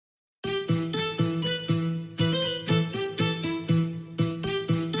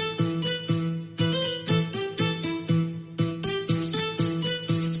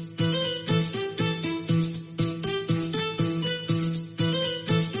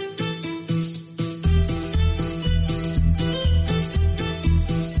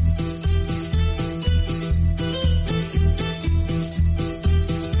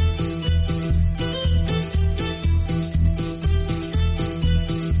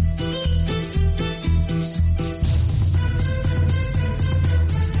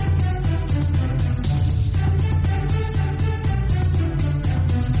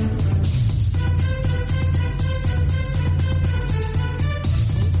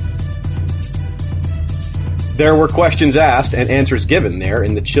There were questions asked and answers given there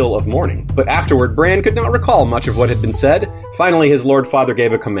in the chill of morning, but afterward Bran could not recall much of what had been said. Finally his Lord Father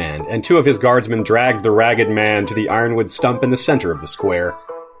gave a command, and 2 of his guardsmen dragged the ragged man to the ironwood stump in the center of the square.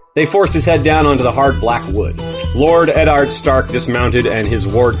 They forced his head down onto the hard black wood. Lord Eddard Stark dismounted, and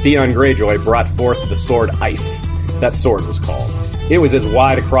his ward Theon Greyjoy brought forth the sword Ice. That sword was called. It was as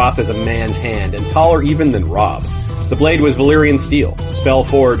wide across as a man's hand, and taller even than Robb. The blade was Valyrian steel,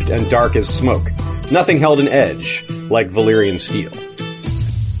 spell-forged and dark as smoke. Nothing held an edge like Valyrian steel.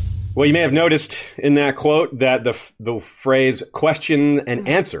 Well, you may have noticed in that quote that the phrase question and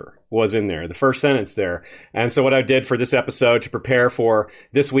answer was in there, the first sentence there. And so what I did for this episode to prepare for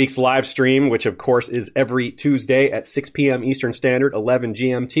this week's live stream, which of course is every Tuesday at 6 p.m. Eastern Standard, 11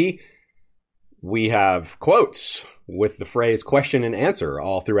 GMT, we have quotes with the phrase question and answer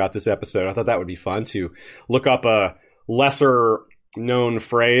all throughout this episode. I thought that would be fun to look up a lesser known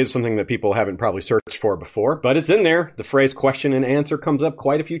phrase, something that people haven't probably searched for before, but it's in there. The phrase question and answer comes up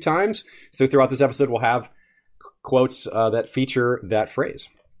quite a few times. So throughout this episode, we'll have quotes that feature that phrase.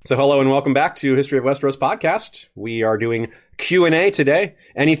 So hello and welcome back to History of Westeros podcast. We are doing Q&A today.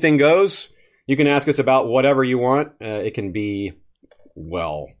 Anything goes. You can ask us about whatever you want. It can be,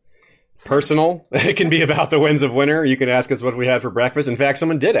 well, personal. It can be about the Winds of Winter. You can ask us what we had for breakfast. In fact,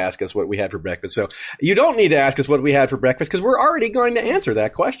 someone did ask us what we had for breakfast. So you don't need to ask us what we had for breakfast because we're already going to answer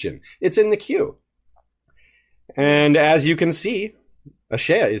that question. It's in the queue. And as you can see,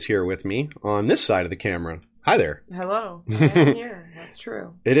 Ashea is here with me on this side of the camera. Hi there. Hello. I'm here. That's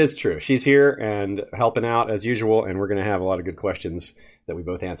true. It is true. She's here and helping out as usual, and we're going to have a lot of good questions that we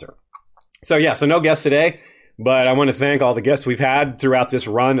both answer. So no guests today, but I want to thank all the guests we've had throughout this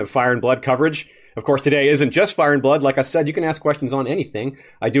run of Fire and Blood coverage. Of course, today isn't just Fire and Blood. Like I said, you can ask questions on anything.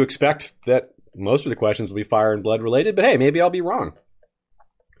 I do expect that most of the questions will be Fire and Blood related, but hey, maybe I'll be wrong.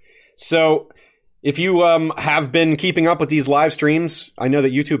 So if you have been keeping up with these live streams, I know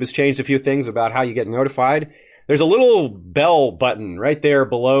that YouTube has changed a few things about how you get notified. There's a little bell button right there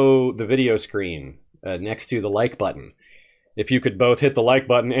below the video screen next to the like button. If you could both hit the like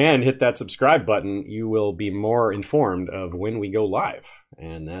button and hit that subscribe button, you will be more informed of when we go live.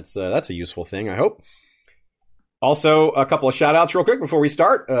 And that's a useful thing, I hope. Also, a couple of shout-outs real quick before we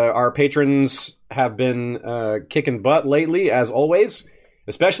start. Our patrons have been kicking butt lately, as always.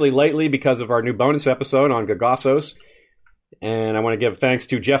 Especially lately because of our new bonus episode on Gagossos. And I want to give thanks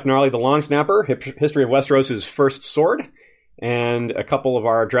to Jeff Gnarly the Long Snapper, History of Westeros' first sword, and a couple of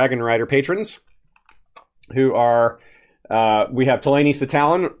our Dragon Rider patrons who are, we have Talanis the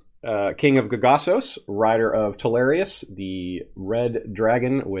Talon, King of Gagossos, Rider of Telarius, the red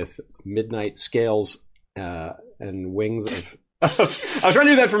dragon with midnight scales and wings of... I was trying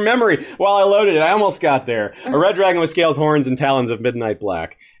to do that from memory while I loaded it. I almost got there. A red dragon with scales, horns, and talons of midnight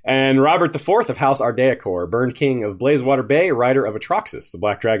black. And Robert IV of House Ardeacor, Burned King of Blazewater Bay, rider of Atraxis, the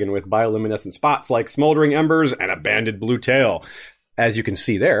black dragon with bioluminescent spots like smoldering embers and a banded blue tail. As you can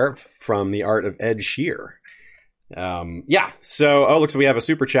see there from the art of Ed Shear. Looks like we have a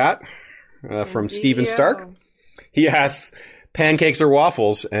super chat from Steven Stark. He asks, pancakes or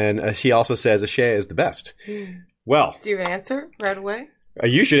waffles? And he also says Ashea is the best. Well, do you answer right away?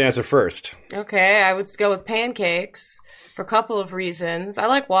 You should answer first. Okay, I would go with pancakes for a couple of reasons. I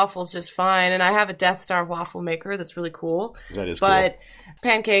like waffles just fine, and I have a Death Star waffle maker that's really cool. That is cool. But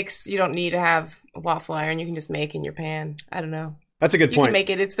pancakes, you don't need to have a waffle iron. You can just make in your pan. I don't know. That's a good point. You can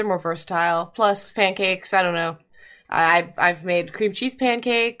make it. They're more versatile. Plus, pancakes, I don't know. I've made cream cheese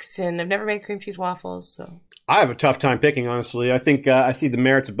pancakes, and I've never made cream cheese waffles, so... I have a tough time picking, honestly. I think I see the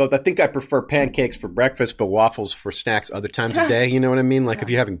merits of both. I think I prefer pancakes for breakfast, but waffles for snacks other times of day. You know what I mean? Like if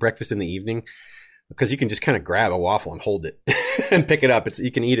you're having breakfast in the evening, because you can just kind of grab a waffle and hold it and pick it up.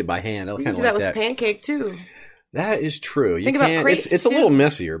 You can eat it by hand. You can do that with a pancake too. That is true. Think about crepes, it's a little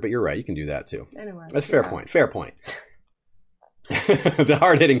messier, but you're right. You can do that too. Anyway, that's fair point. Fair point. The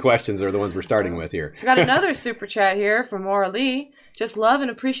hard-hitting questions are the ones we're starting with here. We got another super chat here from Maura Lee. Just love and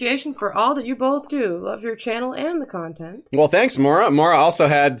appreciation for all that you both do. Love your channel and the content. Well, thanks, Maura. Maura also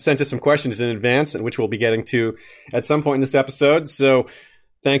had sent us some questions in advance, which we'll be getting to at some point in this episode. So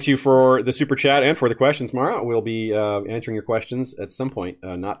thanks you for the super chat and for the questions, Maura. We'll be answering your questions at some point,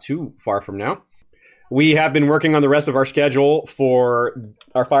 not too far from now. We have been working on the rest of our schedule for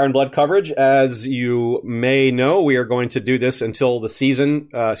our Fire and Blood coverage. As you may know, we are going to do this until the season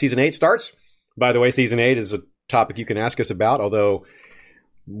 8 starts. By the way, season 8 is a topic you can ask us about, although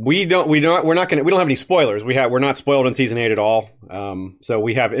we don't have any spoilers. We're not spoiled in season 8 at all. So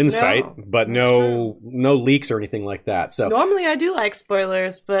we have insight, but no leaks or anything like that. So normally I do like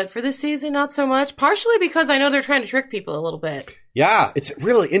spoilers, but for this season, not so much. Partially because I know they're trying to trick people a little bit. Yeah, it's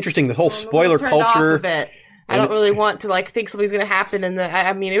really interesting, the whole spoiler culture. Off of it. I don't really want to like think something's going to happen. And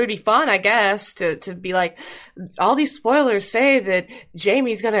I mean, it would be fun, I guess, to be like, all these spoilers say that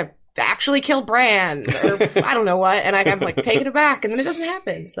Jaime's going to actually kill Bran, or I don't know what, and I'm like taken aback, and then it doesn't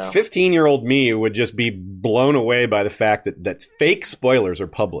happen. So 15-year-old me would just be blown away by the fact that fake spoilers are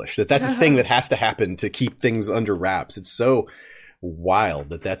published. That's a thing that has to happen to keep things under wraps. It's so wild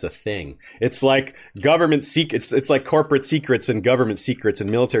that's a thing. It's like government secrets. It's like corporate secrets and government secrets and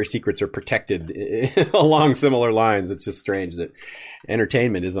military secrets are protected along similar lines. It's just strange that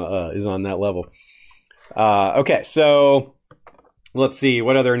entertainment is on that level. Okay, so. Let's see.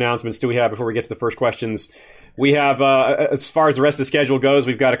 What other announcements do we have before we get to the first questions? We have, as far as the rest of the schedule goes,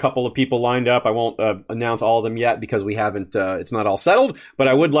 we've got a couple of people lined up. I won't announce all of them yet because we haven't, it's not all settled. But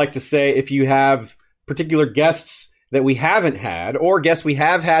I would like to say if you have particular guests that we haven't had or guests we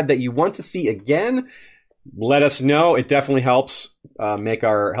have had that you want to see again, let us know. It definitely helps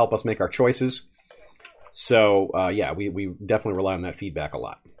help us make our choices. So, yeah, we definitely rely on that feedback a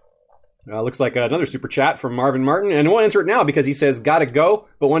lot. Looks like another super chat from Marvin Martin, and we'll answer it now because he says, gotta go,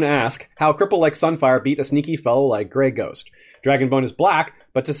 but want to ask how a cripple like Sunfire beat a sneaky fellow like Grey Ghost. Dragonbone is black,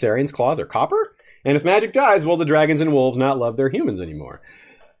 but Tessarian's claws are copper? And if magic dies, will the dragons and wolves not love their humans anymore?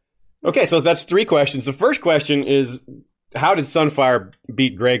 Okay, so that's 3 questions. The first question is, how did Sunfire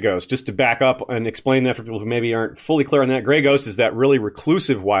beat Grey Ghost? Just to back up and explain that for people who maybe aren't fully clear on that, Grey Ghost is that really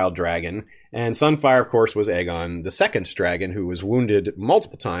reclusive wild dragon. And Sunfire, of course, was Aegon the Second's dragon, who was wounded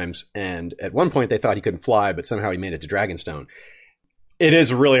multiple times. And at one point, they thought he couldn't fly, but somehow he made it to Dragonstone. It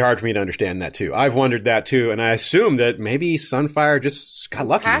is really hard for me to understand that, too. I've wondered that, too. And I assume that maybe Sunfire just got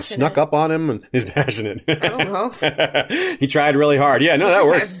lucky and snuck up on him and is passionate. I don't know. He tried really hard. Yeah, no, that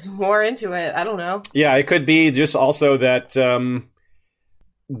works. More into it. I don't know. Yeah, it could be just also that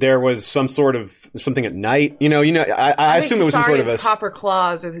there was some sort of something at night. I assume it was some sort of a copper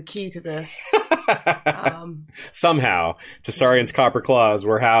claws are the key to this. Somehow, Tessarian's copper claws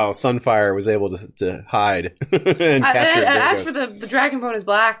were how Sunfire was able to hide and capture. As for the Dragonbone is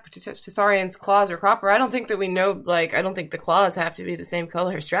black, but Tessarian's claws are copper. I don't think that we know. Like, I don't think the claws have to be the same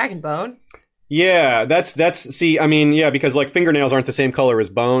color as Dragonbone. Yeah, see, I mean, yeah, because like fingernails aren't the same color as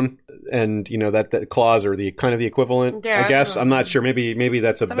bone, and that claws are the kind of the equivalent. Yeah, I guess I'm not sure. Maybe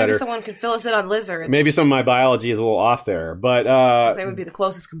that's better. Maybe someone could fill us in on lizards. Maybe some of my biology is a little off there, but they would be the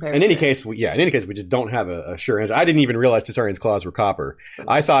closest comparison. In any case, we just don't have a sure answer. I didn't even realize Tessarian's claws were copper.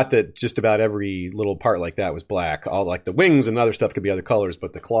 I thought that just about every little part like that was black. All like the wings and other stuff could be other colors,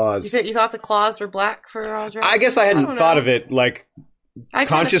 but the claws. You thought the claws were black for all dragons? I guess I hadn't thought of it like.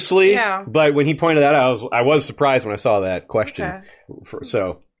 Consciously, yeah. But when he pointed that out, I was surprised when I saw that question. Okay.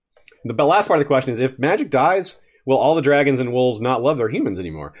 So, the last part of the question is: if magic dies, will all the dragons and wolves not love their humans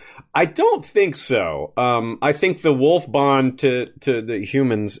anymore? I don't think so. I think the wolf bond to the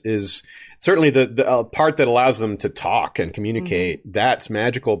humans is certainly the part that allows them to talk and communicate. Mm-hmm. That's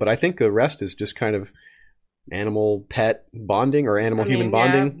magical, but I think the rest is just kind of animal pet bonding or animal human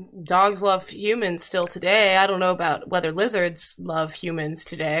bonding. Yeah. Dogs love humans still today. I don't know about whether lizards love humans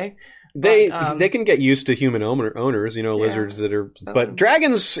today. They can get used to human owners, lizards that are... But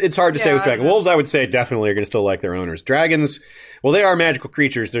dragons, it's hard to say with dragons. Wolves, I would say, definitely are going to still like their owners. Dragons, well, they are magical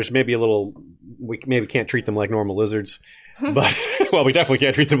creatures. There's maybe a little... We maybe can't treat them like normal lizards. But, well, we definitely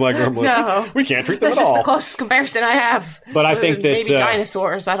can't treat them like normal lizards. No. We can't treat them at all. That's just the closest comparison I have. But I think that... Maybe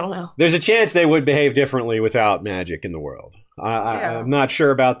dinosaurs, I don't know. There's a chance they would behave differently without magic in the world. I'm not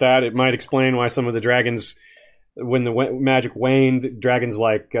sure about that. It might explain why some of the dragons, when the magic waned, dragons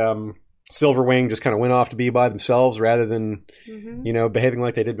like Silverwing just kind of went off to be by themselves rather than, behaving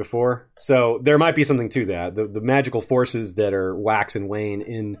like they did before. So there might be something to that. The magical forces that are wax and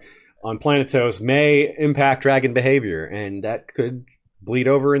wane on Planetos may impact dragon behavior, and that could bleed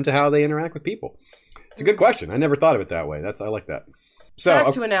over into how they interact with people. It's a good question. I never thought of it that way. I like that. So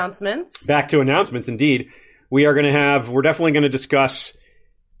back to announcements. Back to announcements, indeed. We're definitely going to discuss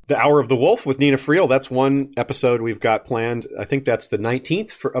The Hour of the Wolf with Nina Friel. That's one episode we've got planned. I think that's the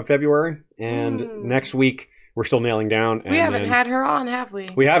 19th of February. And next week, we're still nailing down. We haven't had her on, have we?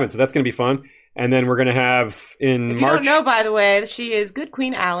 We haven't, so that's going to be fun. And then we're going to have in March... If you don't know, by the way, she is Good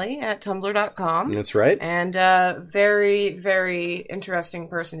Queen Allie at Tumblr.com. That's right. And a very, very interesting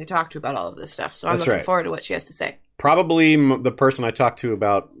person to talk to about all of this stuff. So I'm looking forward to what she has to say. Probably the person I talked to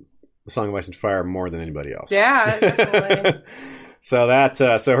about The Song of Ice and Fire more than anybody else. Yeah, definitely. So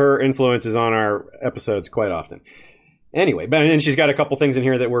her influence is on our episodes quite often. Anyway, and she's got a couple things in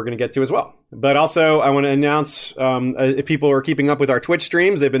here that we're going to get to as well. But also, I want to announce, if people are keeping up with our Twitch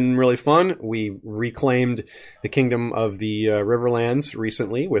streams, they've been really fun. We reclaimed the Kingdom of the Riverlands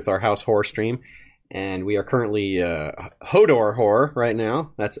recently with our House Horror stream. and we are currently Hodor Horror right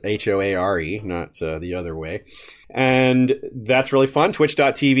now. That's Hoare, not the other way. And that's really fun.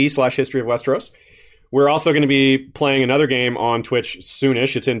 Twitch.tv/History of Westeros. We're also going to be playing another game on Twitch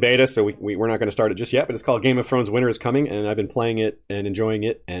soonish. It's in beta, so we're not going to start it just yet, but it's called Game of Thrones Winter is Coming, and I've been playing it and enjoying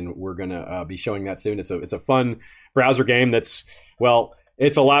it, and we're going to be showing that soon. It's a fun browser game that's, well,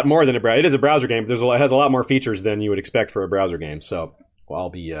 it's a lot more than it is a browser game, but it has a lot more features than you would expect for a browser game, so I'll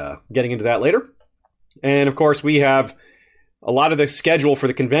be getting into that later. And, of course, we have a lot of the schedule for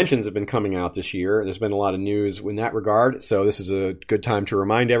the conventions have been coming out this year. There's been a lot of news in that regard, so this is a good time to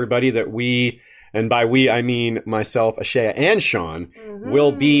remind everybody that we... And by we, I mean myself, Ashea, and Sean,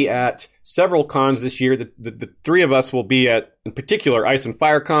 will be at several cons this year. The three of us will be at, in particular, Ice and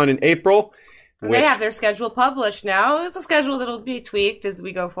Fire Con in April. They have their schedule published now. It's a schedule that'll be tweaked as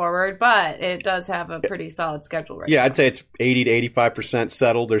we go forward, but it does have a pretty solid schedule right now. I'd say it's 80 to 85%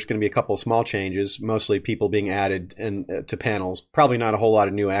 settled. There's going to be a couple of small changes, mostly people being added to panels. Probably not a whole lot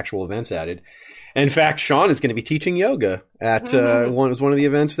of new actual events added. In fact, Sean is going to be teaching yoga at one of the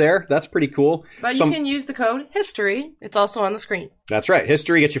events there. That's pretty cool. But you can use the code HISTORY. It's also on the screen. That's right.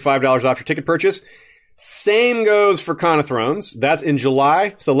 History gets you $5 off your ticket purchase. Same goes for Con of Thrones. That's in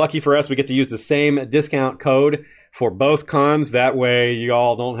July. So lucky for us, we get to use the same discount code for both cons. That way you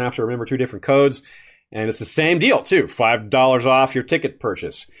all don't have to remember two different codes. And it's the same deal, too. $5 off your ticket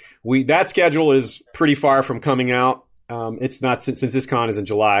purchase. That schedule is pretty far from coming out. It's not since this con is in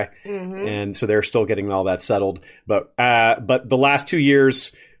July, and so they're still getting all that settled. But the last 2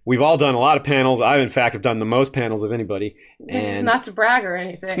 years, we've all done a lot of panels. I, in fact, have done the most panels of anybody. And not to brag or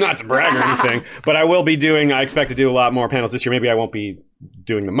anything. Not to brag or anything. But I expect to do a lot more panels this year. Maybe I won't be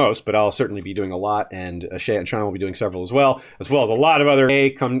doing the most, but I'll certainly be doing a lot. And Shay and Sean will be doing several as well as a lot of other, hey,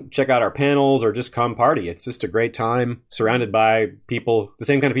 come check out our panels or just come party. It's just a great time surrounded by people, the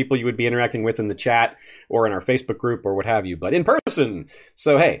same kind of people you would be interacting with in the chat or in our Facebook group or what have you, but in person.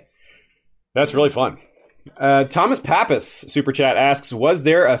 So, hey, that's really fun. Thomas Pappas, Super Chat, asks, was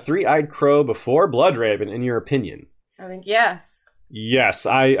there a three-eyed crow before Bloodraven, in your opinion? I think yes. Yes,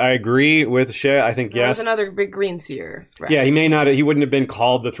 I agree with Shay. I think yes. There's another big green seer. Right? Yeah, he wouldn't have been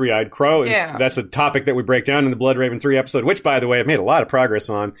called the three-eyed crow. Yeah. That's a topic that we break down in the Bloodraven 3 episode, which, by the way, I've made a lot of progress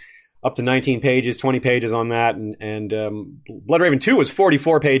on. Up to 19 pages, 20 pages on that. And Bloodraven 2 was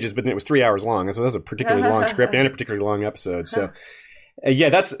 44 pages, but it was 3 hours long. So it was a particularly long script and a particularly long episode. So,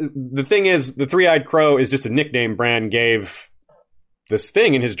 that's the thing is, the three-eyed crow is just a nickname Bran gave this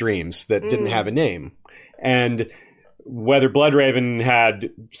thing in his dreams that didn't have a name. And whether Bloodraven had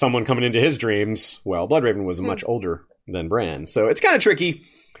someone coming into his dreams, well, Bloodraven was much older than Bran. So it's kind of tricky.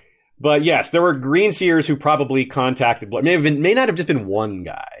 But yes, there were green seers who probably contacted Blood. May not have just been one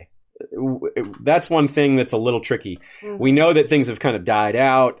guy. That's one thing that's a little tricky. We know that things have kind of died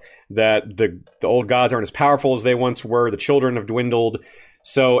out, that the old gods aren't as powerful as they once were, the children have dwindled.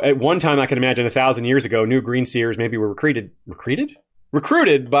 So at one time, I can imagine 1,000 years ago, new green seers maybe were recruited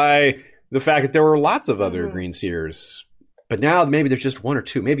by the fact that there were lots of other green seers. But now maybe there's just one or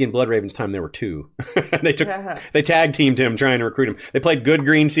two. Maybe in Bloodraven's time there were two. They tag teamed him trying to recruit him. They played good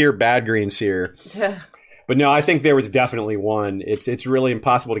green seer, bad green seer. But no, I think there was definitely one. It's really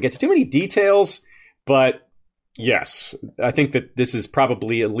impossible to get to too many details, but yes, I think that this is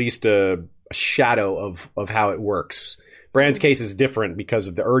probably at least a shadow of how it works. Bran's case is different because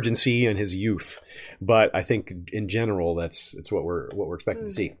of the urgency and his youth, but I think in general it's what we're expecting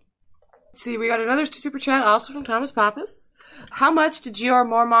to see. Let's see, we got another super chat also from Thomas Pappas. How much did Jeor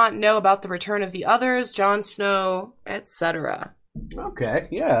Mormont know about the return of the others, Jon Snow, etc.? Okay,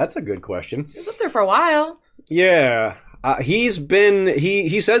 yeah, that's a good question. He was up there for a while. Yeah, he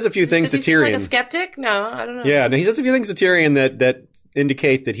says a few things to Tyrion. Like a skeptic? No, I don't know. Yeah, no, he says a few things to Tyrion that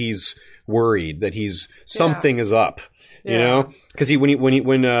indicate that he's worried, that something is up. You know, because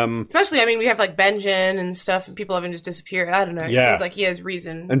when especially, I mean, we have like Benjen and stuff, and people haven't just disappeared. I don't know. It seems like he has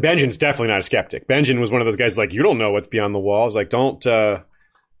reason. And Benjen's definitely not a skeptic. Benjen was one of those guys like, you don't know what's beyond the walls. Like, don't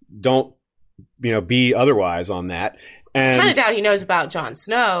be otherwise on that. And I kind of doubt he knows about Jon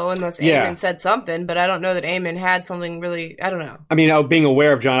Snow unless Aemon said something, but I don't know that Aemon had something really. I don't know. I mean, being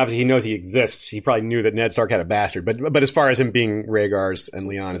aware of Jon, obviously he knows he exists. He probably knew that Ned Stark had a bastard, but as far as him being Rhaegar's and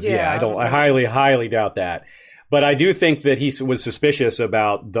Lyanna's, I highly, highly doubt that. But I do think that he was suspicious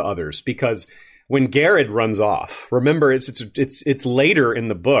about the others because when Garrett runs off, remember it's later in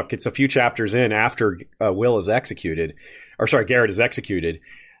the book. It's a few chapters in after Garrett is executed,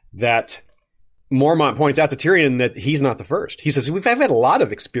 that Mormont points out to Tyrion that he's not the first. He says, we've had a lot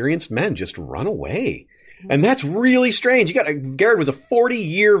of experienced men just run away. And that's really strange. Garrett was a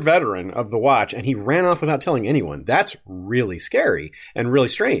 40-year veteran of the Watch, and he ran off without telling anyone. That's really scary and really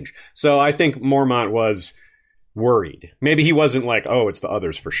strange. So I think Mormont was worried. Maybe he wasn't like, oh, it's the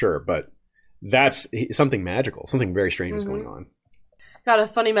others for sure, but that's something magical. Something very strange was going on. Got a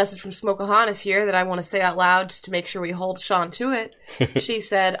funny message from Smokahannes here that I want to say out loud just to make sure we hold Sean to it. She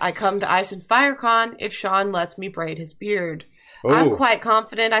said, I come to Ice and FireCon if Sean lets me braid his beard. Ooh. I'm quite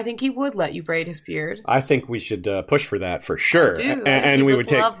confident. I think he would let you braid his beard. I think we should push for that for sure. I do. And we would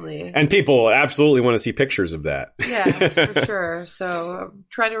take lovely. And people absolutely want to see pictures of that. Yes, for sure. So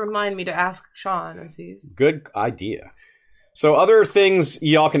try to remind me to ask Sean as he's... Good idea. So other things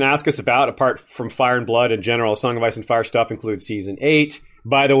y'all can ask us about, apart from Fire and Blood in general, Song of Ice and Fire stuff includes Season 8.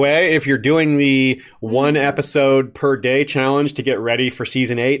 By the way, if you're doing the 1 episode per day challenge to get ready for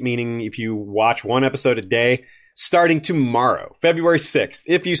Season 8, meaning if you watch 1 episode a day, starting tomorrow, February 6th,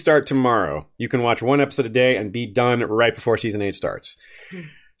 if you start tomorrow, you can watch 1 episode a day and be done right before Season 8 starts.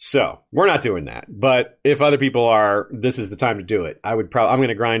 So, we're not doing that. But if other people are, this is the time to do it. I'm going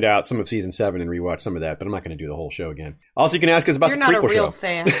to grind out some of Season 7 and rewatch some of that, but I'm not going to do the whole show again. Also, you can ask us about the prequel show. You're not a real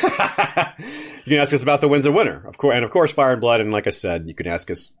fan. You can ask us about The Winds of Winter, of course, and of course, Fire and Blood. And like I said, you can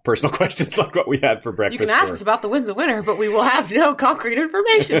ask us personal questions like what we had for breakfast. You can ask us about The Winds of Winter, but we will have no concrete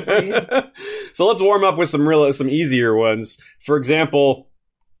information for you. So let's warm up with some easier ones. For example,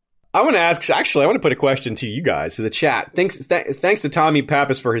 I want to put a question to you guys, to the chat. Thanks to Tommy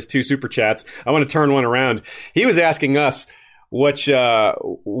Pappas for his 2 super chats. I want to turn one around. He was asking us which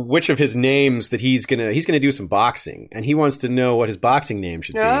of his names that he's gonna do some boxing, and he wants to know what his boxing name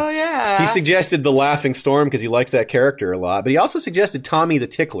should be. Oh yeah. He suggested the Laughing Storm because he likes that character a lot, but he also suggested Tommy the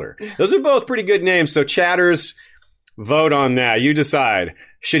Tickler. Those are both pretty good names. So chatters, vote on that. You decide.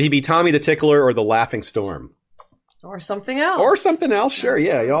 Should he be Tommy the Tickler or the Laughing Storm? Or something else. Sure.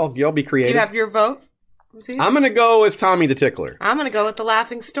 Yeah, y'all be creative. Do you have your vote? I'm going to go with Tommy the Tickler. I'm going to go with the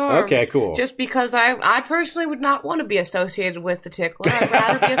Laughing Storm. Okay, cool. Just because I personally would not want to be associated with the Tickler. I'd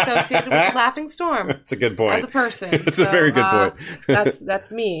rather be associated with the Laughing Storm. That's a good point. As a person. That's a very good point. That's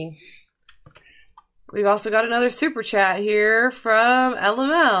me. We've also got another super chat here from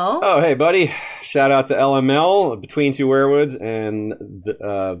LML. Oh, hey, buddy. Shout out to LML, Between Two Werewoods, and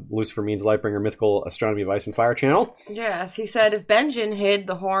Lucifer Means Lightbringer Mythical Astronomy of Ice and Fire channel. Yes, he said, if Benjen hid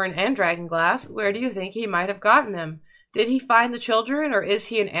the horn and dragon glass, where do you think he might have gotten them? Did he find the children, or is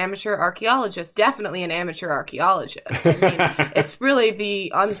he an amateur archaeologist? Definitely an amateur archaeologist. I mean, it's really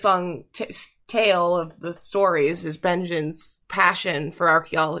the unsung tale of the stories is Benjen's passion for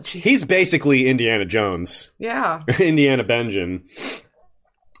archaeology. He's basically Indiana Jones. Yeah. Indiana Benjen.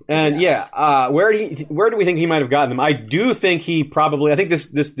 And yes. Where do we think he might have gotten them? I do think he probably, I think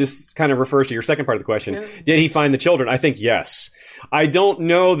this kind of refers to your second part of the question. Yeah. Did he find the children? I think yes. I don't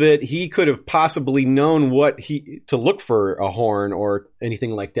know that he could have possibly known to look for a horn or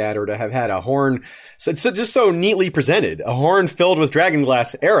anything like that, or to have had a horn so just so neatly presented, a horn filled with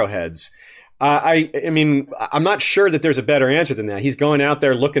dragonglass arrowheads. I mean, I'm not sure that there's a better answer than that. He's going out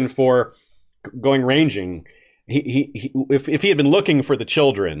there going ranging. If he had been looking for the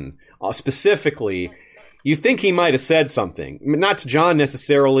children specifically, you think he might have said something. Not to John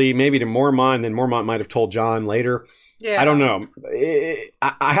necessarily, maybe to Mormont, and then Mormont might have told John later. Yeah. I don't know.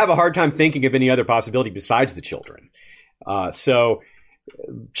 I have a hard time thinking of any other possibility besides the children. So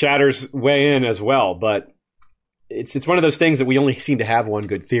chatters weigh in as well, but it's one of those things that we only seem to have one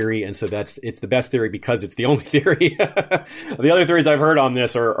good theory, and so it's the best theory because it's the only theory. The other theories I've heard on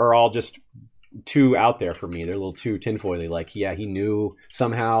this are all just too out there for me. They're a little too tinfoily, like, yeah, he knew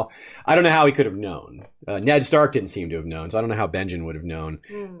somehow. I don't know how he could have known. Ned Stark didn't seem to have known, so I don't know how Benjen would have known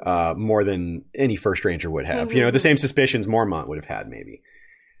more than any First Ranger would have. Mm-hmm. The same suspicions Mormont would have had, maybe.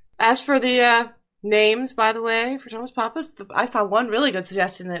 As for the names, by the way, for Thomas Pappas, I saw one really good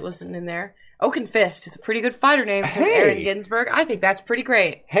suggestion that wasn't in there. Oaken Fist is a pretty good fighter name, says Aaron Ginsberg. I think that's pretty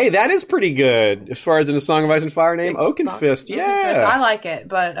great. Hey, that is pretty good. As far as in a Song of Ice and Fire name, Oaken Fist, yeah. Fist. I like it,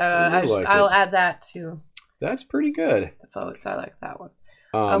 but I'll add that to. That's pretty good. The votes, I like that one.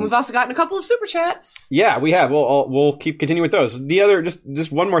 We've also gotten a couple of super chats. Yeah, we have. We'll continue with those. The other,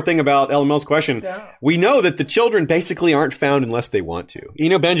 just one more thing about LML's question. Yeah. We know that the children basically aren't found unless they want to.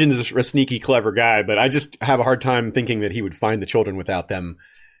 Benjen is a sneaky, clever guy, but I just have a hard time thinking that he would find the children without them,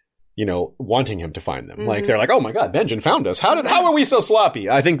 wanting him to find them. Mm-hmm. Like, they're like, oh my God, Benjen found us. How are we so sloppy?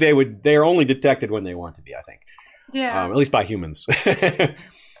 I think they are only detected when they want to be, I think. Yeah. At least by humans.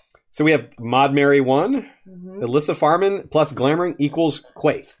 So we have Mod Mary 1, Alyssa Farman plus Glamoring equals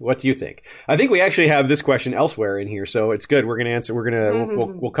Quaith. What do you think? I think we actually have this question elsewhere in here, so it's good. We're going to answer.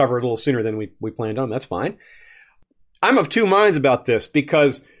 We'll cover it a little sooner than we planned on. That's fine. I'm of two minds about this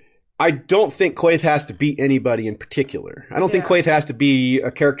because I don't think Quaithe has to be anybody in particular. I don't think Quaithe has to be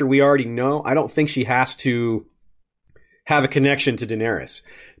a character we already know. I don't think she has to have a connection to Daenerys.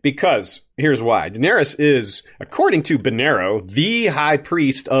 Because, here's why. Daenerys is, according to Benero, the high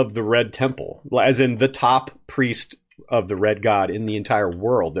priest of the Red Temple. As in the top priest of the Red God in the entire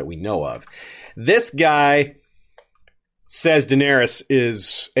world that we know of. This guy says Daenerys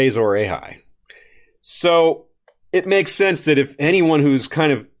is Azor Ahai. So, it makes sense that if anyone who's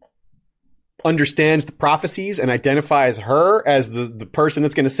kind of understands the prophecies and identifies her as the person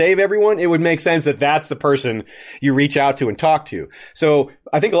that's going to save everyone, it would make sense that that's the person you reach out to and talk to. So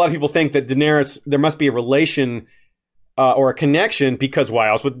I think a lot of people think that Daenerys, there must be a relation or a connection, because why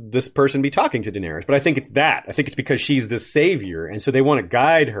else would this person be talking to Daenerys? But I think it's that. I think it's because she's the savior, and so they want to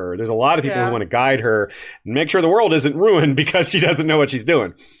guide her. There's a lot of people who want to guide her and make sure the world isn't ruined because she doesn't know what she's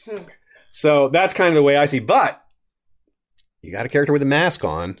doing. So that's kind of the way I see. But you got a character with a mask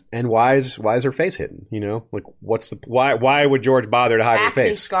on, and why is her face hidden? You know, like why would George bother to hide her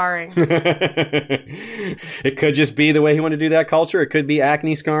face? Scarring. It could just be the way he wanted to do that culture. It could be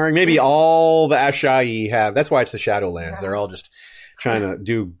acne scarring. Maybe all the Asshai have. That's why it's the Shadowlands. They're all just trying to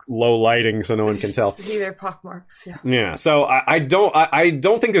do low lighting so no one can tell. See their pockmarks. Yeah. So I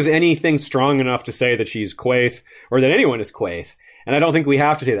don't think there's anything strong enough to say that she's Quaithe or that anyone is Quaithe, and I don't think we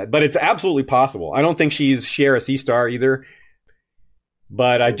have to say that. But it's absolutely possible. I don't think she's Shiera Seastar either.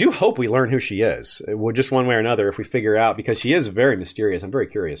 But I do hope we learn who she is. Well, just one way or another, if we figure out, because she is very mysterious. I'm very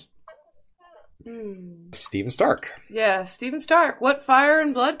curious. Stephen Stark. Yeah, Stephen Stark. What Fire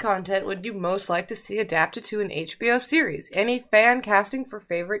and Blood content would you most like to see adapted to an HBO series? Any fan casting for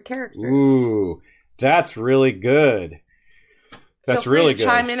favorite characters? Ooh, that's really good. That's really good.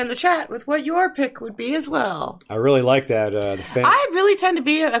 Chime in the chat with what your pick would be as well. I really like that. The fan. I really tend to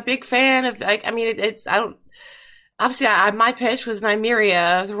be a big fan of. I mean, it's I don't. Obviously, my pitch was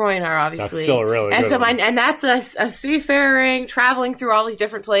Nymeria of the Rhoynar, obviously. That's still a really good one. And that's a seafaring, traveling through all these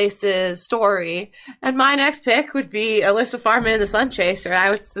different places story. And my next pick would be Alyssa Farman in The Sun Chaser.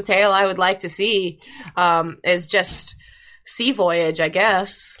 That's the tale I would like to see, is just sea voyage, I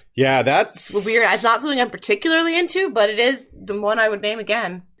guess. Yeah, that's weird. It's not something I'm particularly into, but it is the one I would name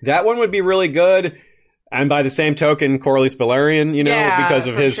again. That one would be really good. And by the same token, Corlys Velaryon, because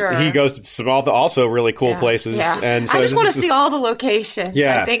of his, he goes to some also really cool places. Yeah. And so I just want to see all the locations.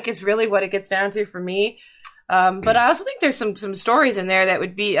 Yeah. I think is really what it gets down to for me. But I also think there's some stories in there that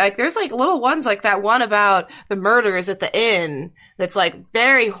would be like, there's like little ones like that one about the murders at the inn. That's like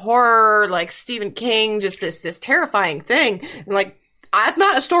very horror, like Stephen King, just this terrifying thing. And like, that's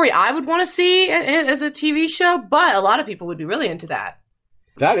not a story I would want to see as a TV show, but a lot of people would be really into that.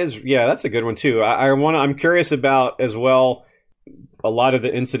 That is, that's a good one too. I'm curious about as well a lot of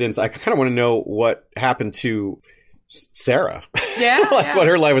the incidents. I kind of want to know what happened to Sarah. Yeah, what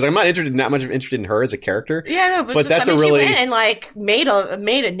her life was. I'm not interested in her as a character. Yeah, no, but that's she went and like made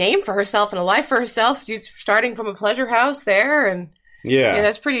a name for herself and a life for herself, just starting from a pleasure house there, and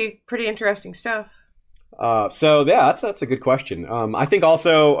that's pretty interesting stuff. So that's a good question. I think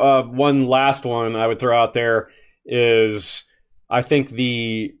also one last one I would throw out there is. I think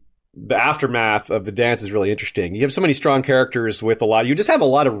the aftermath of the dance is really interesting. You have so many strong characters with you just have a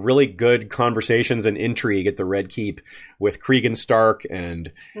lot of really good conversations and intrigue at the Red Keep with Cregan Stark,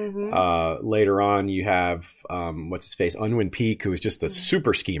 and later on you have what's his face, Unwin Peake, who is just a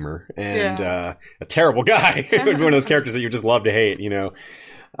super schemer and a terrible guy. One of those characters that you just love to hate,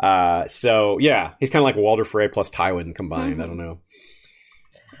 So he's kind of like Walder Frey plus Tywin combined. I don't know.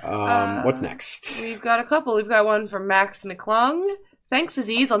 What's next? We've got a couple. We've got one from Max McClung. Thanks,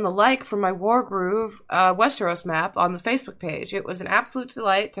 Aziz, on the like for my Wargroove Westeros map on the Facebook page. It was an absolute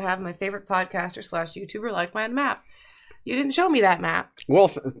delight to have my favorite podcaster / YouTuber like my map. You didn't show me that map.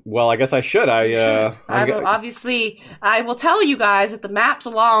 Well, I guess I should. Obviously, I will tell you guys that the maps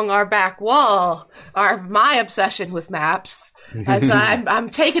along our back wall are my obsession with maps. I'm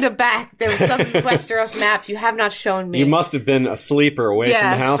taken aback. There was some Westeros map you have not shown me. You must have been asleep or away from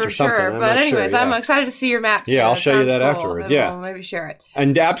the house or something. Sure. But anyways, I'm excited to see your map. Yeah, I'll show you that afterwards. We'll maybe share it.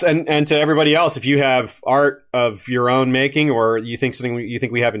 And and to everybody else, if you have art of your own making or you think something you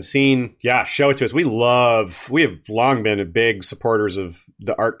think we haven't seen, show it to us. We have long been big supporters of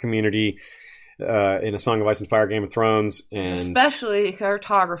the art community. In A Song of Ice and Fire, Game of Thrones, and especially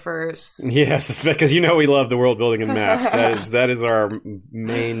cartographers. Yes, because we love the world building and maps. That is our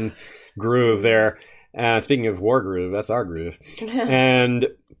main groove there. Speaking of war groove, that's our groove. And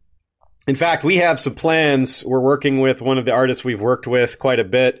in fact, we have some plans. We're working with one of the artists we've worked with quite a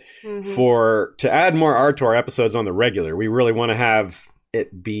bit to add more art to our episodes on the regular. We really want to have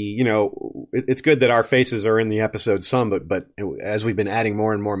it be, it's good that our faces are in the episode some, but as we've been adding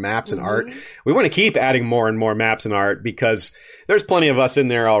more and more maps and art, we want to keep adding more and more maps and art because there's plenty of us in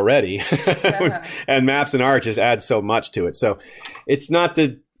there already. And maps and art just add so much to it. So it's not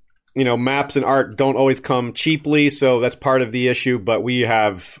that, maps and art don't always come cheaply. So that's part of the issue, but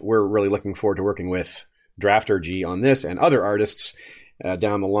we're really looking forward to working with Draftergy on this and other artists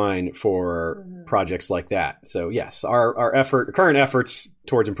down the line for projects like that. So yes, our current efforts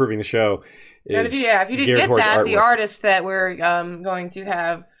towards improving the show is if you didn't get that, the artist that we're going to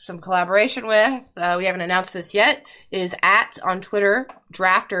have some collaboration with, we haven't announced this yet, is on Twitter,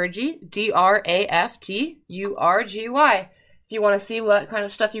 Drafturgy, Drafturgy. If you want to see what kind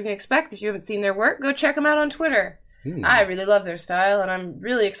of stuff you can expect, if you haven't seen their work, go check them out on Twitter. I really love their style, and I'm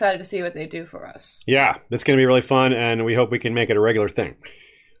really excited to see what they do for us. Yeah, that's going to be really fun, and we hope we can make it a regular thing.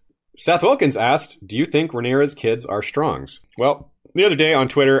 Seth Wilkins asked, do you think Rhaenyra's kids are Strongs? Well, the other day on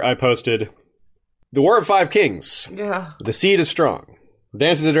Twitter, I posted, The War of Five Kings. Yeah. The seed is strong.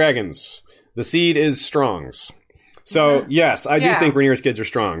 Dance of the Dragons. The seed is Strongs. So, yes, I do think Rhaenyra's kids are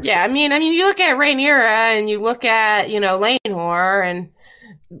Strongs. Yeah, I mean, you look at Rhaenyra, and you look at, Laenor, and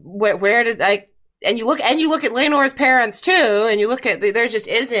where did, and you look at Laenor's parents too, and you look at there just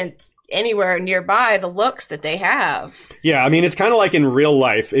isn't anywhere nearby the looks that they have. Yeah, I mean it's kind of like in real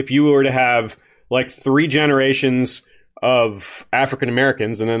life if you were to have like 3 generations of African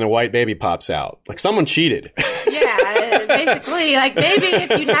Americans and then a white baby pops out. Like someone cheated. Yeah, basically like maybe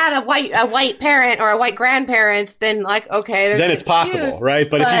if you'd had a white parent or a white grandparent, then like okay, then it's possible, right?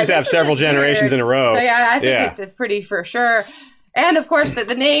 But if you just have several generations in a row. So yeah, I think it's pretty for sure. And of course, the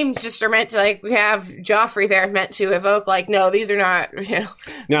names just are meant to we have Joffrey there meant to evoke no, these are not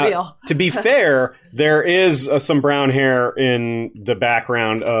now, real. To be fair, there is some brown hair in the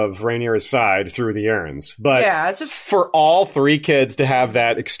background of Rhaenyra's side through the Arryns, but it's just for all 3 kids to have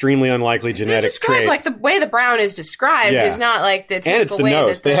that extremely unlikely genetic trait. Like the way the brown is described is not like the typical and it's the way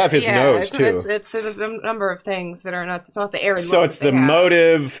nose. They have his nose too. It's a number of things that are not. It's not the Arryn. So it's the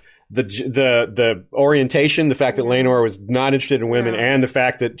motive. The orientation, the fact that Laenor was not interested in women, and the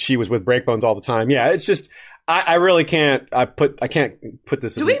fact that she was with Breakbones all the time. Yeah, it's just I really can't. I can't put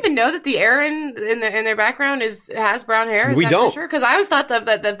this. Do we even know that the Arryn in their background has brown hair? We don't. Because I always thought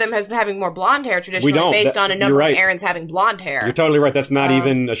that them as having more blonde hair traditionally, based on a number of Arryns having blonde hair. You're totally right. That's not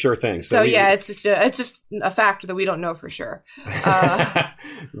even a sure thing. So it's just a fact that we don't know for sure.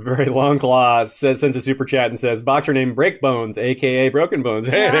 Very long claw sends a super chat and says boxer named Breakbones, aka Broken Bones.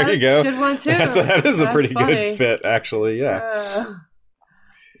 Hey, there you go. That's a good one too. That is a pretty good fit, actually. Yeah.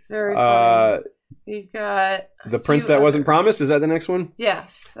 It's very funny. You've got The Prince That Wasn't Promised. Is that the next one?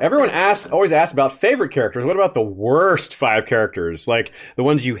 Yes. Everyone always asks about favorite characters. What about the worst 5 characters? Like the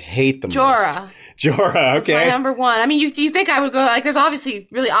ones you hate the most? Jorah, okay. That's my number 1. I mean, you think I would go, there's obviously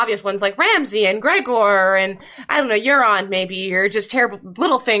really obvious ones like Ramsay and Gregor and, I don't know, Euron maybe, or just terrible,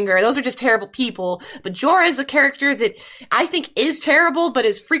 Littlefinger. Those are just terrible people. But Jorah is a character that I think is terrible, but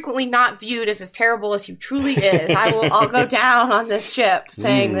is frequently not viewed as terrible as he truly is. I'll go down on this ship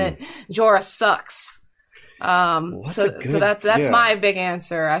saying that Jorah sucks. So that's my big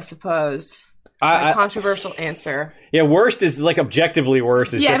answer, I suppose. Controversial answer. Yeah, worst is objectively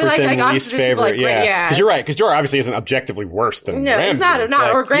worst is different than least favorite. Because you're right. Because Jorah obviously isn't objectively worse than Ramsay. It's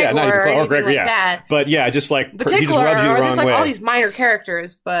not or Gregor or Gregor. That. But yeah, just he just rubs you the wrong way. All these minor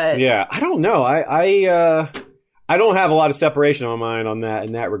characters, but yeah, I don't know. I don't have a lot of separation on my mind on that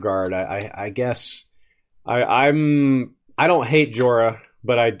in that regard. I guess I don't hate Jorah,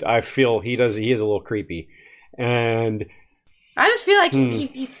 but I feel he is a little creepy, and I just feel like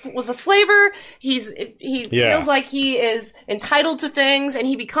he was a slaver. He feels like he is entitled to things, and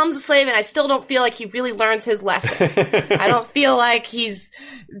he becomes a slave. And I still don't feel like he really learns his lesson. I don't feel like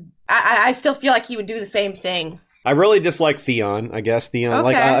I still feel like he would do the same thing. I really dislike Theon. I guess Theon,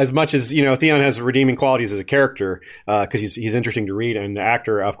 as much as Theon has redeeming qualities as a character, because he's interesting to read, and the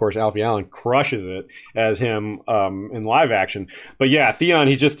actor, of course, Alfie Allen crushes it as him in live action. But yeah, Theon,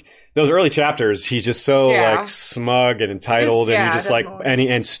 he's just. Those early chapters, he's just so smug and entitled, and you just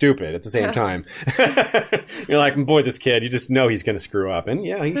and stupid at the same time. You're like, boy, this kid, you just know he's going to screw up, and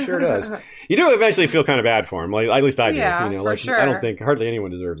yeah, he sure does. You do eventually feel kind of bad for him, at least I do. For sure. I don't think hardly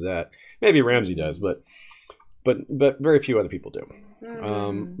anyone deserves that. Maybe Ramsay does, but very few other people do.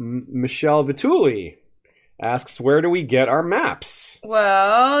 Michelle Vituli asks, where do we get our maps?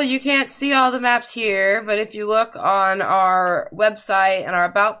 Well, you can't see all the maps here, but if you look on our website and our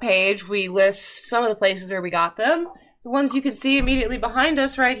About page, we list some of the places where we got them. The ones you can see immediately behind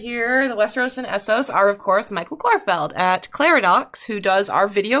us right here, the Westeros and Essos, are, of course, Michael Klarfeld at Claridox, who does our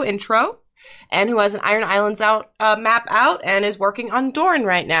video intro. and who has an Iron Islands map out and is working on Dorne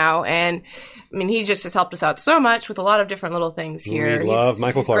right now. And I mean, he just has helped us out so much with a lot of different little things here. We love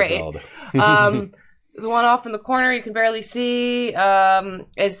Michael Clarkfeld. The one off in the corner you can barely see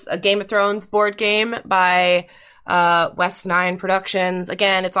is a Game of Thrones board game by West 9 Productions.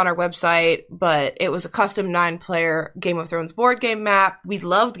 Again, it's on our website, but it was a custom 9-player Game of Thrones board game map. We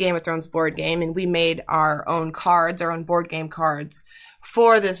loved Game of Thrones board game, and we made our own cards, our own board game cards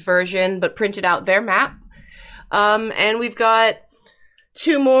for this version, but printed out their map. And we've got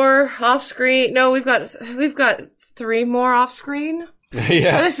 2 more off screen. No, we've got 3 more off screen.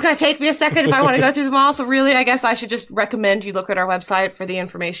 Yeah. So this is going to take me a second if I want to go through them all. So really, I guess I should just recommend you look at our website for the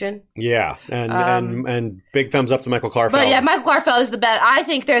information. Yeah. And big thumbs up to Michael Clarkfeld. But yeah, Michael Clarkfeld is the best. I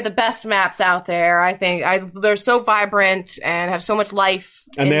think they're the best maps out there. I think they're so vibrant and have so much life.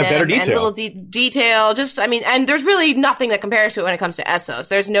 And they have better detail. And little detail. And there's really nothing that compares to it when it comes to Essos.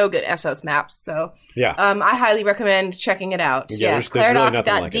 There's no good Essos maps. So yeah. I highly recommend checking it out. Yeah, yes, there's really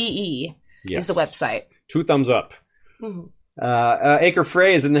nothing like clairdocs.de is the website. 2 thumbs up. Mm-hmm. Aker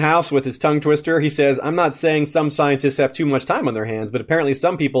Frey is in the house with his tongue twister. He says, I'm not saying some scientists have too much time on their hands, but apparently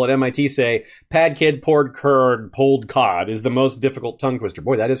some people at MIT say pad kid, poured curd, pulled cod is the most difficult tongue twister.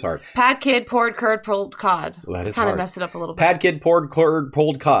 Boy, that is hard. Pad kid, poured curd, pulled cod. Well, that is kind hard. of messed it up a little bit. Pad kid, poured curd,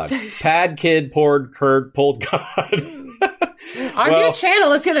 pulled cod. Pad kid, poured curd, pulled cod. Our new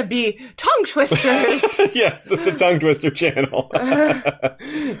channel is going to be Tongue Twisters. Yes, it's the Tongue Twister channel.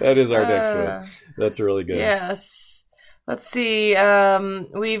 That is our next one. That's really good. Yes. Let's see.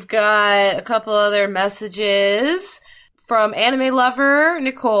 We've got a couple other messages from Anime Lover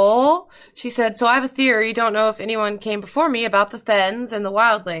Nicole. She said, so I have a theory. Don't know if anyone came before me about the Thens and the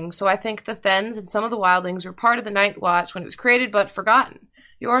Wildlings. So I think the Thens and some of the Wildlings were part of the Night Watch when it was created but forgotten.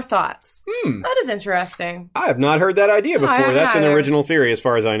 Your thoughts? That is interesting. I have not heard that idea before. That's an original theory as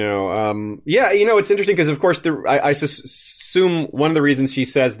far as I know. Yeah, it's interesting because, of course, I assume one of the reasons she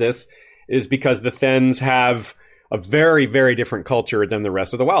says this is because the Thens have a very, very different culture than the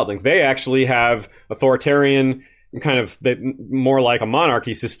rest of the Wildlings. They actually have authoritarian, kind of more like a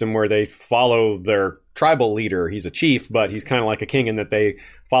monarchy system where they follow their tribal leader. He's a chief, but he's kind of like a king in that they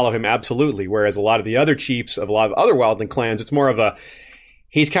follow him absolutely. Whereas a lot of the other chiefs of a lot of other Wildling clans, it's more of a,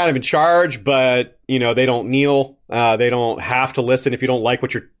 he's kind of in charge, but, they don't kneel. They don't have to listen. If you don't like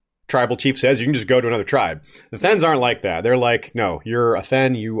what your tribal chief says, you can just go to another tribe. The Thens aren't like that. They're like, no, you're a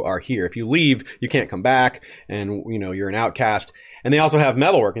Then, you are here. If you leave, you can't come back, and you're an outcast. And they also have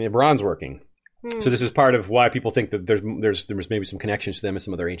metalworking and bronze working. So this is part of why people think that there's maybe some connections to them and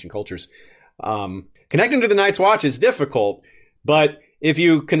some other ancient cultures. Connecting to the Night's Watch is difficult, but if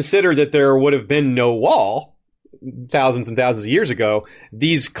you consider that there would have been no wall thousands and thousands of years ago,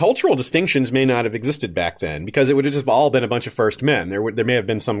 these cultural distinctions may not have existed back then, because it would have just all been a bunch of first men. There may have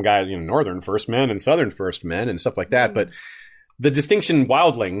been some guys, northern first men and southern first men and stuff like that, but the distinction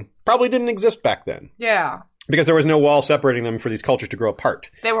wildling probably didn't exist back then. Yeah. Because there was no wall separating them for these cultures to grow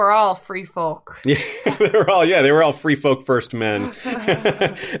apart. They were all free folk. Yeah, they were all free folk first men.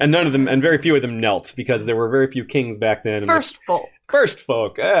 And very few of them knelt, because there were very few kings back then. First folk. First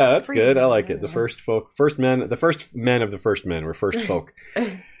folk. Yeah, that's good. I like it. The first folk, the first men of the first men were first folk.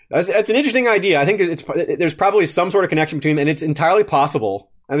 That's an interesting idea. I think there's probably some sort of connection between them, and it's entirely possible,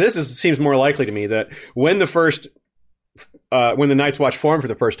 and seems more likely to me, that when the Night's Watch formed for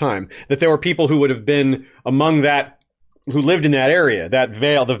the first time, that there were people who would have been among that, who lived in that area, that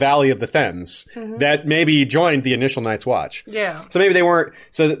vale, the Valley of the Thens, that maybe joined the initial Night's Watch. Yeah. So maybe they weren't,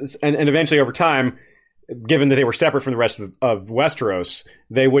 and eventually over time, given that they were separate from the rest of Westeros,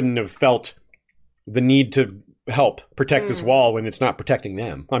 they wouldn't have felt the need to help protect this wall when it's not protecting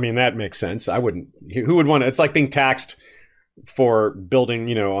them. I mean, that makes sense. Who would want to, it's like being taxed for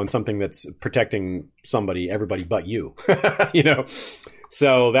building, on something that's protecting everybody but you,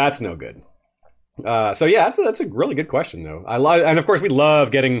 So that's no good. So yeah, that's a really good question though. And of course we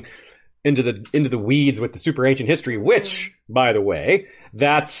love getting into the weeds with the super ancient history, which, by the way,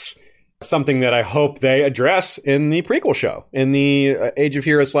 that's something that I hope they address in the prequel show, in the Age of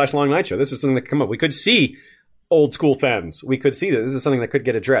Heroes / Long Night show. This is something that could come up. We could see old school Thens. We could see this is something that could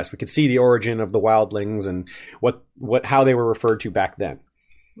get addressed. We could see the origin of the wildlings and how they were referred to back then.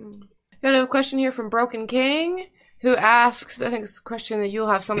 Got a question here from Broken King, who asks, I think it's a question that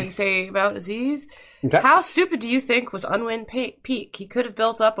you'll have something to say about, Aziz. Okay. How stupid do you think was Unwin Peak? He could have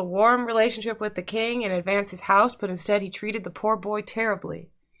built up a warm relationship with the king and advanced his house, but instead he treated the poor boy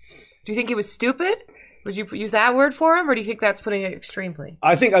terribly. Do you think he was stupid? Would you use that word for him, or do you think that's putting it extremely?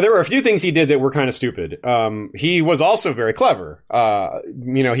 I think there were a few things he did that were kind of stupid. He was also very clever.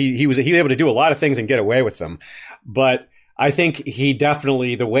 He was able to do a lot of things and get away with them. But I think he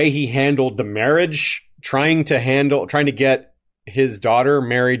definitely, the way he handled the marriage, trying to get his daughter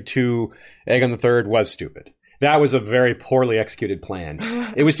married to Aegon III was stupid. That was a very poorly executed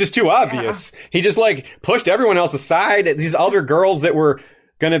plan. It was just too obvious. Yeah. He just pushed everyone else aside. These other girls that were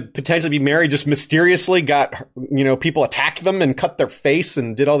going to potentially be married just mysteriously got, people attacked them and cut their face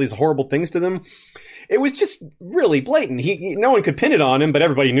and did all these horrible things to them. It was just really blatant. No one could pin it on him, but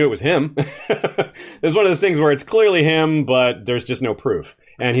everybody knew it was him. It was one of those things where it's clearly him, but there's just no proof.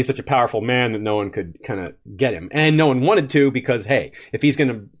 And he's such a powerful man that no one could kind of get him. And no one wanted to because, hey, if he's going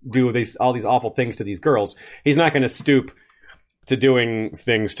to do all these awful things to these girls, he's not going to stoop to doing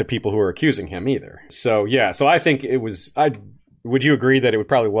things to people who are accusing him either. So, yeah. So I think it was... Would you agree that it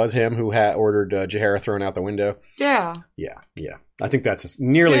probably was him who had ordered Jaehaera thrown out the window? Yeah. Yeah. I think that's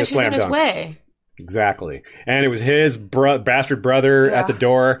nearly a slam dunk. She's in his way. Exactly. And it was his bastard brother at the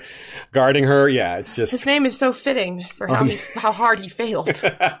door guarding her. Yeah, it's just... His name is so fitting for how hard he failed.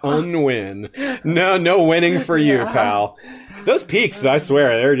 Unwin. No winning for you, pal. Those Peaks, I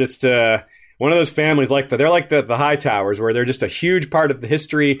swear, they're just one of those families they're like the Hightowers, where they're just a huge part of the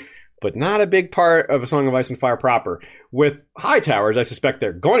history, but not a big part of A Song of Ice and Fire proper. With Hightowers, I suspect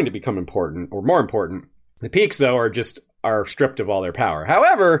they're going to become important, or more important. The Peaks, though, are stripped of all their power.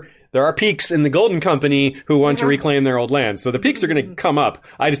 However, there are Peaks in the Golden Company who want to reclaim their old lands. So the Peaks are going to come up.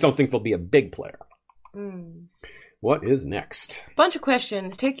 I just don't think they'll be a big player. What is next? Bunch of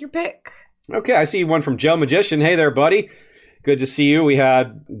questions. Take your pick. Okay, I see one from Joe Magician. Hey there, buddy. Good to see you. We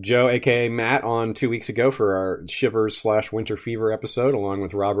had Joe, a.k.a. Matt, on 2 weeks ago for our Shivers/Winter Fever episode, along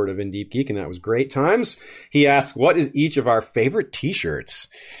with Robert of In Deep Geek, and that was great times. He asked, what is each of our favorite T-shirts?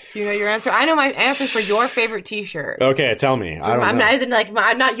 Do you know your answer? I know my answer for your favorite T-shirt. Okay, tell me. I'm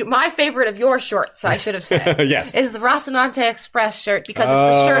not my favorite of your shorts, I should have said. Yes. Is the Rocinante Express shirt, because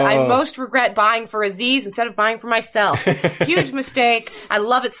it's the shirt I most regret buying for Aziz instead of buying for myself. Huge mistake. I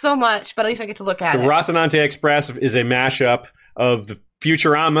love it so much, but at least I get to look at it. The Rocinante Express is a mashup of the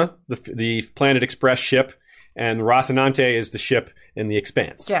Futurama, the Planet Express ship, and Rocinante is the ship in The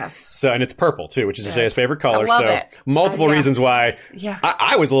Expanse. Yes. So, and it's purple too, which is Jay's favorite color. I love it. Multiple reasons why. Yeah.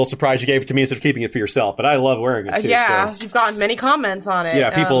 I was a little surprised you gave it to me instead of keeping it for yourself, but I love wearing it too. So. You've gotten many comments on it. Yeah,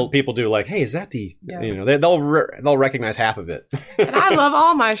 people do hey, is that the? Yeah. They'll recognize half of it. And I love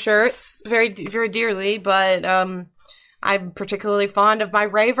all my shirts very, very dearly, but I'm particularly fond of my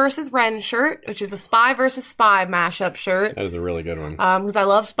Rey versus Ren shirt, which is a Spy versus Spy mashup shirt. That is a really good one. Because I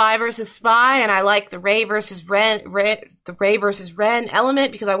love Spy versus Spy, and I like the Rey versus Ren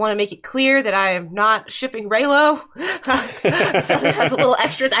element because I want to make it clear that I am not shipping Reylo. So it has a little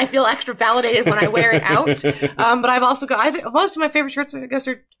extra. I feel extra validated when I wear it out. But I've also got, I think most of my favorite shirts, I guess,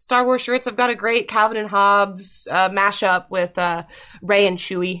 are Star Wars shirts. I've got a great Calvin and Hobbes mashup with Rey and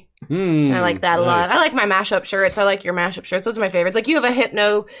Chewie. I like that a lot. I like my mashup shirts. I like your mashup shirts. Those are my favorites. Like you have a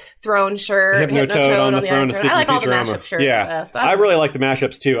Hypno Throne shirt. Hypnotoad on the throne. I like all the mashup shirts. Yeah, I really like the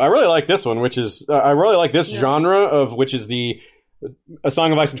mashups too. I really like this one, which is I really like this genre of which is the A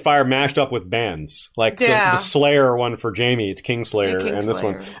Song of Ice and Fire mashed up with bands, like the Slayer one for Jaime. It's Kingslayer, and this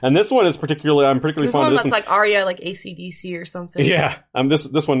one. And this one is I'm particularly fond of. This one that's like Arya, like AC/DC or something. Yeah,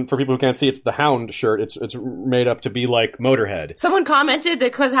 this one for people who can't see, it's the Hound shirt. It's made up to be like Motorhead. Someone commented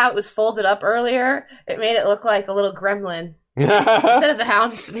that because how it was folded up earlier, it made it look like a little gremlin. Instead of the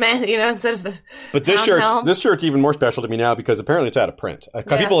Hound's man, instead of the. But this shirt's even more special to me now because apparently it's out of print.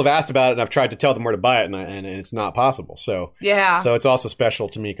 People have asked about it, and I've tried to tell them where to buy it, and it's not possible. So so it's also special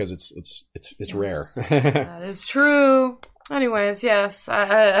to me because it's rare. That is true. Anyways, yes.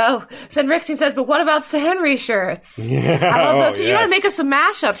 Sen Rixing says, but what about Henry shirts? Yeah. I love those. So you gotta make us some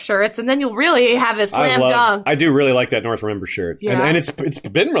mashup shirts, and then you'll really have a slam dunk. I do really like that North Remember shirt. Yeah. And it's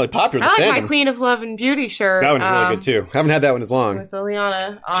been really popular. I like my Queen of Love and Beauty shirt. That one's really good too. Haven't had that one as long. With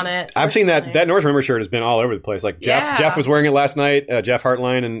Liliana on it. I've seen that North Remember shirt has been all over the place. Like Jeff was wearing it last night, Jeff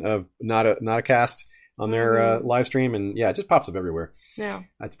Hartline and Not a Cast on their live stream, and it just pops up everywhere. Yeah,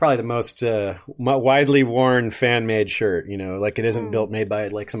 it's probably the most widely worn fan-made shirt. Like it isn't made by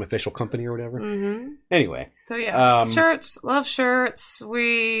like some official company or whatever. Mm-hmm. Anyway, so shirts, love shirts.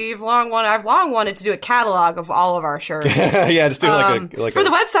 I've long wanted to do a catalog of all of our shirts. Yeah, just do like for the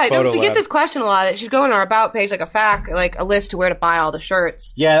website. We get this question a lot. It should go in our about page, like a list to where to buy all the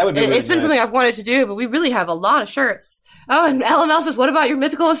shirts. Yeah, that would be. It's been something I've wanted to do, but we really have a lot of shirts. Oh, and LML says, what about your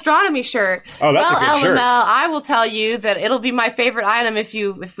mythical astronomy shirt? Oh, that's a good shirt. LML, I will tell you that it'll be my favorite item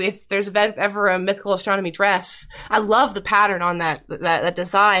if there's ever a mythical astronomy dress. I love the pattern on that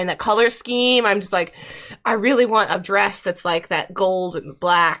design, that color scheme. I'm just like, I really want a dress that's like that gold and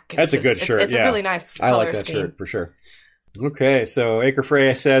black. That's a good shirt. It's a really nice color I like that scheme. shirt for sure. Okay, so Acre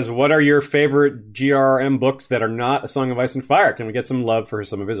Frey says, what are your favorite GRM books that are not A Song of Ice and Fire? Can we get some love for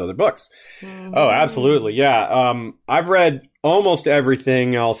some of his other books? Mm-hmm. Oh, absolutely, yeah. I've read almost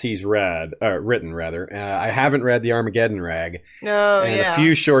everything else he's written, rather. I haven't read the Armageddon Rag. And a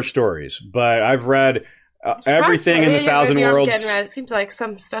few short stories, but I've read everything in the Thousand Worlds. It seems like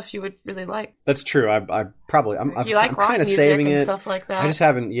some stuff you would really like. That's true. I'm you like rock kind of music saving and it. Stuff like that. I just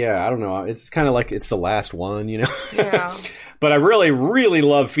haven't. Yeah, I don't know. It's kind of like it's the last one, you know. Yeah. But I really, really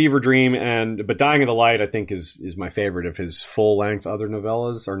love Fever Dream, but Dying of the Light, I think, is my favorite of his full-length other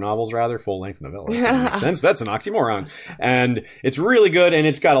novellas, or novels, rather. Full-length novellas. That makes sense. That's an oxymoron. And it's really good, and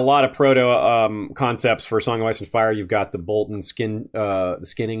it's got a lot of proto-concepts for Song of Ice and Fire. You've got the Bolton the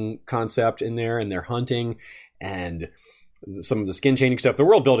skinning concept in there, and their hunting, and some of the skin-changing stuff. The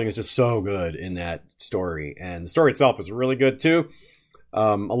world building is just so good in that story, and the story itself is really good, too.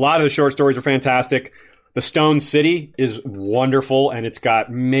 A lot of the short stories are fantastic. The Stone City is wonderful, and it's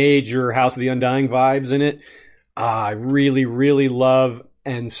got major House of the Undying vibes in it. I really, really love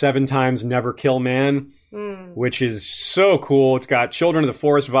And Seven Times Never Kill Man, which is so cool. It's got Children of the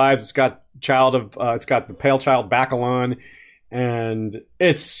Forest vibes. It's got the Pale Child Bacalon, and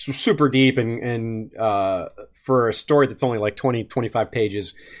it's super deep. And for a story that's only like 20, 25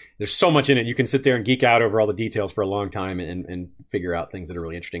 pages, there's so much in it. You can sit there and geek out over all the details for a long time and figure out things that are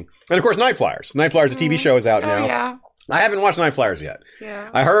really interesting. And of course, Night Flyers. Night Flyers, the TV show, is out now. Yeah. I haven't watched Night Flyers yet.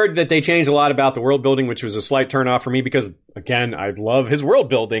 Yeah. I heard that they changed a lot about the world building, which was a slight turnoff for me because, again, I love his world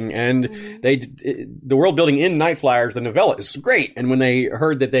building, and the world building in Night Flyers, the novella, is great. And when they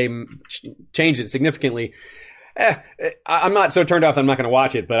heard that they changed it significantly, I'm not so turned off that I'm not going to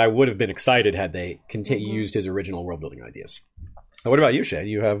watch it, but I would have been excited had they used his original world building ideas. What about you, Shay?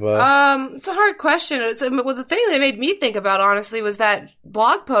 You have it's a hard question. Well, the thing that made me think about, honestly, was that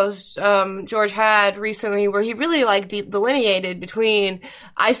blog post George had recently where he really delineated between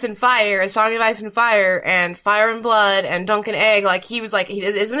Ice and Fire, A Song of Ice and Fire, and Fire and Blood, and Dunk and Egg. Like, he was like,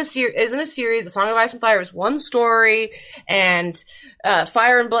 isn't a series. A Song of Ice and Fire is one story, and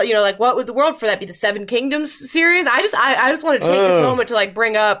Fire and Blood, what would the world for that be? The Seven Kingdoms series? I just wanted to take this moment to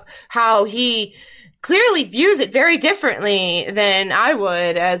bring up how he clearly views it very differently than I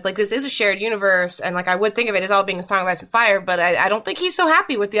would, as this is a shared universe, and I would think of it as all being A Song of Ice and Fire, but I don't think he's so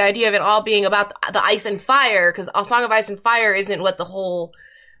happy with the idea of it all being about the ice and fire, because A Song of Ice and Fire isn't what the whole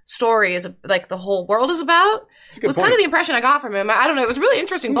story is, the whole world is about. It was kind of the impression I got from him. I don't know, it was a really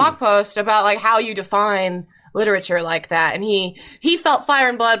interesting blog post about how you define literature like that, and he felt Fire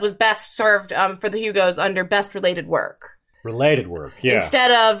and Blood was best served for the Hugos under best related work. Related work, yeah. Instead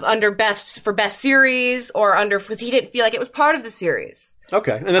of under best series, or because he didn't feel like it was part of the series.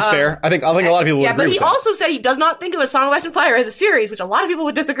 Okay, and that's fair. I think a lot of people would agree with that. But he also said he does not think of A Song of Ice and Fire as a series, which a lot of people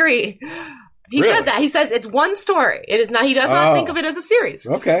would disagree. He said that. He says it's one story. It is not. He does not think of it as a series.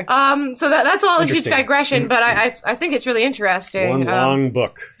 Okay. So that's all a huge digression, but I think it's really interesting. One long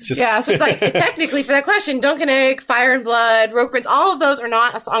book. So it's technically, for that question, Dunk and Egg, Fire and Blood, Rogue Prince, all of those are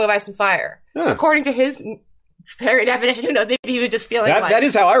not A Song of Ice and Fire. According to his very definition. Who knows? Maybe he was just feeling that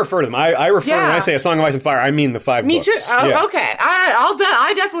is how I refer to them. I refer when I say A Song of Ice and Fire, I mean the 5 books. Me too. Oh, okay.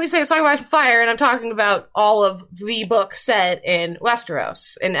 I definitely say A Song of Ice and Fire, and I'm talking about all of the books set in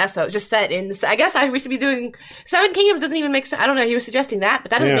Westeros, in Essos, just set in. I guess we should be doing Seven Kingdoms. Doesn't even make sense. I don't know. He was suggesting that,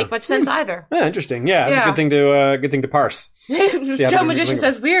 but that doesn't make much sense either. Yeah, interesting. Yeah, it's a good thing to parse. Joe Magician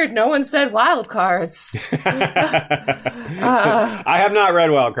says, weird, no one said wild cards. I have not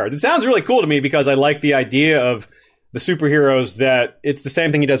read Wild Cards. It sounds really cool to me because I like the idea of the superheroes, that it's the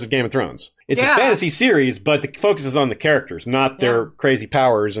same thing he does with Game of Thrones. It's a fantasy series, but the focus is on the characters, not their crazy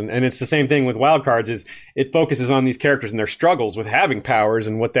powers. And it's the same thing with Wild Cards, is it focuses on these characters and their struggles with having powers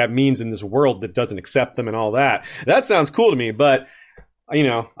and what that means in this world that doesn't accept them and all that. That sounds cool to me, but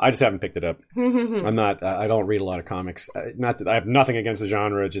I just haven't picked it up. I don't read a lot of comics. Not that I have nothing against the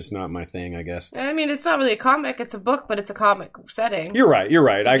genre, just not my thing, I guess. I mean, it's not really a comic, it's a book, but it's a comic setting. You're right.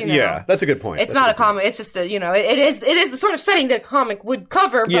 Yeah, that's a good point. It's not a comic, it's just it is the sort of setting that a comic would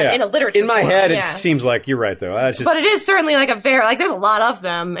cover, but in a literature in my form, head, it seems like you're right, though. But it is certainly there's a lot of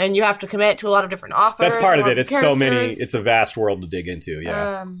them, and you have to commit to a lot of different authors. That's part of it. It's so many, it's a vast world to dig into,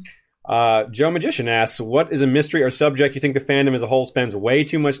 yeah. Joe Magician asks, what is a mystery or subject you think the fandom as a whole spends way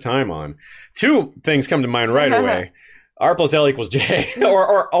too much time on? 2 things come to mind right away. R plus L equals J,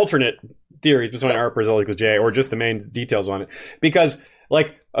 or alternate theories between R plus L equals J, or just the main details on it. Because,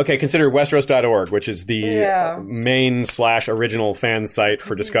 consider Westeros.org, which is the main / original fan site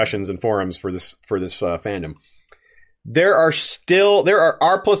for discussions and forums for this fandom. There are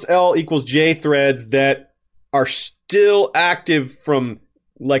R plus L equals J threads that are still active from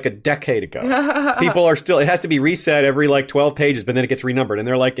like a decade ago. People are still, it has to be reset every like 12 pages, but then it gets renumbered and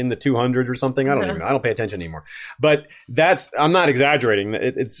they're like in the 200 or something. I don't pay attention anymore. But I'm not exaggerating.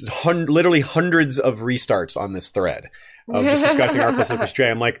 It's literally hundreds of restarts on this thread of just discussing R plus Licorice J.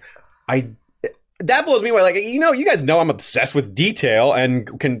 I'm like, that blows me away. Like, you guys know I'm obsessed with detail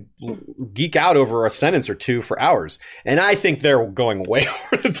and can geek out over a sentence or two for hours. And I think they're going way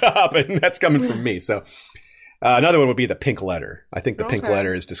over the top, and that's coming from me. So another one would be the pink letter. I think the pink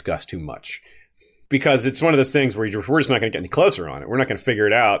letter is discussed too much. Because it's one of those things where we're just not going to get any closer on it. We're not going to figure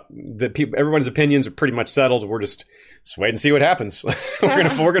it out. Everyone's opinions are pretty much settled. We're just wait and see what happens.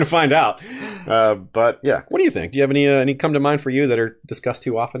 we're gonna find out. But yeah, what do you think? Do you have any come to mind for you that are discussed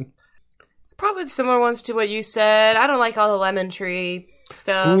too often? Probably similar ones to what you said. I don't like all the lemon tree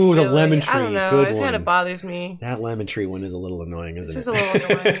stuff. Ooh, the lemon tree. I don't know. Good it kind of bothers me. That lemon tree one is a little annoying, isn't it? It's just a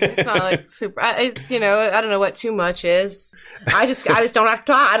little annoying. It's not like super. It's I don't know what too much is. I just don't have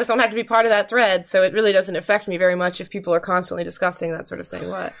to talk. I just don't have to be part of that thread, so it really doesn't affect me very much if people are constantly discussing that sort of thing.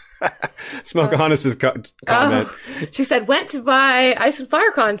 What? Smokehannes' comment. She said, went to buy Ice and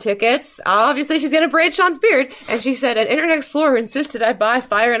FireCon tickets. Obviously, she's going to braid Sean's beard. And she said, an Internet Explorer insisted I buy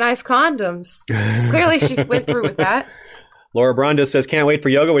Fire and Ice condoms. Clearly, she went through with that. Laura Bronda says, can't wait for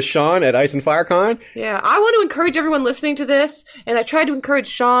yoga with Sean at Ice and FireCon. Yeah, I want to encourage everyone listening to this, and I tried to encourage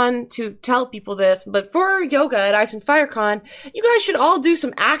Sean to tell people this, but for yoga at Ice and FireCon, you guys should all do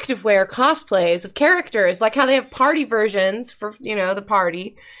some activewear cosplays of characters, like how they have party versions for, the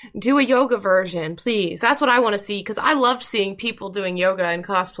party. Do a yoga version, please. That's what I want to see, because I loved seeing people doing yoga and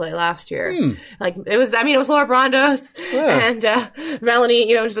cosplay last year. Like, it was Laura Bronda's and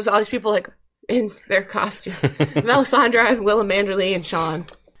Melanie, just all these people like, in their costume. Melisandre and Willem Manderly and Sean.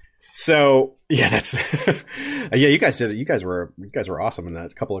 So yeah, that's you guys did it. You guys were awesome in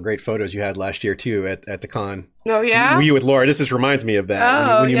that. A couple of great photos you had last year too at the con. Oh yeah, you with Laura. This just reminds me of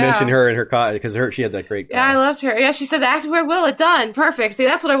that when you mentioned her and her because she had that great. Yeah, I loved her. Yeah, she says activewear Willa done perfect. See,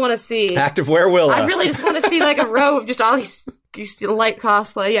 that's what I want to see. Activewear Willa. I really just want to see like a row of just all these light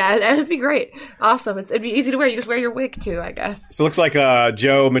cosplay. Yeah, and it'd be great. Awesome. It'd be easy to wear. You just wear your wig too, I guess. So it looks like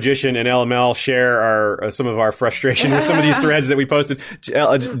Joe Magician and LML share some of our frustration with some of these threads that we posted.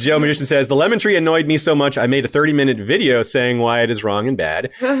 Joe Magician says, the lemon tree annoyed me so much I made a 30-minute video saying why it is wrong and bad.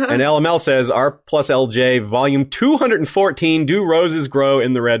 And LML says, R plus LJ volume 214, do roses grow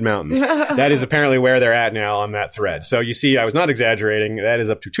in the Red Mountains? That is apparently where they're at now on that thread. So you see, I was not exaggerating. That is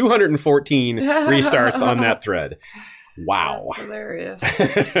up to 214 restarts on that thread. Wow. That's hilarious.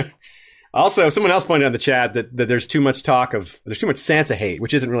 Also, someone else pointed out in the chat that there's too much Sansa hate,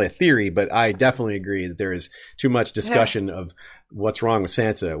 which isn't really a theory, but I definitely agree that there is too much discussion of what's wrong with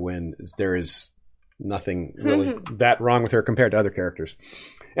Sansa when there is nothing really that wrong with her compared to other characters.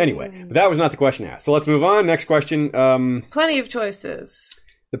 Anyway, that was not the question asked. So let's move on. Next question. Plenty of choices.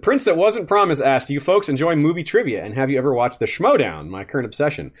 The Prince That Wasn't Promised asked, do you folks enjoy movie trivia, and have you ever watched The Schmodown, my current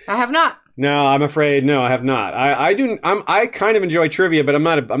obsession? I have not. No, I'm afraid, no, I have not. I kind of enjoy trivia, but I'm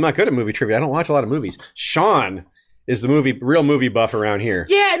not good at movie trivia. I don't watch a lot of movies. Sean is the real movie buff around here.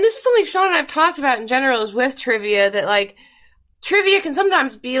 Yeah, and this is something Sean and I've talked about in general is with trivia, that like, trivia can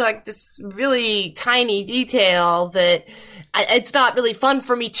sometimes be like this really tiny detail that it's not really fun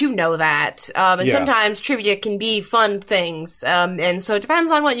for me to know that. Sometimes trivia can be fun things. And so it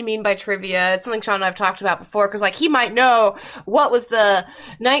depends on what you mean by trivia. It's something Sean and I've talked about before, because like he might know what was the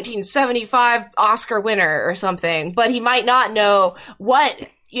 1975 Oscar winner or something, but he might not know what,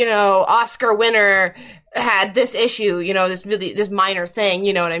 Oscar winner had this issue, this minor thing,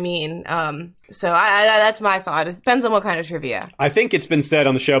 you know what I mean? So that's my thought. It depends on what kind of trivia. I think it's been said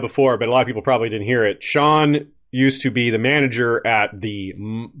on the show before, but a lot of people probably didn't hear it. Sean used to be the manager at the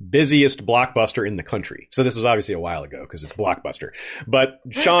busiest Blockbuster in the country. So this was obviously a while ago because it's Blockbuster. But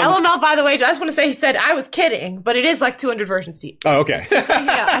Sean... LML, by the way, I just want to say, he said, I was kidding, but it is like 200 versions deep. Oh, okay. So,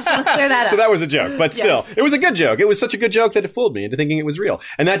 yeah, I just want to clear that up. So that was a joke. But still, yes. It was a good joke. It was such a good joke that it fooled me into thinking it was real.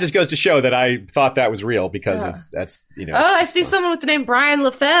 And that just goes to show that I thought that was real because of that's, Oh, I see someone with the name Brian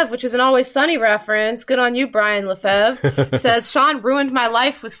Lefebvre, which is an Always Sunny reference. Good on you, Brian Lefebvre. Says, Sean ruined my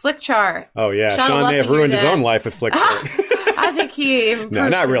life with Flickchart. Oh, yeah. Sean may have ruined his own life with Flickchart. I think he improved No,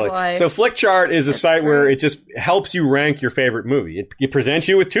 not really. his life. So Flickchart is a site where it just helps you rank your favorite movie. It presents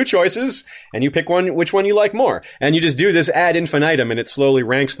you with two choices, and you pick which one you like more. And you just do this ad infinitum, and it slowly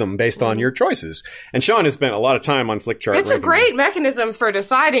ranks them based on your choices. And Sean has spent a lot of time on Flickchart. It's a great mechanism for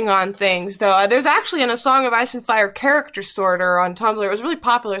deciding on things, though. There's actually in A Song of Ice and Fire character sorter on Tumblr. It was a really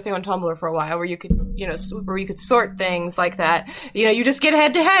popular thing on Tumblr for a while, where you could, where you could sort things like that. You just get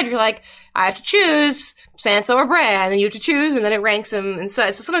head to head. You're like, I have to choose Sansa or Bran, and you have to choose, and then it ranks them. And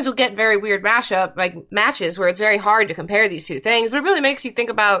so sometimes you'll get very weird matches where it's very hard to compare these two things, but it really makes you think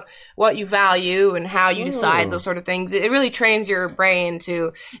about what you value and how you decide those sort of things. It really trains your brain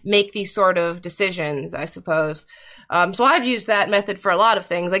to make these sort of decisions, I suppose. So I've used that method for a lot of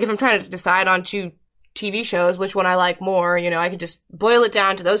things. Like if I'm trying to decide on two TV shows, which one I like more, I can just boil it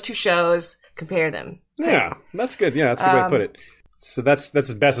down to those two shows, compare them. Yeah, that's good. Yeah, that's a good way to put it. So that's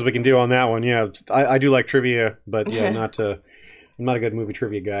as best as we can do on that one. Yeah, I do like trivia, but yeah, I'm not a good movie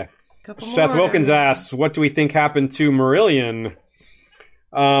trivia guy. Seth Wilkins asks, what do we think happened to Marillion?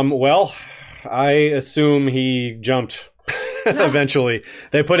 Well, I assume he jumped eventually.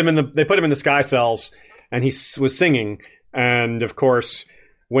 They put him in the sky cells, and he was singing. And of course,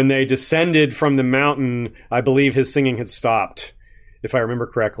 when they descended from the mountain, I believe his singing had stopped, if I remember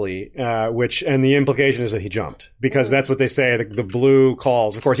correctly, and the implication is that he jumped, because that's what they say, the blue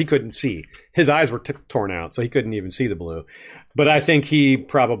calls. Of course, he couldn't see. His eyes were torn out, so he couldn't even see the blue. But I think he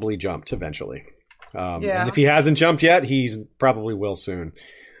probably jumped eventually. And if he hasn't jumped yet, he probably will soon.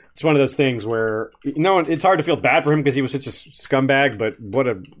 It's one of those things where, it's hard to feel bad for him because he was such a scumbag, but what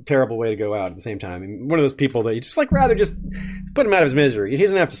a terrible way to go out at the same time. And one of those people that you just rather just put him out of his misery. He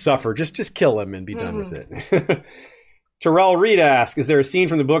doesn't have to suffer. Just kill him and be done with it. Terrell Reed asks, is there a scene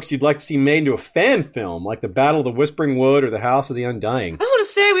from the books you'd like to see made into a fan film, like the Battle of the Whispering Wood or the House of the Undying? I want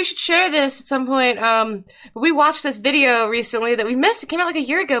to say we should share this at some point. We watched this video recently that we missed. It came out like a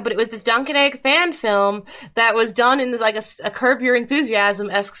year ago, but it was this Dunk and Egg fan film that was done in like a Curb Your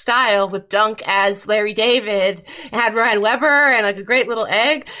Enthusiasm-esque style with Dunk as Larry David. It had Ryan Weber and like a great little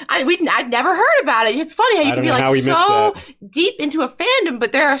egg. I'd never heard about it. It's funny how you can be like so deep into a fandom,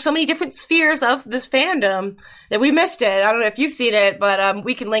 but there are so many different spheres of this fandom that we missed it. I don't know if you've seen it, but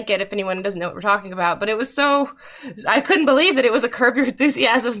we can link it if anyone doesn't know what we're talking about. But it was I couldn't believe that it was a Curb Your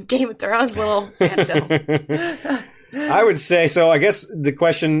Enthusiasm Game of Thrones little fan film. I would say so. I guess the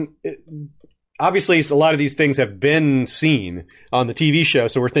question, obviously a lot of these things have been seen on the TV show,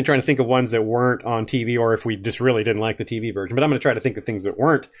 so we're trying to think of ones that weren't on TV, or if we just really didn't like the TV version. But I'm going to try to think of things that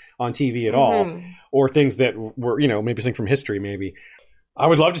weren't on TV at all, or things that were, maybe something from history maybe. I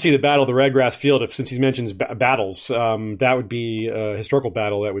would love to see the Battle of the Redgrass Field, since he mentions battles. That would be a historical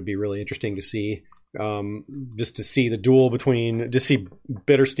battle. That would be really interesting to see. Just to see the duel to see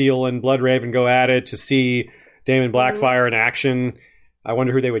Bittersteel and Bloodraven go at it, to see Daemon Blackfire in action. I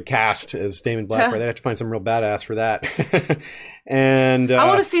wonder who they would cast as Daemon Blackfire. They'd have to find some real badass for that. And I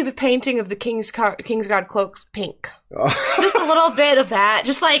want to see the painting of the Kingsguard cloaks pink. Just a little bit of that.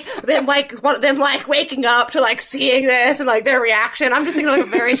 Just like them, waking up to seeing this and their reaction. I'm just thinking a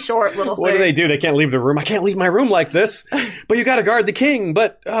very short little thing. What do? They can't leave the room. I can't leave my room like this. But you got to guard the king.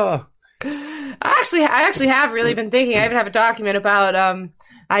 But I actually have really been thinking. I even have a document about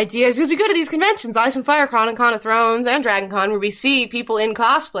ideas, because we go to these conventions, Ice and Fire Con and Con of Thrones and Dragon Con, where we see people in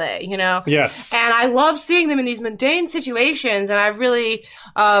cosplay, Yes. And I love seeing them in these mundane situations, and I really,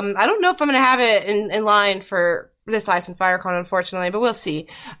 I don't know if I'm going to have it in line for this Ice and Fire Con, unfortunately, but we'll see.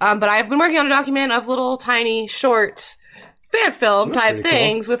 But I've been working on a document of little tiny short fan film type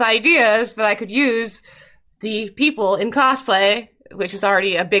things with ideas that I could use the people in cosplay, which is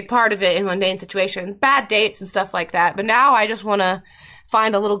already a big part of it in mundane situations, bad dates and stuff like that. But now I just want to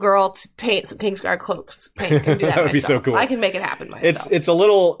find a little girl to paint some Kingsguard cloaks. Paint and do that would be so cool. I can make it happen myself. It's a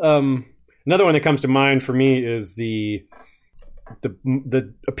little. Another one that comes to mind for me is the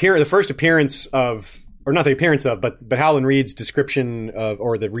first appearance of, or not the appearance of, but Howland Reed's description of,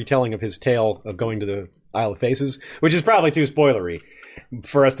 or the retelling of his tale of going to the Isle of Faces, which is probably too spoilery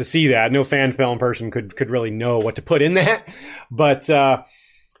for us to see that. No fan film person could really know what to put in that, but.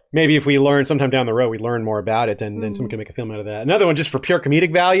 Maybe if we learn sometime down the road, we learn more about it, then someone can make a film out of that. Another one, just for pure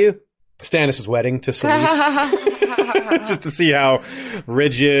comedic value, Stannis' wedding to Selyse. Just to see how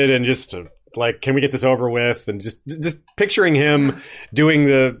rigid and just can we get this over with? And just picturing him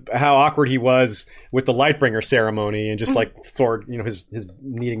doing how awkward he was with the Lightbringer ceremony, and just sword, his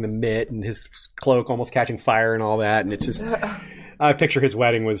needing the mitt and his cloak almost catching fire and all that. And it's just, I picture his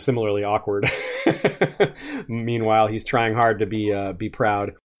wedding was similarly awkward. Meanwhile, he's trying hard to be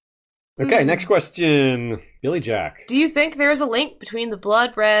proud. Okay, next question. Billy Jack. Do you think there is a link between the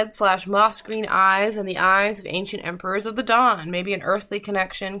blood red / moss green eyes and the eyes of ancient emperors of the Dawn? Maybe an earthly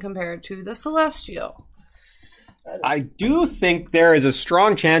connection compared to the celestial? I do think there is a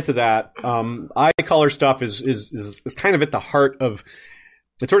strong chance of that. Eye color stuff is kind of at the heart of,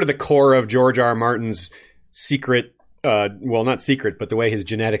 it's sort of the core of George R. R. Martin's secret, well, not secret, but the way his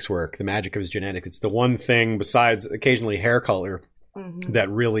genetics work, the magic of his genetics. It's the one thing besides occasionally hair color that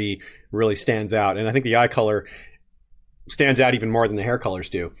really, really stands out. And I think the eye color stands out even more than the hair colors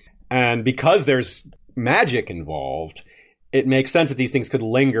do. And because there's magic involved, it makes sense that these things could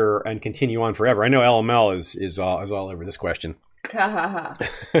linger and continue on forever. I know LML is all over this question. Yeah.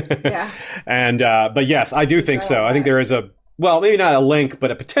 And but yes, I do think so. I think there is maybe not a link,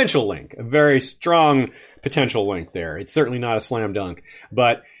 but a potential link, a very strong potential link there. It's certainly not a slam dunk,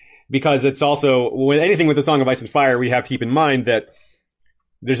 but because it's also with anything with the Song of Ice and Fire, we have to keep in mind that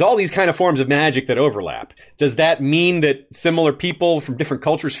there's all these kind of forms of magic that overlap. Does that mean that similar people from different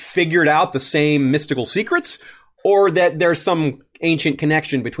cultures figured out the same mystical secrets, or that there's some ancient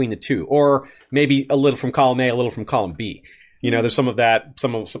connection between the two, or maybe a little from column A, a little from column B? There's some of that.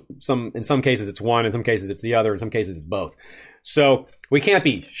 Some in some cases it's one, in some cases it's the other, in some cases it's both. So we can't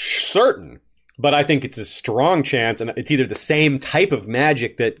be certain, but I think it's a strong chance, and it's either the same type of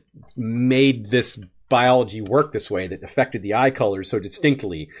magic that made this biology work this way, that affected the eye colors so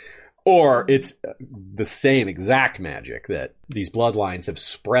distinctly, or it's the same exact magic that these bloodlines have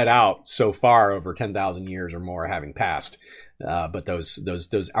spread out so far over 10,000 years or more having passed. But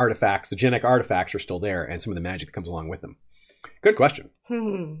those artifacts, the genetic artifacts, are still there, and some of the magic that comes along with them. Good question.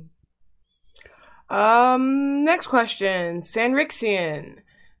 Next question. Sanrixian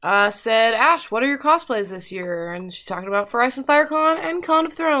said, Ash, what are your cosplays this year? And she's talking about for Ice and Fire Con and Con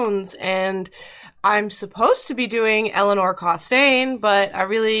of Thrones. And I'm supposed to be doing Eleanor Costain, but I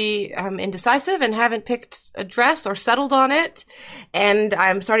really am indecisive and haven't picked a dress or settled on it. And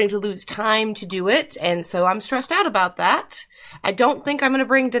I'm starting to lose time to do it. And so I'm stressed out about that. I don't think I'm going to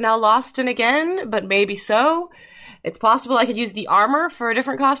bring Danelle Lawson again, but maybe so. It's possible I could use the armor for a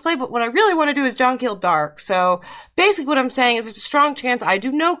different cosplay, but what I really want to do is John Keel Dark. So basically what I'm saying is there's a strong chance I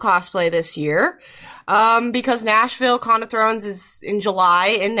do no cosplay this year, because Nashville Con of Thrones is in July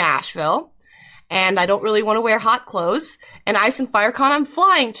in Nashville, and I don't really want to wear hot clothes. And Ice and Fire Con I'm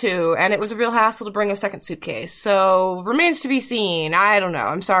flying to, and it was a real hassle to bring a second suitcase. So remains to be seen. I don't know.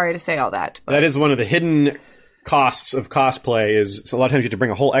 I'm sorry to say all that. But. That is one of the hidden costs of cosplay. Is a lot of times you have to bring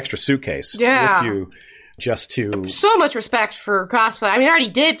a whole extra suitcase with you. Just to so much respect for cosplay. I mean, I already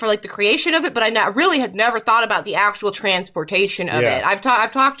did for like the creation of it, but I really had never thought about the actual transportation of it. I've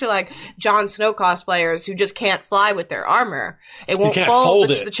talked to like Jon Snow cosplayers who just can't fly with their armor. It won't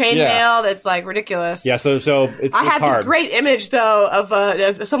fold. It's the chainmail that's like ridiculous. Yeah, so it's I had hard. This great image though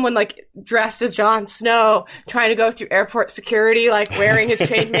of someone like dressed as Jon Snow trying to go through airport security, like wearing his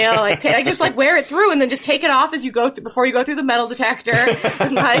chainmail, like just like wear it through and then just take it off as you go through before you go through the metal detector.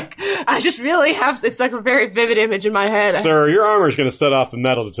 And like I just really have it's like a very vivid image in my head. Sir, your armor's going to set off the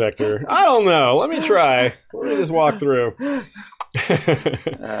metal detector. I don't know. Let me try. Let me just walk through.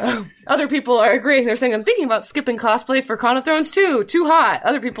 Other people are agreeing. They're saying, I'm thinking about skipping cosplay for Con of Thrones too. Too hot.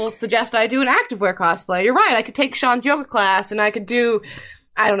 Other people suggest I do an activewear cosplay. You're right. I could take Sean's yoga class and I could do,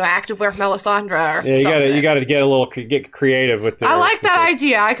 I don't know, activewear Melisandre or something. You gotta get creative with the. I like that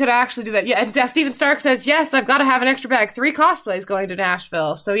idea. I could actually do that. Yeah. And Stephen Stark says, yes, I've got to have an extra bag. 3 cosplays going to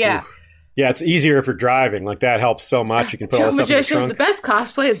Nashville. So yeah. Oof. Yeah, it's easier if you're driving. Like, that helps so much. You can put all the stuff in the trunk. The best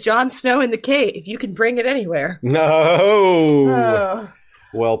cosplay is Jon Snow in the cave. You can bring it anywhere. No. Oh.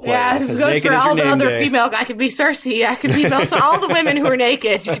 Well played. Yeah, it goes for all the other female. I could be Cersei. I could be all the women who are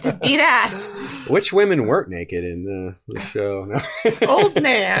naked. You could just be that. Which women weren't naked in the show? No. Old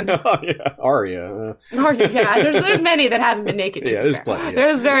man. Oh, yeah. Arya. Yeah. There's many that haven't been naked. Yeah, there's plenty. Yeah.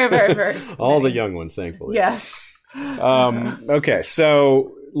 There's very, very, very all many. The young ones, thankfully. Yes. Okay,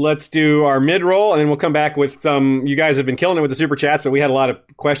 so let's do our mid-roll, and then we'll come back with some. You guys have been killing it with the super chats, but we had a lot of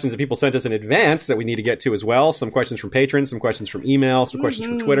questions that people sent us in advance that we need to get to as well. Some questions from patrons, some questions from email, some questions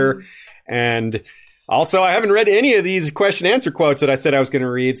from Twitter, and also I haven't read any of these question-answer quotes that I said I was going to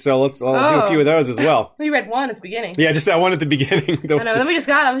read, so I'll do a few of those as well. You read one at the beginning. Yeah, just that one at the beginning. I know. Then we just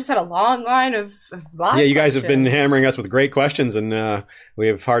had a long line of live you guys questions. have been hammering us with great questions, and we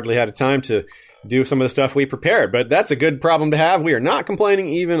have hardly had a time to do some of the stuff we prepared, but that's a good problem to have. We are not complaining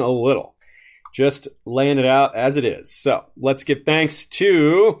even a little. Just laying it out as it is. So let's give thanks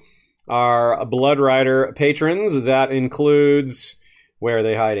to our Blood Rider patrons. That includes, where are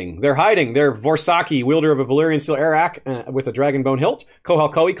they hiding? They're hiding. They're Vorsaki, wielder of a Valyrian steel arak with a dragonbone hilt.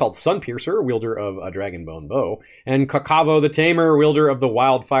 Kohal Koi, called Sunpiercer, wielder of a dragonbone bow. And Kakavo the Tamer, wielder of the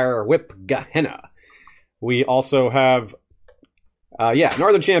wildfire whip Gehenna. We also have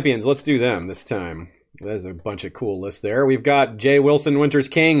Northern Champions. Let's do them this time. There's a bunch of cool lists there. We've got Jay Wilson, Winter's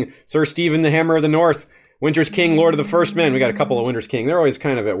King, Sir Stephen, the Hammer of the North, Winter's King, Lord of the First Men. We got a couple of Winter's King. They're always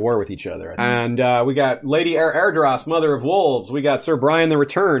kind of at war with each other. And we got Lady Airdros, Mother of Wolves. We got Sir Brian the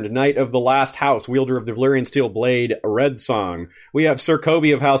Returned, Knight of the Last House, wielder of the Valyrian Steel Blade, Red Song. We have Sir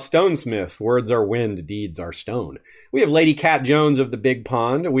Kobe of House Stonesmith, Words are wind, deeds are stone. We have Lady Cat Jones of the Big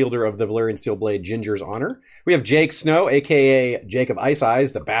Pond, wielder of the Valyrian Steel Blade, Ginger's Honor. We have Jake Snow, a.k.a. Jacob Ice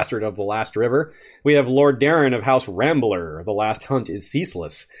Eyes, the bastard of the Last River. We have Lord Darren of House Rambler, the last hunt is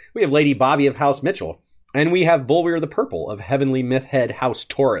ceaseless. We have Lady Bobby of House Mitchell. And we have Bulwer the Purple of Heavenly Myth Head House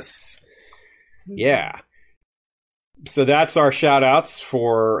Taurus. Yeah. So that's our shout-outs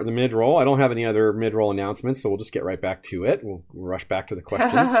for the mid-roll. I don't have any other mid-roll announcements, so we'll just get right back to it. We'll rush back to the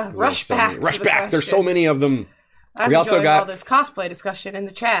questions. Rush back. There's so many of them. We also got all this cosplay discussion in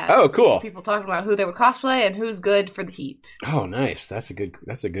the chat. Oh, cool! People talking about who they would cosplay and who's good for the heat. Oh, nice. That's a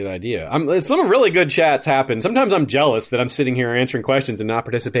good idea. Some really good chats happen. Sometimes I'm jealous that I'm sitting here answering questions and not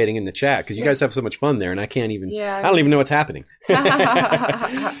participating in the chat because you guys have so much fun there, and I can't even. Yeah, I don't even know what's happening.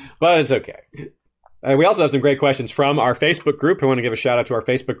 But it's okay. We also have some great questions from our Facebook group. I want to give a shout out to our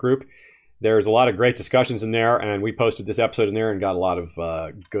Facebook group. There's a lot of great discussions in there, and we posted this episode in there and got a lot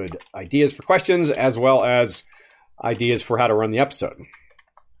of good ideas for questions as well as ideas for how to run the episode.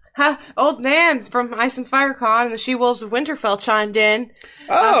 Old Nan from Ice and Fire Con and the She-Wolves of Winterfell chimed in.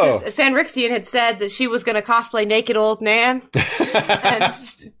 Oh! Sanrixian had said that she was going to cosplay naked Old Nan. And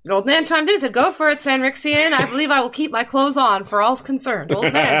Old Nan chimed in and said, go for it, Sanrixian. I believe I will keep my clothes on for all concerned.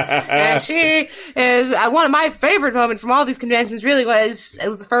 Old Nan. And she is, one of my favorite moments from all these conventions really was, it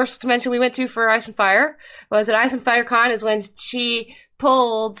was the first convention we went to for Ice and Fire, was at Ice and Fire Con is when she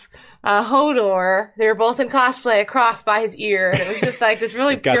pulled Hodor. They were both in cosplay across by his ear. And it was just like this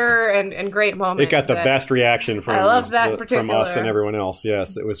really pure and great moment. It got the best reaction from, I love that from us and everyone else.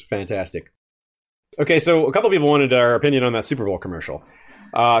 Yes, it was fantastic. Okay, so a couple of people wanted our opinion on that Super Bowl commercial.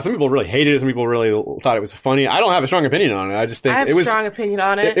 Some people really hated it. Some people really thought it was funny. I don't have a strong opinion on it. I just think I have a strong opinion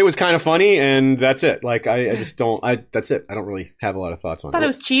on it. It was kind of funny, and that's it. Like I just don't. That's it. I don't really have a lot of thoughts on it. I thought it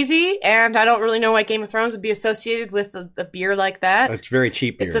was cheesy, and I don't really know why Game of Thrones would be associated with a beer like that. It's very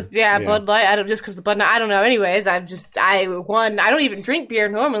cheap beer. It's Bud Light. I don't just because the Bud. I don't know. Anyways, I don't even drink beer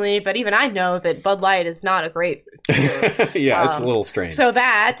normally, but even I know that Bud Light is not a great beer. Yeah, it's a little strange. So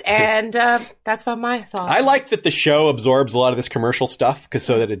that and that's about my thoughts. I like that the show absorbs a lot of this commercial stuff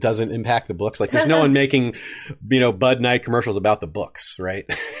so that it doesn't impact the books. Like there's no one making, Bud Night commercials about the books, right?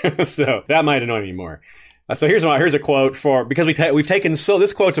 So that might annoy me more. So here's a quote because we've taken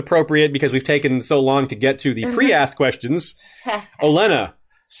this quote's appropriate because we've taken so long to get to the pre-asked questions. Olena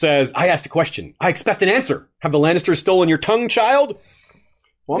says, I asked a question. I expect an answer. Have the Lannisters stolen your tongue, child?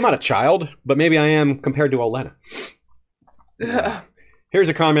 Well, I'm not a child, but maybe I am compared to Olena. Here's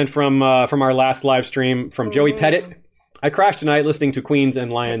a comment from our last live stream from Joey Pettit. I crashed tonight listening to Queens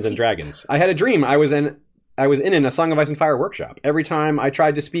and Lions and Dragons. I had a dream. I was in a Song of Ice and Fire workshop. Every time I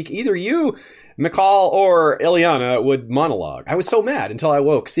tried to speak, either you, McCall, or Ileana would monologue. I was so mad until I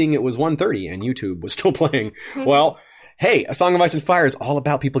woke, seeing it was 1:30 and YouTube was still playing. Well, hey, A Song of Ice and Fire is all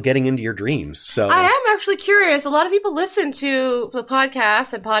about people getting into your dreams. So I am actually curious. A lot of people listen to the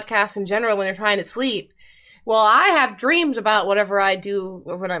podcast and podcasts in general when they're trying to sleep. Well, I have dreams about whatever I do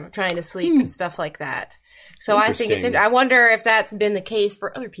when I'm trying to sleep and stuff like that. So I think I wonder if that's been the case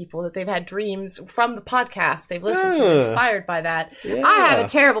for other people, that they've had dreams from the podcast they've listened to, inspired by that. Yeah. I have a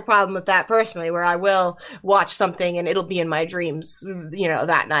terrible problem with that personally, where I will watch something and it'll be in my dreams,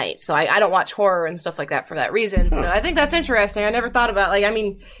 that night. So I don't watch horror and stuff like that for that reason. So I think that's interesting. I never thought about,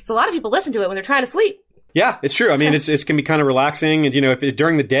 so a lot of people listen to it when they're trying to sleep. Yeah, it's true. I mean, it can be kind of relaxing, and if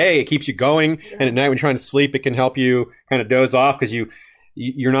during the day it keeps you going, and at night when you're trying to sleep, it can help you kind of doze off because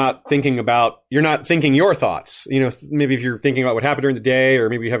you're not thinking your thoughts. Maybe if you're thinking about what happened during the day, or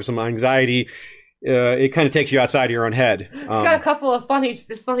maybe you have some anxiety, it kind of takes you outside of your own head. I've got a couple of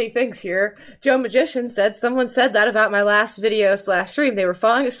funny things here. Joe Magician said, someone said that about my last video/stream. They were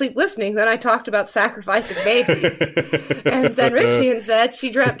falling asleep listening. Then I talked about sacrificing babies. And Zenrixian said she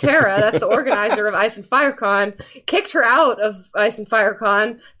dreamt Tara, that's the organizer of Ice and Fire Con, kicked her out of Ice and Fire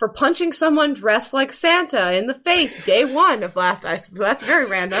Con for punching someone dressed like Santa in the face day one of last Ice. That's very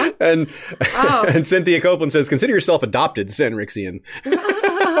random. And Cynthia Copeland says, consider yourself adopted, Zenrixian.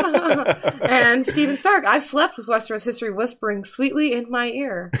 And Stephen Stark, I've slept with Westeros history whispering sweetly in my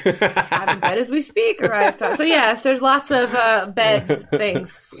ear. I'm in bed as we speak. So yes, there's lots of bed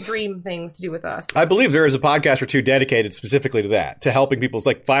things, dream things to do with us. I believe there is a podcast or two dedicated specifically to that, to helping people. It's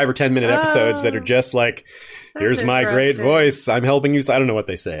like 5 or 10 minute episodes that are just like, here's my great voice. I'm helping you. I don't know what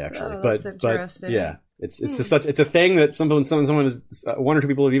they say actually, but yeah. It's just it's a thing that someone is, one or two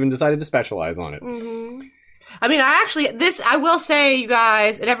people have even decided to specialize on it. Mm-hmm. I mean, I will say, you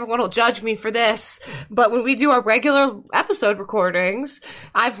guys, and everyone will judge me for this, but when we do our regular episode recordings,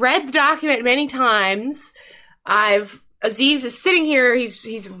 I've read the document many times. Aziz is sitting here,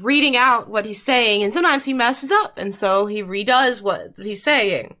 he's reading out what he's saying, and sometimes he messes up, and so he redoes what he's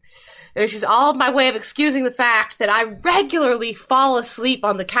saying. It's just all my way of excusing the fact that I regularly fall asleep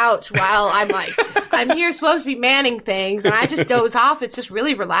on the couch while I'm like, I'm here supposed to be manning things, and I just doze off. It's just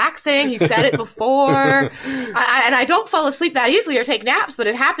really relaxing. He said it before. And I don't fall asleep that easily or take naps, but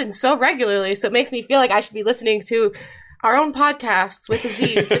it happens so regularly, so it makes me feel like I should be listening to our own podcasts with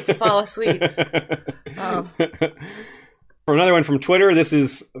Aziz just to fall asleep. For another one from Twitter, this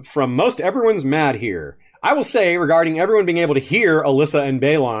is from Most Everyone's Mad Here. I will say, regarding everyone being able to hear Alyssa and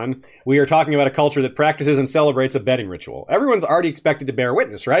Balon, we are talking about a culture that practices and celebrates a betting ritual. Everyone's already expected to bear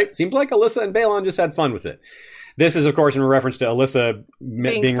witness, right? Seems like Alyssa and Balon just had fun with it. This is, of course, in reference to Alyssa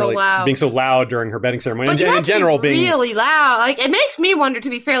being so loud during her betting ceremony. But and in general, being really loud. Like, it makes me wonder, to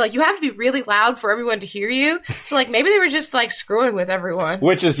be fair, like, you have to be really loud for everyone to hear you. So, like, maybe they were just, like, screwing with everyone.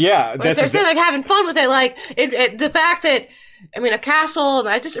 Which is, yeah. They're still, like, having fun with it. Like, the fact that, I mean, a castle,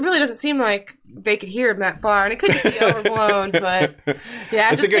 it really doesn't seem like they could hear him that far. And it could just be overblown, but yeah,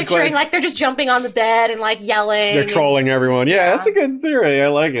 I'm just picturing, like, they're just jumping on the bed and, like, yelling. They're trolling everyone. Yeah, that's a good theory. I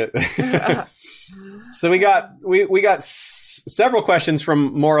like it. So we got several questions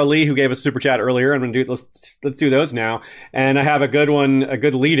from Maura Lee, who gave us a super chat earlier. I'm gonna let's do those now. And I have a good one, a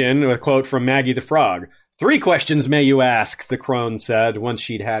good lead-in with a quote from Maggie the Frog. 3 questions may you ask, the crone said once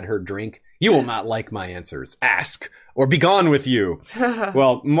she'd had her drink. You will not like my answers. Ask, or be gone with you.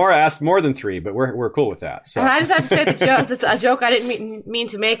 Well, Maura asked more than 3, but we're cool with that. So. And I just have to say the joke. This is a joke I didn't mean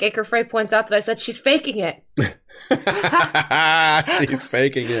to make. Acre Frey points out that I said she's faking it. She's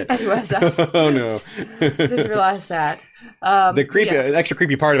faking it. Anyways, oh no! Didn't realize that. The extra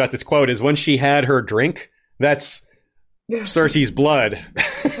creepy part about this quote is when she had her drink. That's Cersei's blood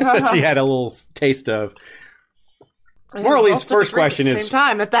that she had a little taste of. Maura Lee's first question is: same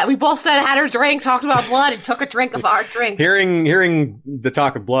time that we both said had her drink, talked about blood, and took a drink of our drink. Hearing the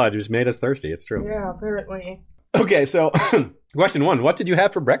talk of blood just made us thirsty. It's true. Yeah, apparently. Okay, so question 1: what did you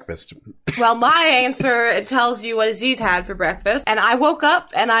have for breakfast? Well, my answer, it tells you what Aziz had for breakfast, and I woke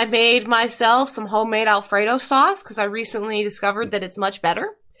up and I made myself some homemade Alfredo sauce because I recently discovered that it's much better.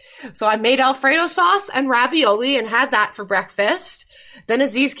 So I made Alfredo sauce and ravioli and had that for breakfast. Then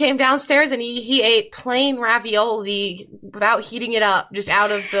Aziz came downstairs and he ate plain ravioli without heating it up, just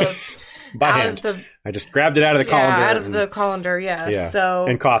out of the... I just grabbed it out of the colander. Out of the colander, yes. Yeah. So,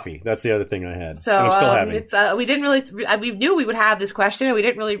 and coffee. That's the other thing I had. So I'm still having. It's, we didn't really... we knew we would have this question, and we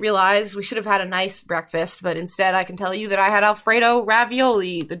didn't really realize we should have had a nice breakfast, but instead I can tell you that I had Alfredo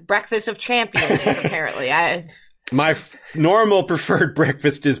ravioli, the breakfast of champions, apparently. My normal preferred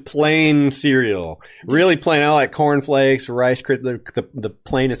breakfast is plain cereal. Really plain. I like cornflakes, rice, the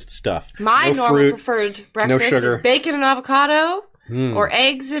plainest stuff. My normal fruit, preferred breakfast is bacon and avocado or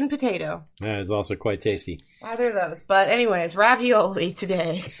eggs and potato. That is also quite tasty. Either of those. But anyways, ravioli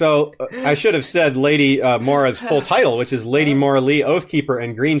today. So I should have said Lady Maura's full title, which is Lady Maura Lee, Oathkeeper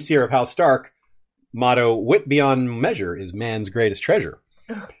and Green Seer of House Stark. Motto, wit beyond measure is man's greatest treasure.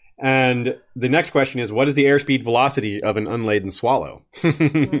 And the next question is, what is the airspeed velocity of an unladen swallow?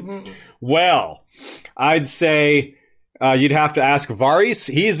 Well, I'd say you'd have to ask Varys.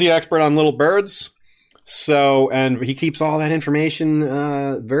 He's the expert on little birds. So, and he keeps all that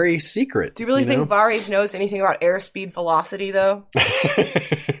information very secret. Do you really think Varys knows anything about airspeed velocity, though?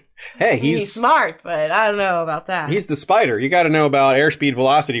 Hey, he's smart, but I don't know about that. He's the spider. You got to know about airspeed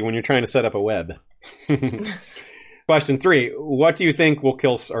velocity when you're trying to set up a web. Question 3. What do you think will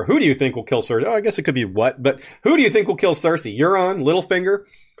kill, or who do you think will kill Cersei? Oh, I guess it could be what, but who do you think will kill Cersei? Euron, Littlefinger?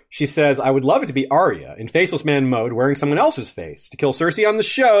 She says, I would love it to be Arya in Faceless Man mode wearing someone else's face to kill Cersei on the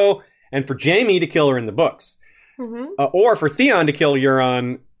show and for Jaime to kill her in the books. Or for Theon to kill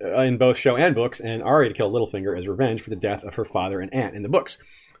Euron in both show and books and Arya to kill Littlefinger as revenge for the death of her father and aunt in the books.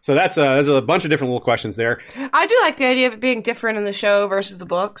 So there's a bunch of different little questions there. I do like the idea of it being different in the show versus the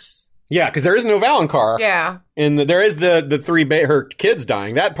books. Yeah, because there is no Valonqar. Yeah. And there is the 3 her kids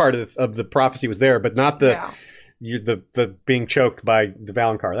dying. That part of the prophecy was there, but not the being choked by the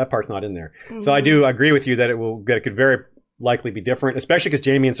Valonqar. That part's not in there. So I do agree with you that it could very likely be different, especially because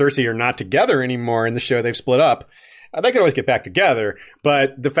Jaime and Cersei are not together anymore in the show. They've split up. They could always get back together,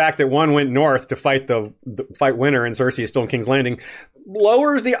 but the fact that one went north to fight the fight Winter and Cersei is still in King's Landing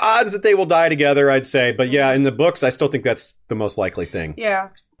lowers the odds that they will die together, I'd say. But yeah, in the books, I still think that's the most likely thing. Yeah.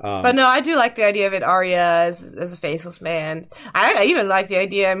 But no, I do like the idea of it, Arya as a faceless man. I even like the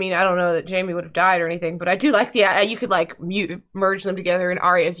idea, I mean, I don't know that Jaime would have died or anything, but I do like the you could like merge them together, and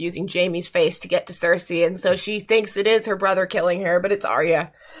Arya's using Jaime's face to get to Cersei, and so she thinks it is her brother killing her, but it's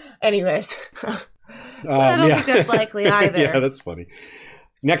Arya. Anyways. I don't think that's likely either. Yeah, that's funny.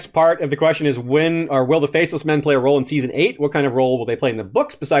 Next part of the question is when or will the Faceless Men play a role in season 8? What kind of role will they play in the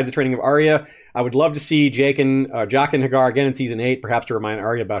books besides the training of Arya? I would love to see Jaqen Hagar again in season 8, perhaps to remind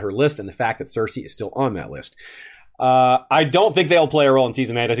Arya about her list and the fact that Cersei is still on that list. I don't think they'll play a role in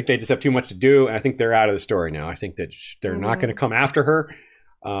season 8. I think they just have too much to do, and I think they're out of the story now. I think that they're not going to come after her.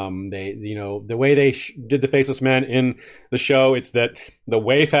 The way they did the Faceless Men in the show, it's that the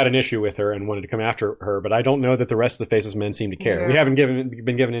Waif had an issue with her and wanted to come after her, but I don't know that the rest of the Faceless Men seem to care. Yeah. We haven't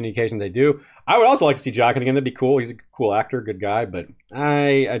been given any indication they do. I would also like to see Jaqen again. That'd be cool. He's a cool actor, good guy, but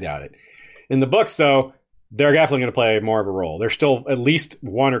I doubt it. In the books, though, they're definitely going to play more of a role. There's still at least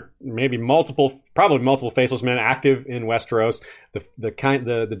one or maybe probably multiple Faceless Men active in Westeros.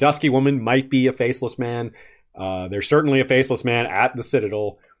 The Dusky Woman might be a Faceless Man. There's certainly a Faceless Man at the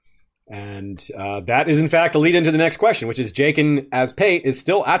Citadel. And that is, in fact, a lead into the next question, which is Jaqen as Pate is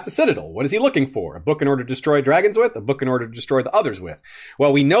still at the Citadel. What is he looking for? A book in order to destroy dragons with? A book in order to destroy the others with?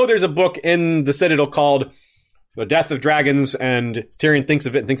 Well, we know there's a book in the Citadel called The Death of Dragons, and Tyrion thinks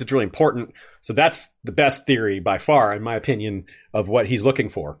of it and thinks it's really important. So that's the best theory by far, in my opinion, of what he's looking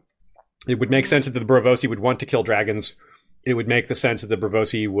for. It would make sense that the Braavosi would want to kill dragons. It would make the sense that the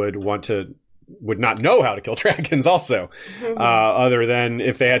Braavosi would not know how to kill dragons also, other than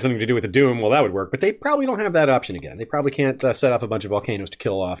if they had something to do with the Doom. Well, that would work, but they probably don't have that option again. They probably can't set up a bunch of volcanoes to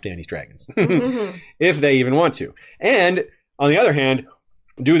kill off Dany's dragons, if they even want to. And on the other hand,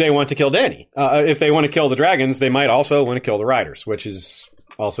 do they want to kill Dany? If they want to kill the dragons, they might also want to kill the riders, which is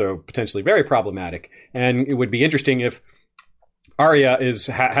also potentially very problematic. And it would be interesting if Arya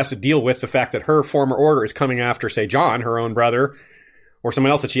has to deal with the fact that her former order is coming after, say, Jon, her own brother, or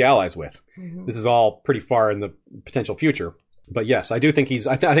someone else that she allies with. This is all pretty far in the potential future. But yes, I do think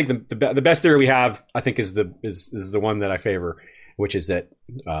I think the best theory we have, I think, is the one that I favor, which is that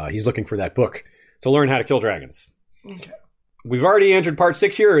he's looking for that book to learn how to kill dragons. Okay. We've already answered part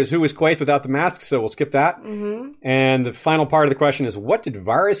 6 here, is who is Quaithe without the mask, so we'll skip that. And the final part of the question is, what did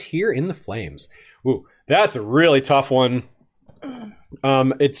Varys hear in the flames? Ooh, that's a really tough one.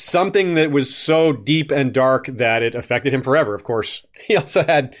 It's something that was so deep and dark that it affected him forever. Of course, he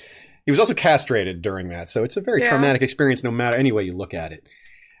was also castrated during that, so it's a very traumatic experience no matter any way you look at it.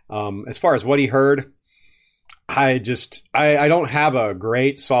 As far as what he heard, I don't have a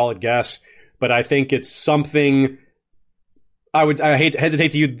great solid guess, but I think it's something. I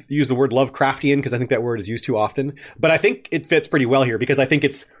hesitate to use the word Lovecraftian because I think that word is used too often, but I think it fits pretty well here because I think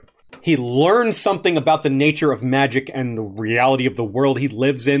he learned something about the nature of magic and the reality of the world he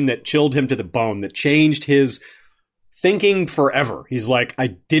lives in that chilled him to the bone, that changed his thinking forever. He's like, I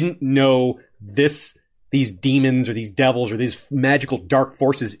didn't know these demons or these devils or these magical dark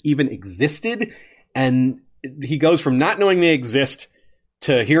forces even existed. And he goes from not knowing they exist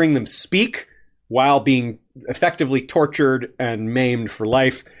to hearing them speak while being effectively tortured and maimed for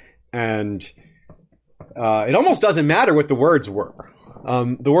life. And it almost doesn't matter what the words were.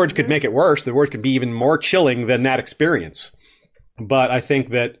 The words could make it worse. The words could be even more chilling than that experience. But I think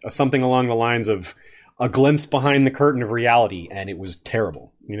that something along the lines of a glimpse behind the curtain of reality, and it was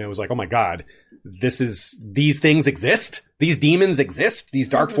terrible. It was like, oh my God, these things exist? These demons exist? These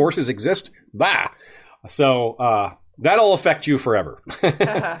dark forces exist? Bah! So, that'll affect you forever.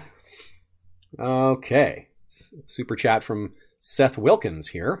 Okay. Super chat from Seth Wilkins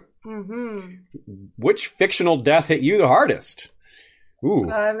here. Which fictional death hit you the hardest? Ooh.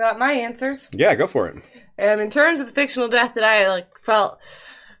 I've got my answers. Yeah, go for it. In terms of the fictional death that I felt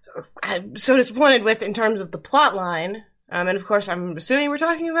I'm so disappointed with in terms of the plot line, and of course I'm assuming we're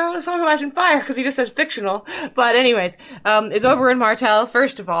talking about A Song of Ice and Fire because he just says fictional. But anyways, is Oberyn Martell,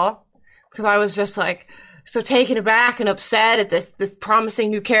 first of all, because I was just so taken aback and upset at this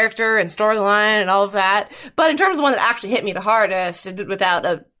promising new character and storyline and all of that. But in terms of the one that actually hit me the hardest,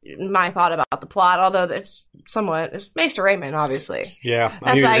 without my thought about the plot, although it's Maester Aemon, obviously. Yeah,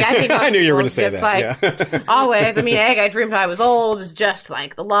 I knew you were going to say that. Always. I mean, Egg, I Dreamed I Was Old is just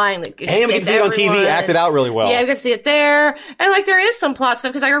the line. Aemon can see it on TV, acted out really well. Yeah, you can see it there. And there is some plot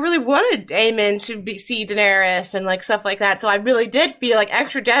stuff because I really wanted Aemon to see Daenerys and stuff like that. So I really did feel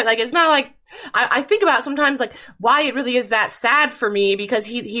extra depth. It's not I think about sometimes why it really is that sad for me because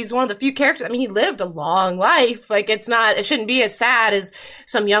he's one of the few characters. I mean, he lived a long life. It shouldn't be as sad as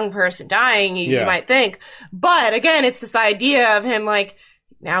some young person dying, you might think. But again, it's this idea of him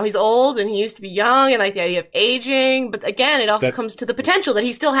now he's old and he used to be young and the idea of aging. But again, it also comes to the potential that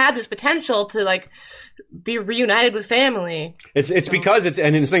he still had this potential to be reunited with family. It's because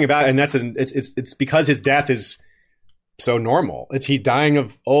it's because his death is so normal. He's dying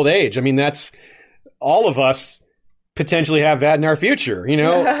of old age. I mean, that's all of us potentially have that in our future, you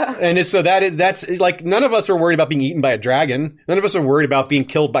know? And that's like, none of us are worried about being eaten by a dragon. None of us are worried about being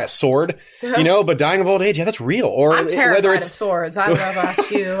killed by a sword, you know, but dying of old age, yeah, that's real. Or I'm terrified whether of swords. I don't know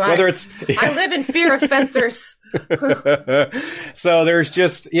about you. I live in fear of fencers. So there's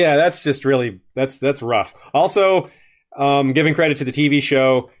just, yeah, that's just really, that's rough. Also, giving credit to the TV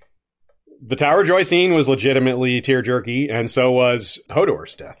show, the Tower of Joy scene was legitimately tear-jerky, and so was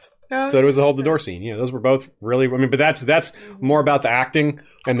Hodor's death. So it was the hold the door scene. Yeah, those were both really. I mean, but that's more about the acting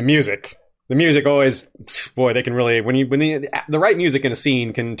and the music. The music always, boy, they can really when the right music in a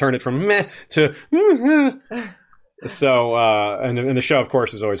scene can turn it from meh to. So and the show, of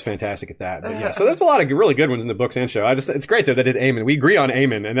course, is always fantastic at that. But yeah, so there's a lot of really good ones in the books and show. It's great though that it's Aemon. We agree on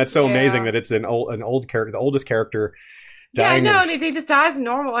Aemon, and that's so amazing that it's an old character, the oldest character. Yeah, no, and he just dies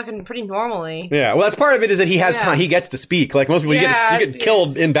pretty normally. Yeah, well, that's part of it is that he has time. He gets to speak. Like most people, you get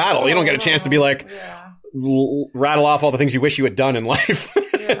killed in battle. You don't get a chance to be like rattle off all the things you wish you had done in life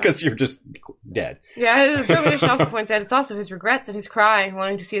because you're just dead. Yeah, Joe Manchin also points out it's also his regrets and his crying,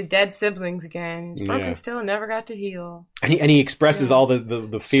 wanting to see his dead siblings again. He's broken still and never got to heal. And he expresses all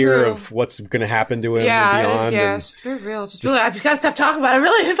the fear of what's going to happen to him and beyond. Yeah, it's very real. Really, I just got to stop talking about it.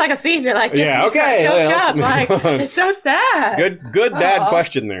 Really, it's like a scene that like gets me choked up. Like it's so sad. Good, bad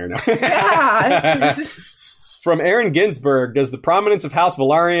question there. No. Yeah. From Aaron Ginsberg, does the prominence of House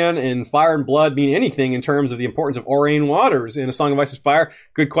Velaryon in Fire and Blood mean anything in terms of the importance of Aurane Waters in A Song of Ice and Fire?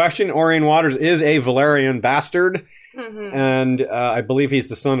 Good question. Aurane Waters is a Velaryon bastard, and I believe he's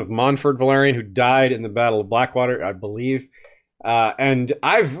the son of Montford Velaryon, who died in the Battle of Blackwater, I believe. And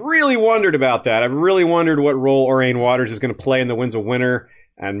I've really wondered about that. I've really wondered what role Aurane Waters is going to play in the Winds of Winter,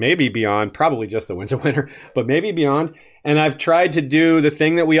 and maybe beyond. Probably just the Winds of Winter, but maybe beyond. And I've tried to do the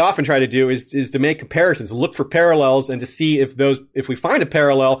thing that we often try to do is to make comparisons, look for parallels, and to see if we find a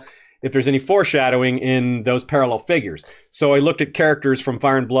parallel, if there's any foreshadowing in those parallel figures. So I looked at characters from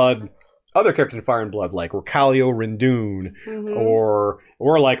Fire and Blood, other characters in Fire and Blood, like Ricalio Rendoon, or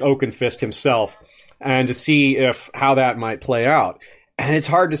like Oakenfist himself, and to see how that might play out. And it's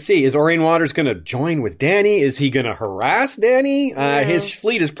hard to see. Is Aurane Waters going to join with Dany? Is he going to harass Dany? His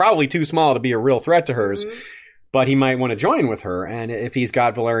fleet is probably too small to be a real threat to hers. But he might want to join with her. And if he's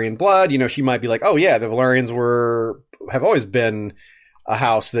got Valyrian blood, you know, she might be like, oh yeah, the Valyrians have always been a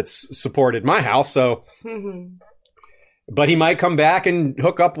house that's supported my house. So, but he might come back and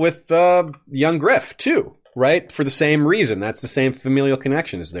hook up with young Griff too, right? For the same reason. That's the same familial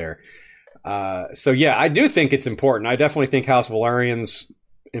connection is there. So yeah, I do think it's important. I definitely think House Valyrian's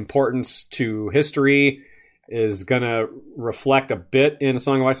importance to history is going to reflect a bit in A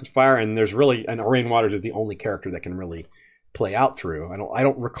Song of Ice and Fire, and Aurane Waters is the only character that can really play out through. I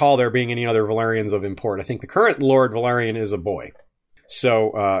don't recall there being any other Valyrians of import. I think the current Lord Valyrian is a boy.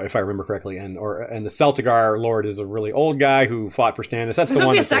 So, if I remember correctly, and the Celtigar Lord is a really old guy who fought for Stannis. That's the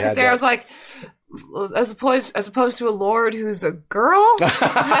one. There's gonna be a second there. I was like, as opposed to a lord who's a girl.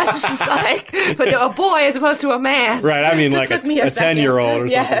 I was just like, but no, a boy as opposed to a man. Right. I mean, like a 10-year-old or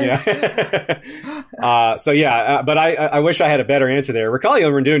something. Yeah. So yeah, but I wish I had a better answer there.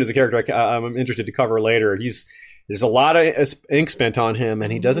 Ricalio Rendoon is a character I'm interested to cover later. There's a lot of ink spent on him,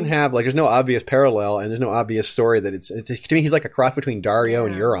 and he doesn't have, like, there's no obvious parallel, and there's no obvious story that it's to me, he's like a cross between Daario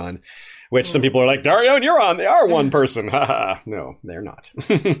and Euron, which some people are like, Daario and Euron, they are one person. No, they're not.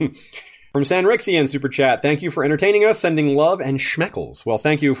 From Sanrixian Super Chat, thank you for entertaining us, sending love and schmeckles. Well,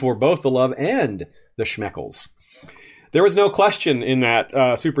 thank you for both the love and the schmeckles. There was no question in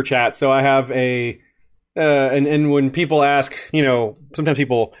that Super Chat, so I have and when people ask, you know, sometimes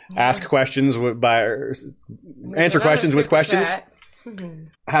people ask questions answer questions with questions.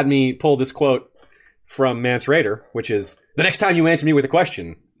 Had me pull this quote from Mance Rayder, which is, the next time you answer me with a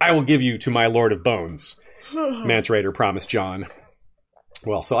question, I will give you to my Lord of Bones. Mance Rayder promised Jon.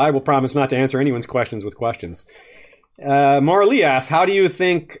 Well, so I will promise not to answer anyone's questions with questions. Mara Lee asks, how do you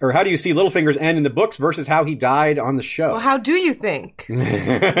see Littlefinger's end in the books versus how he died on the show? Well, how do you think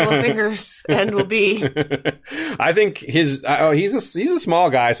Littlefinger's end will be? I think he's a small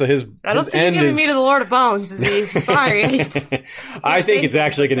guy, so I don't see him giving me to the Lord of Bones. Is he? Sorry. I think it's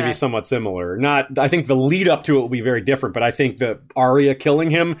actually going to be somewhat similar. I think the lead up to it will be very different, but I think that Arya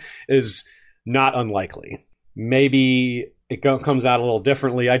killing him is not unlikely. Maybe it comes out a little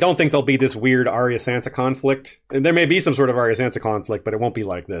differently. I don't think there'll be this weird Arya Sansa conflict. And there may be some sort of Arya Sansa conflict, but it won't be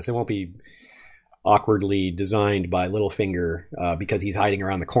like this. It won't be awkwardly designed by Littlefinger because he's hiding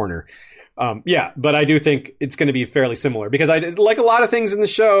around the corner. But I do think it's going to be fairly similar because like a lot of things in the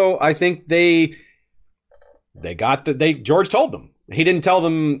show, I think George told them. he didn't tell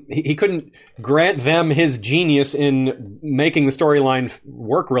them, he couldn't grant them his genius in making the storyline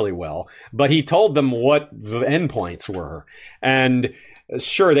work really well, but he told them what the endpoints were. And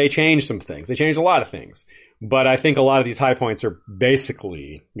sure, they changed some things. They changed a lot of things. But I think a lot of these high points are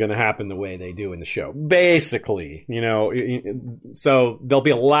basically going to happen the way they do in the show. Basically, you know, so they'll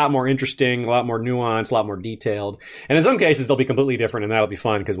be a lot more interesting, a lot more nuanced, a lot more detailed. And in some cases, they'll be completely different, and that'll be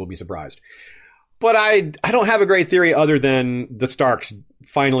fun because we'll be surprised. But I don't have a great theory other than the Starks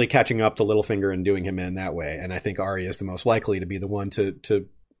finally catching up to Littlefinger and doing him in that way. And I think Arya is the most likely to be the one to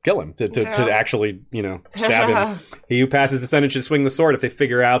kill him, to actually, you know, stab him. He who passes the sentence should swing the sword. If they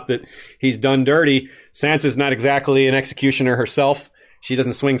figure out that he's done dirty, Sansa's not exactly an executioner herself. She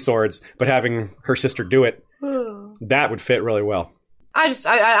doesn't swing swords, but having her sister do it, that would fit really well. I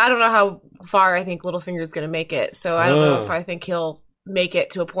don't know how far I think Littlefinger's going to make it, so I don't know if I think he'll make it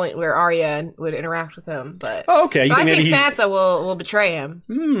to a point where Arya would interact with him, but okay. So I think Sansa will betray him.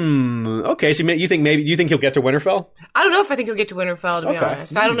 Okay, so you think he'll get to Winterfell? I don't know if I think he'll get to Winterfell, to be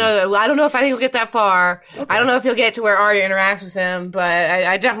honest. I don't know if I think he'll get that far. Okay. I don't know if he'll get to where Arya interacts with him, but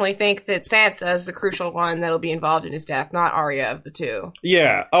I definitely think that Sansa is the crucial one that'll be involved in his death, not Arya of the two.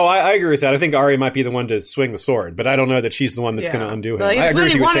 Yeah. Oh, I agree with that. I think Arya might be the one to swing the sword, but I don't know that she's the one that's going to undo him. Like, I agree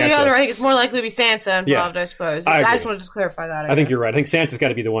with you with Sansa. Or the other, I think it's more likely to be Sansa involved, I suppose. I just wanted to clarify that. I think you're right. I think Sansa's got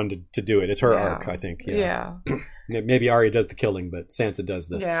to be the one to do it. It's her arc, I think. Yeah. Maybe Arya does the killing, but Sansa does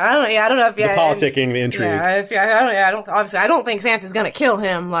the I don't know if the politicking, the intrigue. I don't think Sansa's gonna kill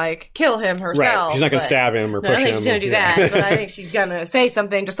him herself. Right. She's not gonna stab him or push him. I don't think she's gonna do that, but I think she's gonna say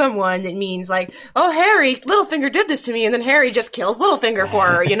something to someone that means like, "Oh, Harry, Littlefinger did this to me," and then Harry just kills Littlefinger for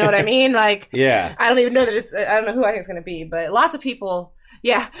her. You know what I mean? Like, yeah. I don't even know that I don't know who I think it's gonna be, but lots of people.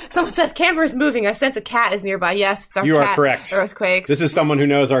 Yeah, someone says camera is moving. I sense a cat is nearby. Yes, it's our cat. You are correct. Earthquakes. This is someone who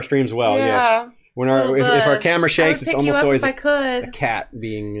knows our streams well. Yeah. Yes. When if our camera shakes, it's almost always a cat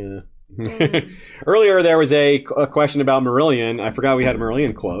being. Earlier, there was a question about Marillion. I forgot we had a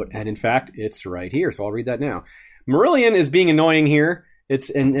Marillion quote, and in fact, it's right here. So I'll read that now. Marillion is being annoying here.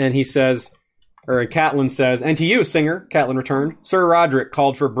 And he says, or Catelyn says, "And to you, Singer," Catelyn returned. "Sir Roderick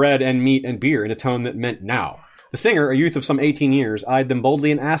called for bread and meat and beer in a tone that meant now." The singer, a youth of some 18 years, eyed them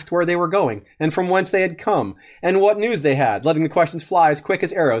boldly and asked where they were going, and from whence they had come, and what news they had, letting the questions fly as quick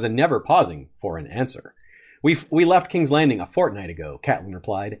as arrows, and never pausing for an answer. We left King's Landing a fortnight ago," Catelyn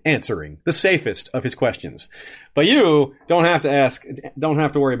replied, answering the safest of his questions. "But you don't have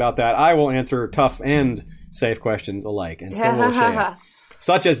to worry about that. I will answer tough and safe questions alike, and so will Shea.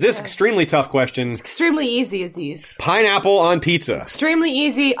 Such as this extremely tough question. It's extremely easy, Aziz. Pineapple on pizza. Extremely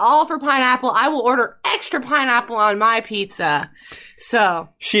easy. All for pineapple. I will order extra pineapple on my pizza. So.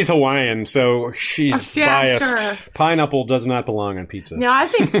 She's Hawaiian, so she's biased. Sure. Pineapple does not belong on pizza. No, I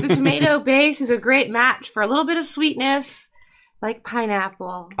think the tomato base is a great match for a little bit of sweetness, like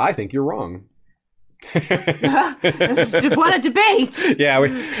pineapple. I think you're wrong. What a debate! Yeah, we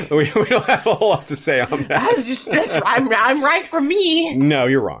don't have a whole lot to say on that. I'm right for me. No,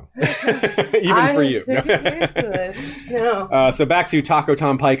 you're wrong. Even for you. It good. No. So back to Taco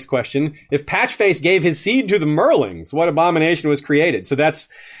Tom Pike's question: if Patchface gave his seed to the Merlings, what abomination was created? So that's,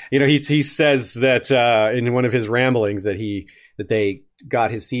 he says that in one of his ramblings that they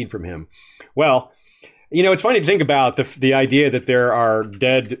got his seed from him. Well. It's funny to think about the idea that there are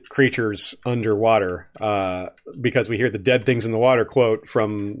dead creatures underwater, because we hear the dead things in the water quote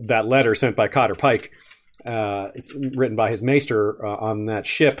from that letter sent by Cotter Pike, written by his maester on that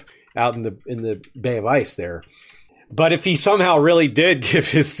ship out in the Bay of Ice there. But if he somehow really did give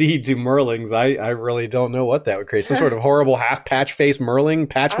his seed to Merlings, I really don't know what that would create. Some sort of horrible half-patch-face Merling?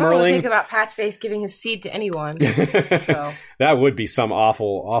 Patch Merling? I don't think about Patchface giving his seed to anyone. So. That would be some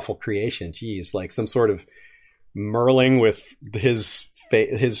awful, awful creation. Jeez, like some sort of Merling with his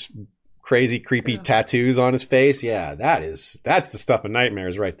crazy, creepy tattoos on his face. Yeah, that's the stuff of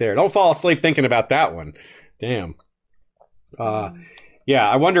nightmares right there. Don't fall asleep thinking about that one. Damn. Yeah,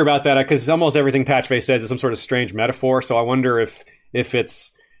 I wonder about that, because almost everything Patchface says is some sort of strange metaphor, so I wonder if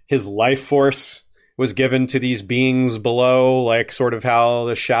it's his life force was given to these beings below, like sort of how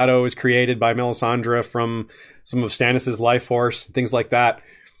the shadow is created by Melisandre from some of Stannis' life force, things like that.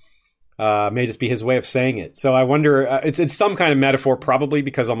 May just be his way of saying it. So I wonder, it's some kind of metaphor, probably,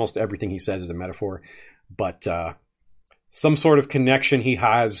 because almost everything he says is a metaphor, but some sort of connection he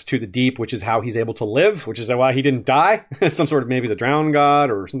has to the deep, which is how he's able to live, which is why he didn't die. Some sort of maybe the drowned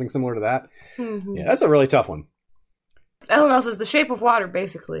god or something similar to that. Mm-hmm. Yeah, that's a really tough one. Elements is the shape of water,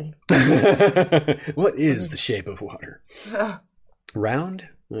 basically. What is the shape of water? Round?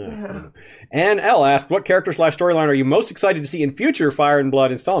 Yeah. And L asked, what character / storyline are you most excited to see in future Fire and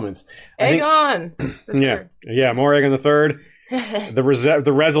Blood installments? Aegon! Yeah, more Aegon the Third.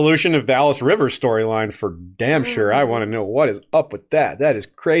 the resolution of the Alice Rivers storyline for damn sure. I want to know what is up with that. That is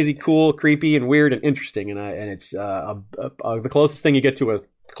crazy, cool, creepy, and weird and interesting. And it's the closest thing you get to a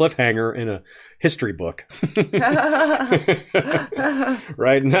cliffhanger in a history book.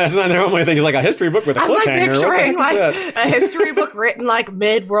 Right? And that's not the only thing. It's like a history book with a cliffhanger. I'm picturing a history book written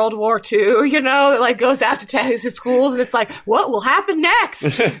mid World War II, that goes out to schools, and it's like, what will happen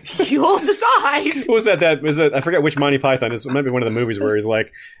next? You'll decide. What was that? I forget which Monty Python is. It might be one of the movies where he's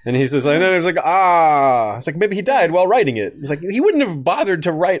like, and he says, and then it's like, it's like maybe he died while writing it. It's like he wouldn't have bothered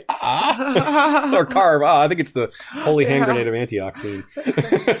to write or carve. I think it's the holy hand grenade of Antioch scene.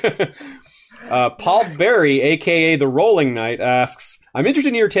 Paul Berry, a.k.a. The Rolling Knight, asks, I'm interested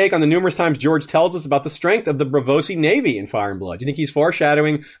in your take on the numerous times George tells us about the strength of the Braavosi Navy in Fire and Blood. Do you think he's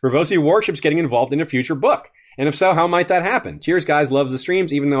foreshadowing Braavosi warships getting involved in a future book? And if so, how might that happen? Cheers, guys. Loves the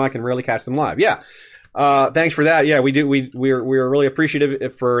streams, even though I can rarely catch them live. Yeah. Thanks for that. Yeah, we do. We're really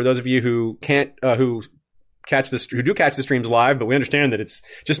appreciative for those of you who can't, who do catch the streams live, but we understand that it's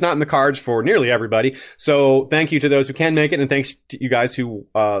just not in the cards for nearly everybody. So thank you to those who can make it, and thanks to you guys who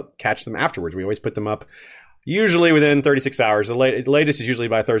catch them afterwards. We always put them up usually within 36 hours. The latest is usually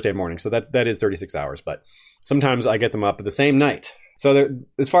by Thursday morning, so that is 36 hours. But sometimes I get them up the same night. So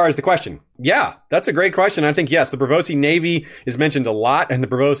as far as the question, yeah, that's a great question. I think, yes, the Braavosi Navy is mentioned a lot, and the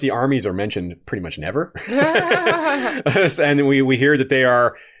Braavosi armies are mentioned pretty much never. And we hear that they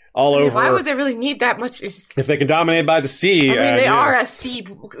are all over. Why would they really need that much? If they can dominate by the sea. They are a sea,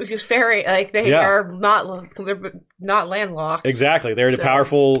 just very, they are not landlocked. Exactly. They're a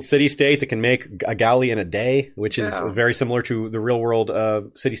powerful city-state that can make a galley in a day, which is very similar to the real-world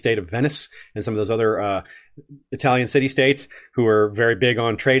city-state of Venice and some of those other Italian city-states who are very big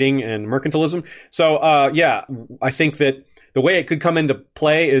on trading and mercantilism. So, I think that the way it could come into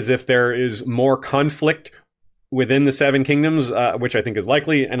play is if there is more conflict within the Seven Kingdoms, which I think is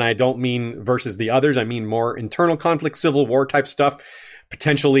likely, and I don't mean versus the others. I mean more internal conflict, civil war type stuff,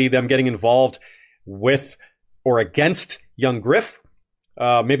 potentially them getting involved with or against young Griff.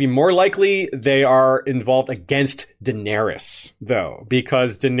 Maybe more likely they are involved against Daenerys, though,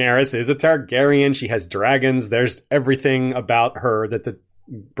 because Daenerys is a Targaryen. She has dragons. There's everything about her that the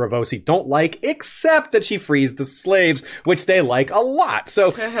Braavosi don't like, except that she frees the slaves, which they like a lot.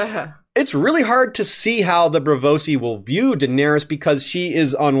 So it's really hard to see how the Braavosi will view Daenerys, because she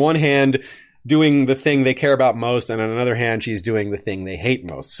is on one hand doing the thing they care about most, and on another hand she's doing the thing they hate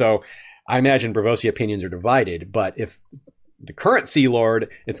most. So I imagine Braavosi opinions are divided, but if the current Sea Lord,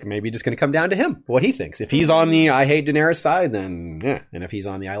 it's maybe just going to come down to him, what he thinks. If he's on the I hate Daenerys side, then yeah. And if he's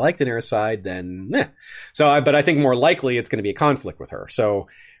on the I like Daenerys side, then yeah. But I think more likely it's going to be a conflict with her. So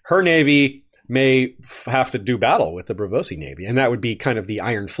her navy may have to do battle with the Braavosi Navy, and that would be kind of the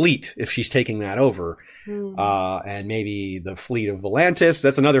Iron Fleet if she's taking that over. And maybe the fleet of Volantis.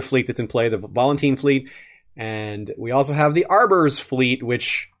 That's another fleet that's in play, the Volantene fleet. And we also have the Arbor's fleet,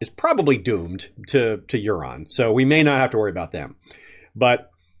 which is probably doomed to Euron. So we may not have to worry about them.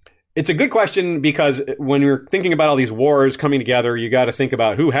 But it's a good question, because when you're thinking about all these wars coming together, you got to think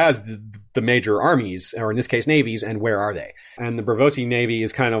about who has the major armies, or in this case, navies, and where are they? And the Braavosi Navy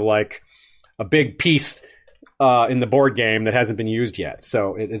is kind of like a big piece in the board game that hasn't been used yet.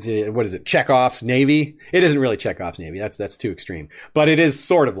 So what is it? Chekhov's Navy? It isn't really Chekhov's Navy. That's too extreme. But it is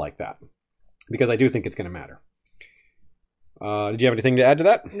sort of like that, because I do think it's going to matter. Did you have anything to add to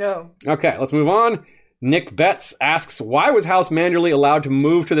that? No. Okay, let's move on. Nick Betts asks, why was House Manderley allowed to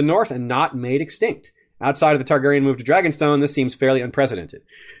move to the north and not made extinct? Outside of the Targaryen move to Dragonstone, this seems fairly unprecedented.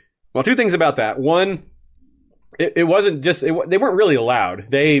 Well, two things about that. One, it wasn't just, they weren't really allowed.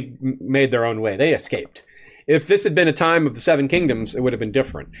 They made their own way. They escaped. If this had been a time of the Seven Kingdoms, it would have been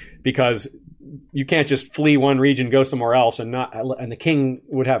different, because you can't just flee one region, go somewhere else, and the king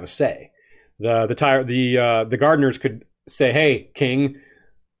would have a say. The gardeners could say, "Hey, king,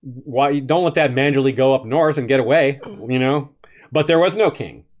 why don't let that Manderley go up north and get away?" But there was no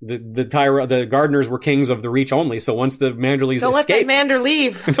king. The gardeners were kings of the Reach only. So once the Manderleys don't escaped, let that Mander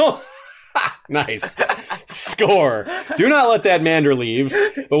leave. Nice score. Do not let that Mander leave.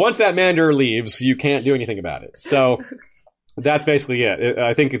 But once that Mander leaves, you can't do anything about it. So that's basically it.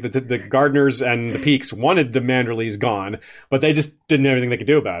 I think the gardeners and the Peaks wanted the Manderleys gone, but they just didn't have anything they could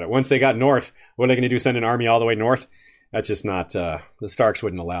do about it. Once they got north, what are they going to do? Send an army all the way north? That's just not, the Starks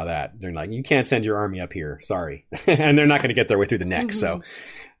wouldn't allow that. They're like, you can't send your army up here. Sorry. And they're not going to get their way through the neck. So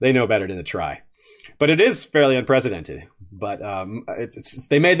they know better than to try. But it is fairly unprecedented. But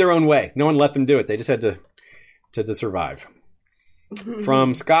they made their own way. No one let them do it. They just had to survive.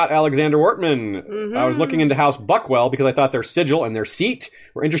 From Scott Alexander Wortman. Mm-hmm. I was looking into House Buckwell because I thought their sigil and their seat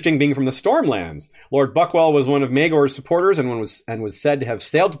were interesting, being from the Stormlands. Lord Buckwell was one of Maegor's supporters and was said to have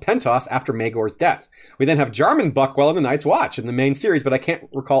sailed to Pentos after Maegor's death. We then have Jarman Buckwell in the Night's Watch in the main series, but I can't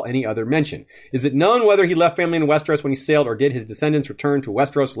recall any other mention. Is it known whether he left family in Westeros when he sailed, or did his descendants return to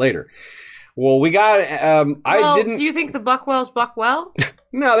Westeros later? Well, we got. Do you think the Buckwells buck well?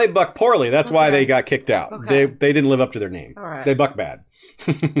 No, they buck poorly. That's why they got kicked out. Okay. They didn't live up to their name. All right. They buck bad.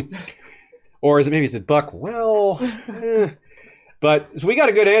 Or is it maybe it's buck well? But so we got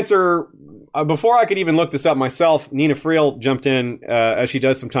a good answer. Before I could even look this up myself, Nina Friel jumped in, as she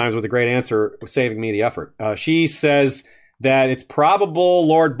does sometimes, with a great answer, saving me the effort. She says that it's probable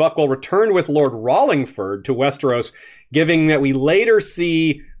Lord Buckwell returned with Lord Rollingford to Westeros, given that we later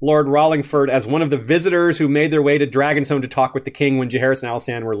see Lord Rollingford as one of the visitors who made their way to Dragonstone to talk with the king when Jaehaerys and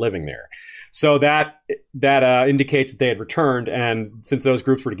Alysanne were living there. So that indicates that they had returned, and since those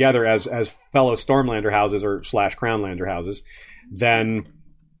groups were together as fellow Stormlander houses or / Crownlander houses, then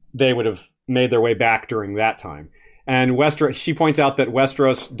they would have made their way back during that time. And she points out that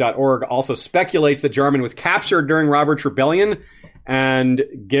Westeros.org also speculates that Jarman was captured during Robert's Rebellion, and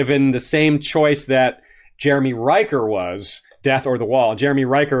given the same choice that Jeremy Riker was, Death or the Wall. Jeremy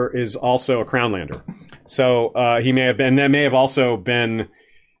Riker is also a Crownlander. So he may have been, and that may have also been,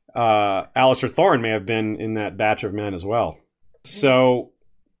 Alistair Thorne may have been in that batch of men as well. So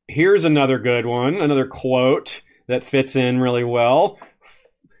here's another good one, another quote that fits in really well.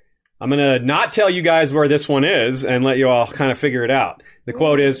 I'm going to not tell you guys where this one is and let you all kind of figure it out. The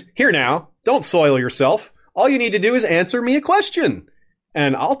quote is, "Here now, don't soil yourself. All you need to do is answer me a question,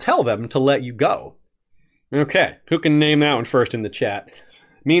 and I'll tell them to let you go." Okay, who can name that one first in the chat?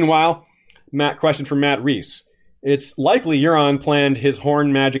 Meanwhile, question from Matt Reese. It's likely Euron planned his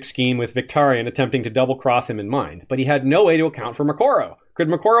horn magic scheme with Victarion, attempting to double-cross him in mind, but he had no way to account for Moqorro. Could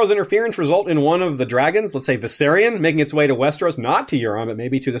Moqorro's interference result in one of the dragons, let's say Viserion, making its way to Westeros, not to Euron, but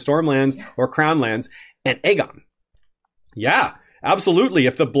maybe to the Stormlands or Crownlands, and Aegon? Yeah, absolutely.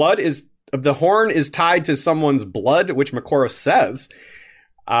 If the horn is tied to someone's blood, which Moqorro says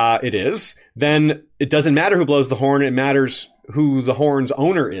it is, then it doesn't matter who blows the horn, it matters who the horn's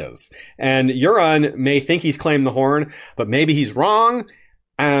owner is. And Euron may think he's claimed the horn, but maybe he's wrong.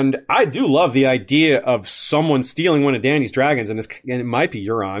 And I do love the idea of someone stealing one of Dany's dragons, and it might be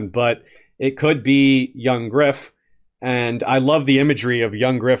Euron, but it could be young Griff. And I love the imagery of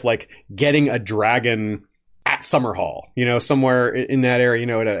young Griff, like, getting a dragon at Summerhall, somewhere in that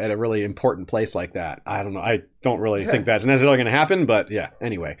area, at a really important place like that. I don't know. I don't really think that's necessarily going to happen, but yeah,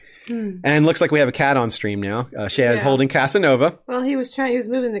 anyway. And looks like we have a cat on stream now. Shaz holding Casanova. Well, he was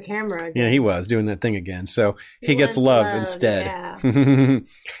moving the camera again. Yeah, he was doing that thing again. So he gets love instead. Yeah.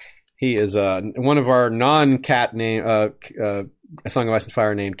 He is one of our non-cat name, A Song of Ice and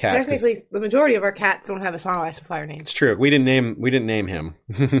Fire named cats. Technically, the majority of our cats don't have a Song of Ice and Fire name. It's true. We didn't name him.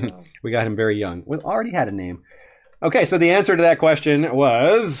 We got him very young. We already had a name. Okay, so the answer to that question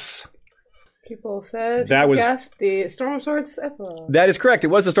was... People said guessed the Storm of Swords epilogue. That is correct. It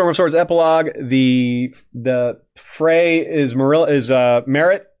was the Storm of Swords epilogue. The Frey is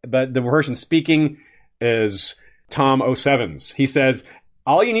Merritt, but the person speaking is Tom O'Sevens. He says,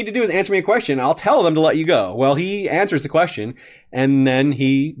 "All you need to do is answer me a question. I'll tell them to let you go." Well, he answers the question, and then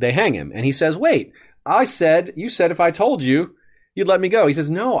they hang him. And he says, "Wait, you said if I told you, you'd let me go." He says,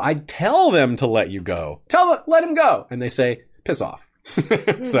 "No, I'd tell them to let you go. Let him go." And they say, "Piss off."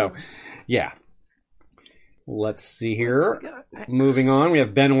 So, yeah. Let's see here. Moving on, we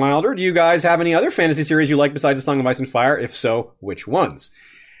have Ben Wilder. Do you guys have any other fantasy series you like besides The Song of Ice and Fire? If so, which ones?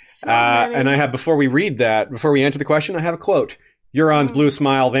 And I have, before we answer the question, I have a quote. "Euron's blue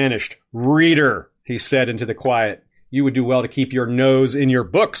smile vanished. Reader," he said into the quiet, "you would do well to keep your nose in your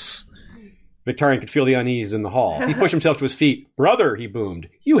books." Victarion could feel the unease in the hall. He pushed himself to his feet. "Brother," he boomed,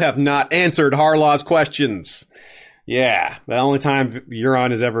 "you have not answered Harlaw's questions." Yeah, the only time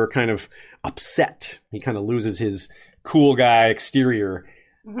Euron is ever kind of upset. He kind of loses his cool guy exterior.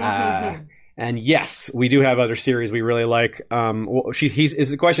 And yes, we do have other series we really like.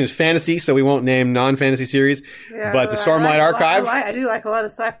 The question is fantasy, so we won't name non-fantasy series. Yeah, but the Stormlight Archive. I do like a lot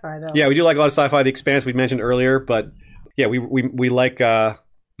of sci-fi, though. Yeah, we do like a lot of sci-fi. The Expanse we mentioned earlier, but yeah, we like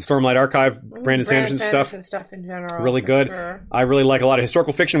Stormlight Archive, Brandon Sanderson stuff in general. Really good. Sure. I really like a lot of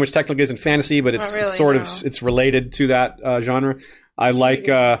historical fiction, which technically isn't fantasy, but it's it's related to that genre. I like.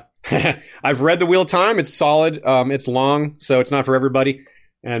 I've read The Wheel of Time. It's solid. It's long, so it's not for everybody.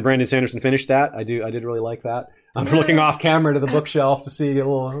 And Brandon Sanderson finished that. I did really like that. I'm looking off camera to the bookshelf to see a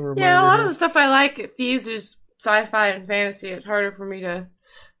little reminder. Yeah, a lot of the stuff I like, it fuses sci-fi and fantasy. It's harder for me to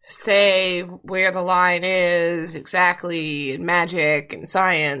say where the line is exactly in magic and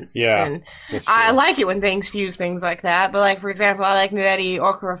science. Yeah, and I like it when things fuse things like that. But like, for example, I like Nnedi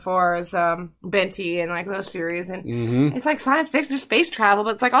Okorafor's Benti and like those series, and it's like science fiction or space travel,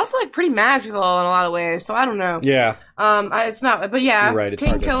 but it's like also like pretty magical in a lot of ways. So I don't know. Yeah. It's not, but yeah, you're right, it's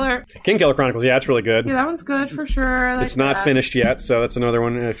Kingkiller Chronicles, yeah, it's really good. Yeah, that one's good for sure. I like it's not finished yet, so that's another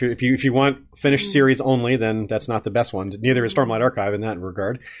one. If you want finished series only, then that's not the best one. Neither is Stormlight Archive in that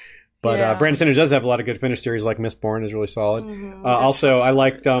regard. But Brandon Sanderson does have a lot of good finished series, like Mistborn is really solid. Also, I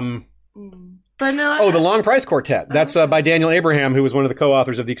liked but no, The Long Price Quartet. That's by Daniel Abraham, who was one of the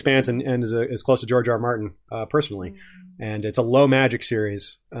co-authors of The Expanse and is close to George R. R. Martin personally. And it's a low magic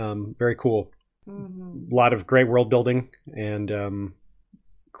series. Very cool. A lot of great world building and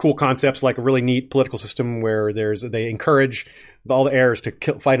cool concepts, like a really neat political system where they encourage all the heirs to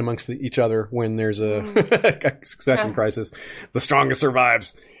fight amongst each other when there's a succession crisis. The strongest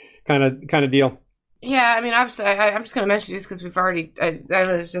survives, kind of deal. Yeah, I mean, obviously, I'm just going to mention this because we've already. I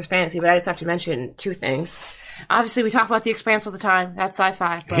know it's just fantasy, but I just have to mention two things. Obviously, we talk about The Expanse all the time. That's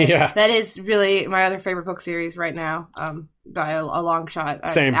sci-fi. But that is really my other favorite book series right now, by a long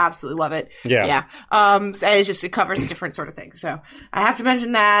shot. Same. I absolutely love it. Yeah. And it covers a different sort of thing. So I have to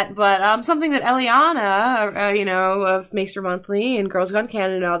mention that. But something that Eliana, of Maester Monthly and Girls Gone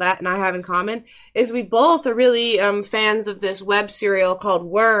Canon and all that, and I have in common is we both are really fans of this web serial called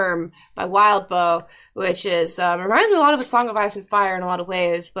Worm by Wildbow, which is reminds me a lot of A Song of Ice and Fire in a lot of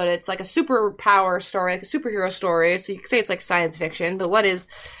ways, but it's like a superpower story, like a superhero story. So you could say it's like science fiction, but what is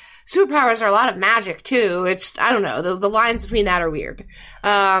superpowers are a lot of magic too. It's, I don't know, the lines between that are weird.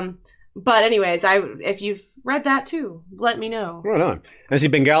 But anyways, if you've read that too, let me know. Right on. I see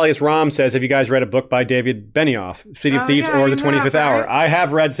Bengalius Ram says, have you guys read a book by David Benioff, City of Thieves or The 25th Hour? I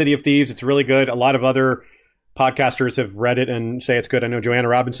have read City of Thieves. It's really good. A lot of other podcasters have read it and say it's good. I know Joanna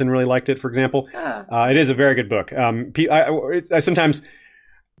Robinson really liked it, for example. It is a very good book. I sometimes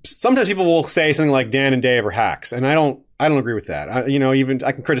people will say something like Dan and Dave are hacks, and I don't agree with that.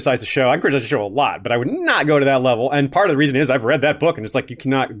 I can criticize the show. I can criticize the show a lot, but I would not go to that level. And part of the reason is I've read that book, and it's like the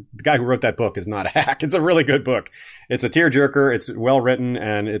guy who wrote that book is not a hack. It's a really good book. It's a tearjerker. It's well written,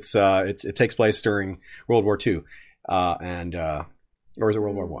 and it takes place during World War II, or is it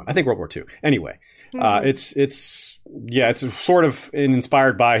World War I? I think World War II. Anyway. It's sort of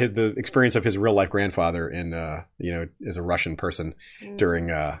inspired by the experience of his real life grandfather as a Russian person during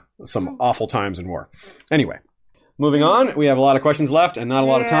some awful times in war. Anyway, moving on. We have a lot of questions left and not a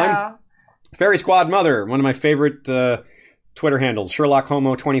lot of time. Fairy Squad Mother, one of my favorite Twitter handles, Sherlock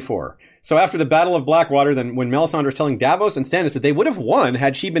Homo 24. So after the Battle of Blackwater, then when Melisandre is telling Davos and Stannis that they would have won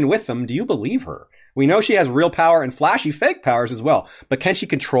had she been with them, do you believe her? We know she has real power and flashy fake powers as well, but can she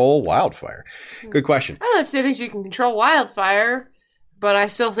control wildfire? Good question. I don't know if they think she can control wildfire, but I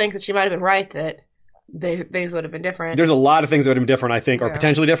still think that she might have been right that things would have been different. There's a lot of things that would have been different, I think, or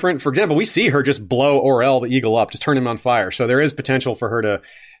potentially different. For example, we see her just blow Orell the Eagle up, just turn him on fire. So there is potential for her to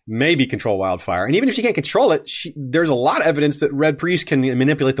maybe control wildfire. And even if she can't control it, there's a lot of evidence that Red Priest can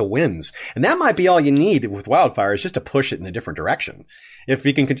manipulate the winds. And that might be all you need with wildfire, is just to push it in a different direction. If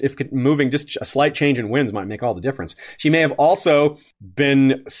moving just a slight change in winds might make all the difference. She may have also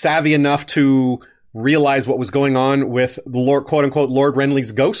been savvy enough to realize what was going on with Lord, quote unquote, Lord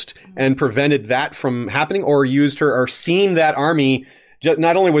Renly's ghost and prevented that from happening, or seen that army.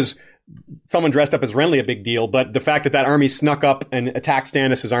 Not only was someone dressed up as Renly a big deal, but the fact that army snuck up and attacked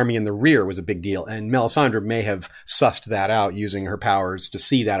Stannis' army in the rear was a big deal. And Melisandre may have sussed that out using her powers to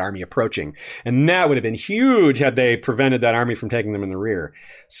see that army approaching. And that would have been huge had they prevented that army from taking them in the rear.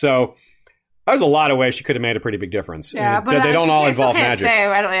 So there's a lot of ways she could have made a pretty big difference. Yeah, but they don't all involve magic.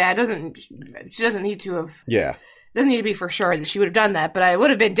 She doesn't need to have. Yeah. Doesn't need to be for sure that she would have done that, but it would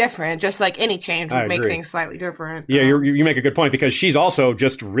have been different. Just like any change would make things slightly different. Yeah, you make a good point, because she's also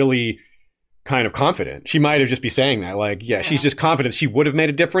just really kind of confident. She might have just be saying that, she's just confident she would have made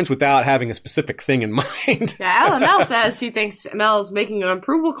a difference without having a specific thing in mind. Yeah, Mel says he thinks Mel's making an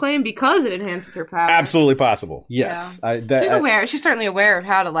unprovable claim because it enhances her power. Absolutely possible. Yes. Yeah. She's aware. She's certainly aware of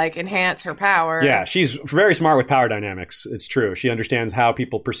how to enhance her power. Yeah, she's very smart with power dynamics. It's true. She understands how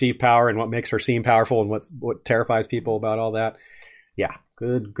people perceive power and what makes her seem powerful and what terrifies people about all that. Yeah,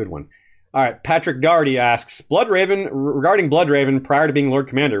 good one. All right, Patrick Doherty asks, regarding Bloodraven prior to being Lord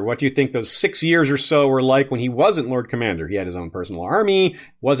Commander, what do you think those 6 years or so were like when he wasn't Lord Commander? He had his own personal army,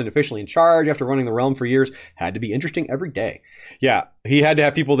 wasn't officially in charge after running the realm for years, had to be interesting every day. Yeah, he had to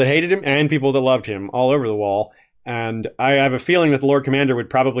have people that hated him and people that loved him all over the wall. And I have a feeling that the Lord Commander would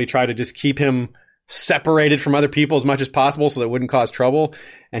probably try to just keep him separated from other people as much as possible so that it wouldn't cause trouble.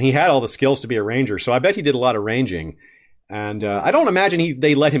 And he had all the skills to be a ranger, so I bet he did a lot of ranging. And I don't imagine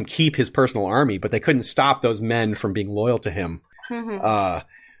they let him keep his personal army, but they couldn't stop those men from being loyal to him.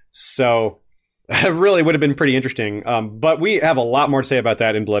 So it really would have been pretty interesting. But we have a lot more to say about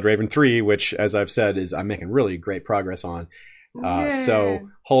that in Bloodraven 3, which, as I've said, I'm making really great progress on. So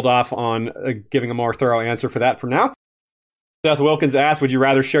hold off on giving a more thorough answer for that for now. Seth Wilkins asked, would you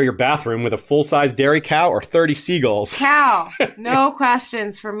rather share your bathroom with a full-size dairy cow or 30 seagulls? Cow. No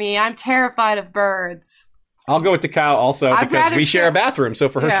questions for me. I'm terrified of birds. I'll go with the cow also because we share a bathroom, so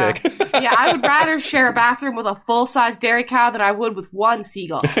for her sake. Yeah, I would rather share a bathroom with a full-size dairy cow than I would with one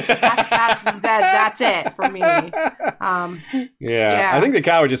seagull. That's it for me. I think the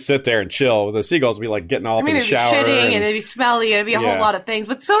cow would just sit there and chill. The seagulls would be like getting all up in the shower. It'd be shitting and it'd be smelly and it'd be a whole lot of things.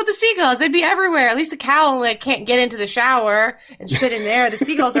 But so would the seagulls. They'd be everywhere. At least the cow can't get into the shower and shit in there. The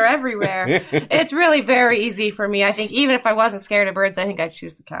seagulls are everywhere. It's really very easy for me. I think even if I wasn't scared of birds, I think I'd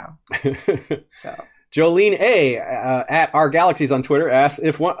choose the cow. So... Jolene A. At Our Galaxies on Twitter asks,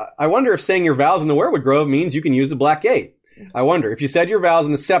 I wonder if saying your vows in the Werewood Grove means you can use the Black Gate. I wonder if you said your vows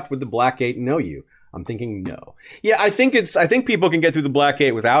in the Sept, would the Black Gate know you? I'm thinking no. Yeah, I think people can get through the Black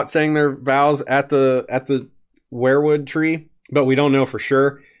Gate without saying their vows at the Werewood tree, but we don't know for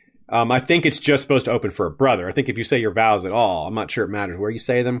sure. I think it's just supposed to open for a brother. I think if you say your vows at all, I'm not sure it matters where you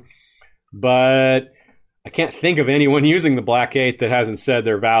say them, but I can't think of anyone using the Black Gate that hasn't said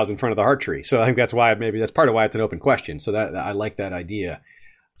their vows in front of the Heart Tree. So I think that's part of why it's an open question. So that I like that idea.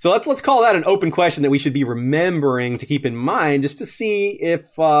 So let's call that an open question that we should be remembering to keep in mind just to see if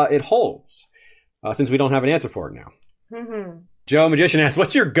it holds, since we don't have an answer for it now. Mm-hmm. Joe Magician asks,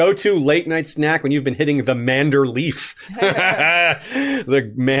 what's your go-to late night snack when you've been hitting the Mander leaf? The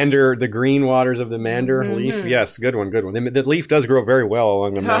green waters of the Mander leaf. Yes, good one. The leaf does grow very well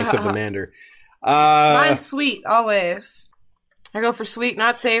along the banks of the Mander. Mine's sweet, always. I go for sweet,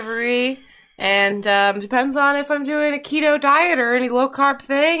 not savory. And depends on if I'm doing a keto diet or any low-carb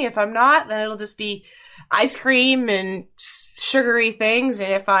thing. If I'm not, then it'll just be ice cream and sugary things.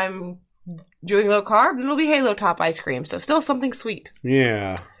 And if I'm doing low-carb, then it'll be Halo Top ice cream. So still something sweet.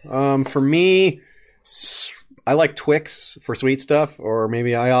 Yeah. For me, I like Twix for sweet stuff. Or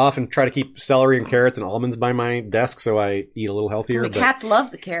maybe I often try to keep celery and carrots and almonds by my desk so I eat a little healthier. The cats love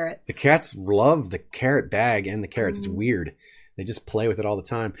the carrots. The cats love the carrot bag and the carrots. It's weird. They just play with it all the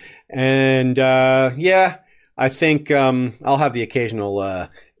time. And, I think I'll have the occasional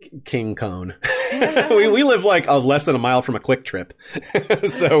king cone. we live like less than a mile from a Quick Trip.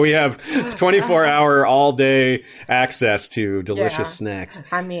 So we have 24-hour all-day access to delicious snacks.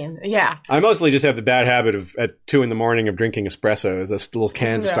 I mean, yeah. I mostly just have the bad habit of at 2 a.m. of drinking espressos, those little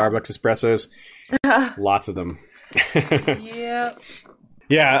cans of Starbucks espressos. Lots of them. Yeah.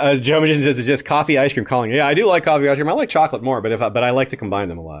 Yeah, Joe Magician says it's just coffee, ice cream, calling. Yeah, I do like coffee, ice cream. I like chocolate more, but I like to combine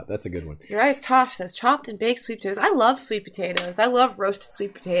them a lot. That's a good one. Your eyes Tosh says chopped and baked sweet potatoes. I love sweet potatoes. I love roasted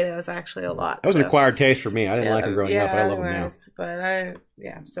sweet potatoes actually a lot. That was an acquired taste for me. I didn't like them growing up. I love them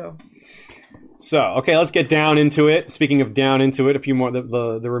now. So okay, let's get down into it. Speaking of down into it, a few more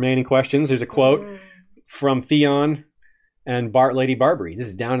the remaining questions. There's a quote from Theon and Lady Barbary. This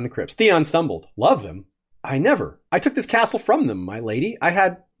is down in the crypts. Theon stumbled. Love them. I took this castle from them, my lady. I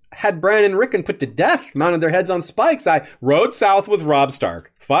had Bran and Rickon put to death, mounted their heads on spikes. I rode south with Robb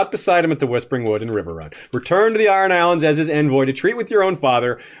Stark, fought beside him at the Whispering Wood and Riverrun, returned to the Iron Islands as his envoy to treat with your own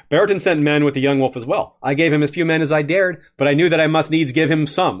father. Barrington sent men with the young wolf as well. I gave him as few men as I dared, but I knew that I must needs give him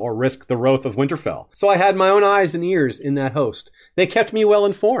some, or risk the wrath of Winterfell. So I had my own eyes and ears in that host. They kept me well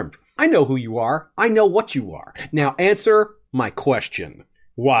informed. I know who you are. I know what you are. Now answer my question.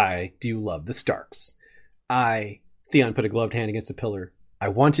 Why do you love the Starks? Theon put a gloved hand against a pillar. I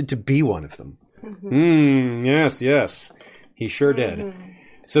wanted to be one of them. Yes. He sure did.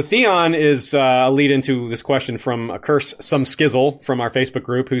 So Theon is a lead into this question from a Curse Some Skizzle from our Facebook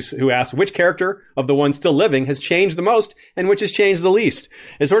group who asked which character of the ones still living has changed the most and which has changed the least.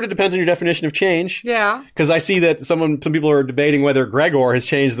 It sort of depends on your definition of change. Yeah. Because I see that some people are debating whether Gregor has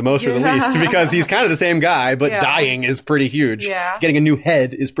changed the most or the least because he's kind of the same guy, but dying is pretty huge. Yeah. Getting a new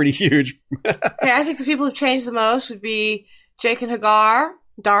head is pretty huge. I think the people who've changed the most would be Jaqen H'ghar,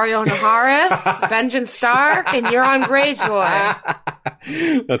 Daario Naharis, Benjen Stark, and Euron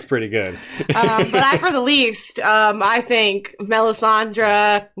Greyjoy. That's pretty good. But for the least, I think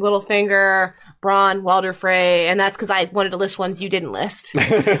Melisandre, Littlefinger, Bronn, Walder Frey, and that's because I wanted to list ones you didn't list. That's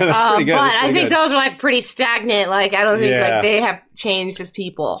pretty good. But I think those are like pretty stagnant. Like I don't think like they have changed as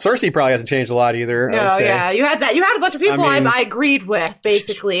people. Cersei probably hasn't changed a lot either. No, you had that. You had a bunch of people I agreed with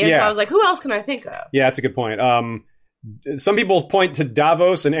basically, and so I was like, who else can I think of? Yeah, that's a good point. Some people point to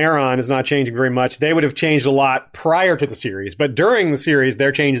Davos and Aeron as not changing very much. They would have changed a lot prior to the series, but during the series,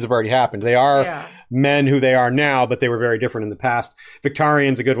 their changes have already happened. They are men who they are now, but they were very different in the past.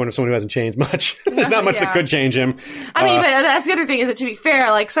 Victarian's a good one of someone who hasn't changed much. There's not much that could change him. I mean, but that's the other thing is that, to be fair,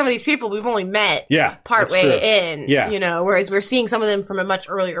 like some of these people we've only met partway in, you know, whereas we're seeing some of them from a much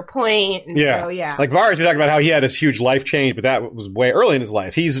earlier point. And so, like Varys, we talked about how he had this huge life change, but that was way early in his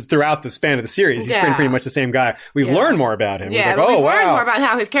life. He's throughout the span of the series. He's been pretty much the same guy. We've learned more about him. Yeah, like, we've learned more about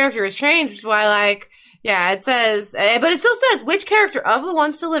how his character has changed, which is why, like, it says, but it still says which character of the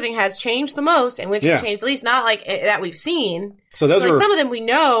ones still living has changed the most and which has changed the least, not like that we've seen. So those are, some of them we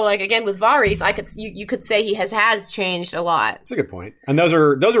know, like again with Varys, you could say he has changed a lot. That's a good point. And those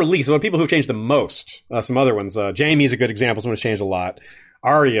are least. So the people who've changed the most. Some other ones. Jaime's a good example. Someone who's changed a lot.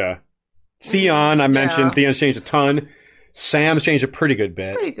 Arya, Theon, I mentioned. Theon's changed a ton. Sam's changed a pretty good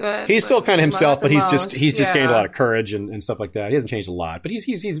bit. Pretty good. He's still kind of himself, but he's just gained a lot of courage and stuff like that. He hasn't changed a lot, but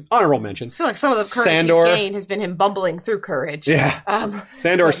he's honorable mention. I feel like some of the courage he's gained has been him bumbling through courage. Yeah.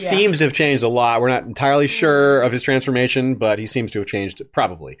 Sandor seems to have changed a lot. We're not entirely sure of his transformation, but he seems to have changed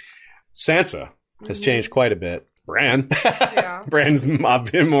probably. Sansa has changed quite a bit. Bran. Bran's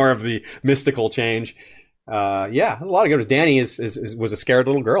been more of the mystical change. There's a lot of good. Dany was a scared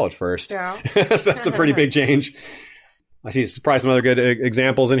little girl at first. Yeah. So that's a pretty big change. I see surprised some other good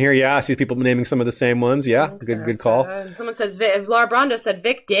examples in here. Yeah, I see people naming some of the same ones. Yeah, good call. Someone says, Laura Brando said,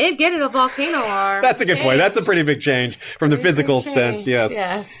 Vic did get it a volcano arm. That's a good point. That's a pretty big change from the physical sense,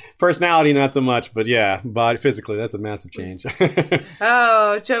 yes. Personality, not so much, but but physically, that's a massive change.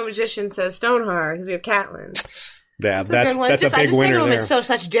 Joe Magician says Stoneheart, because we have Catelyn. Yeah, that's a big winner there. I just think of them as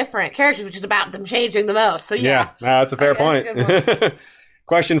such different characters, which is about them changing the most. So that's a fair point. A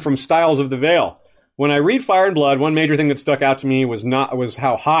question from Styles of the Vale. When I read Fire and Blood, one major thing that stuck out to me was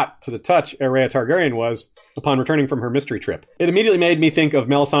how hot to the touch Aerea Targaryen was upon returning from her mystery trip. It immediately made me think of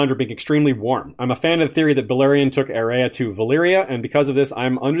Melisandre being extremely warm. I'm a fan of the theory that Balerion took Aerea to Valyria, and because of this,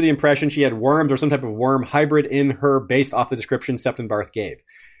 I'm under the impression she had worms or some type of worm hybrid in her based off the description Septon Barth gave.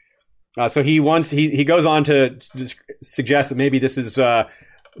 So he goes on to suggest that maybe this is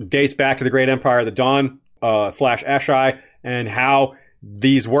dates back to the Great Empire, the Dawn / Asshai, and how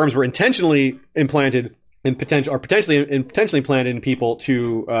these worms were intentionally implanted potentially implanted in people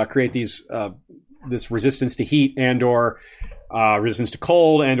to create this resistance to heat and or resistance to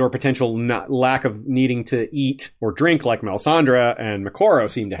cold and or potential lack of needing to eat or drink like Melisandre and Makoro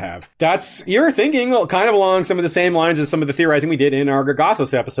seem to have. You're thinking kind of along some of the same lines as some of the theorizing we did in our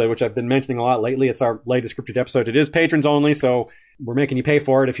Gargassos episode, which I've been mentioning a lot lately. It's our latest scripted episode. It is patrons only, so we're making you pay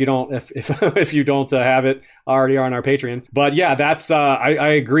for it if you don't if you don't have it already on our Patreon. But yeah, that's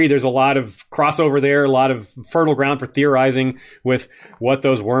I agree. There's a lot of crossover there, a lot of fertile ground for theorizing with what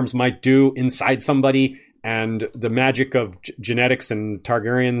those worms might do inside somebody and the magic of genetics and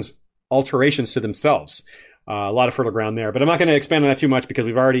Targaryens' alterations to themselves. A lot of fertile ground there, but I'm not going to expand on that too much because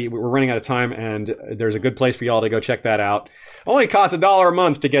we're running out of time, and there's a good place for y'all to go check that out. Only costs $1 a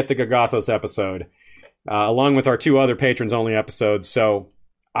month to get the Gargassos episode. Along with our 2 other patrons only episodes. So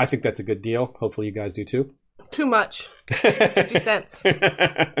I think that's a good deal. Hopefully you guys do too. Too much. 50 cents.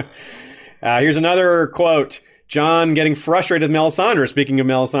 Here's another quote. John getting frustrated with Melisandre. Speaking of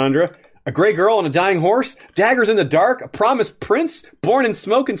Melisandre, a gray girl on a dying horse, daggers in the dark, a promised prince, born in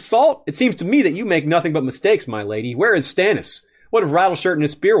smoke and salt. It seems to me that you make nothing but mistakes, my lady. Where is Stannis? What of Rattleshirt and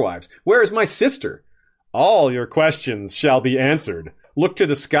his spearwives? Where is my sister? All your questions shall be answered. Look to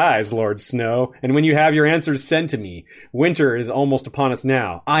the skies, Lord Snow, and when you have your answers, send to me. Winter is almost upon us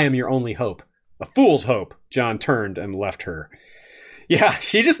now. I am your only hope. A fool's hope. John turned and left her. Yeah,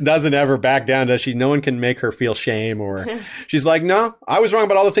 she just doesn't ever back down, does she? No one can make her feel shame, or she's like, no, I was wrong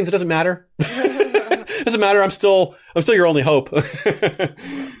about all those things. It doesn't matter. Doesn't matter. I'm still your only hope.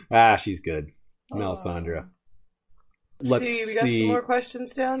 She's good. Melisandre. Let's see. We got some more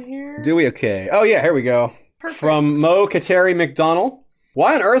questions down here. Do we? Okay. Oh yeah, here we go. Perfect. From Mo Kateri McDonald.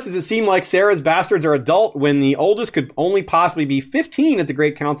 Why on earth does it seem like Sarah's bastards are adult when the oldest could only possibly be 15 at the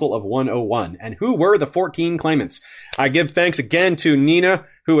Great Council of 101? And who were the 14 claimants? I give thanks again to Nina,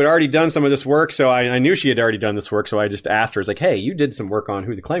 who had already done some of this work. So I knew she had already done this work. So I just asked her, I was like, hey, you did some work on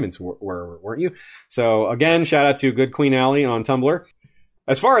who the claimants were, weren't you? So again, shout out to Good Queen Allie on Tumblr.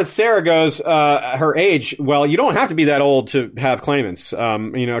 As far as Sarah goes, her age, well, you don't have to be that old to have claimants,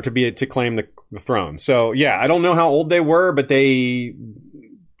 to claim the throne. So yeah, I don't know how old they were, but they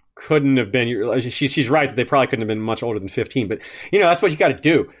couldn't have been. She's right that they probably couldn't have been much older than 15. But that's what you got to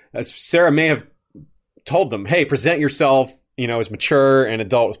do. Sarah may have told them, "Hey, present yourself, as mature and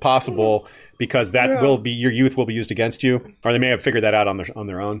adult as possible, because that will be your youth will be used against you." Or they may have figured that out on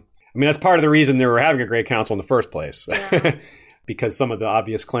their own. I mean, that's part of the reason they were having a great council in the first place, because some of the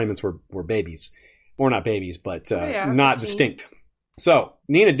obvious claimants were babies, or not babies, but not 15. Distinct. So,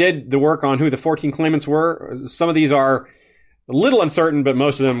 Nina did the work on who the 14 claimants were. Some of these are a little uncertain, but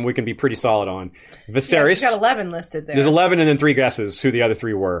most of them we can be pretty solid on. Viserys. Yeah, she's got 11 listed there. There's 11 and then 3 guesses who the other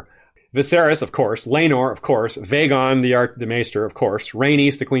 3 were. Viserys, of course. Laenor, of course. Vaegon, the Maester, of course.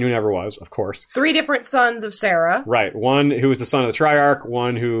 Rhaenys, the queen who never was, of course. 3 different sons of Sarah. Right. One who was the son of the Triarch,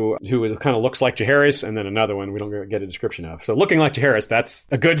 one who kind of looks like Jaehaerys, and then another one we don't get a description of. So looking like Jaehaerys, that's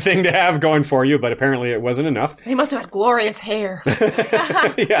a good thing to have going for you, but apparently it wasn't enough. He must have had glorious hair.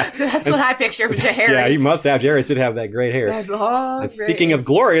 Yeah. That's what I picture of Jaehaerys. Yeah, he must have. Jaehaerys did have that great hair. That's long. And speaking of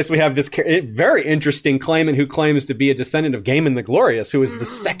glorious, we have this very interesting claimant who claims to be a descendant of Gaemon the Glorious, who is the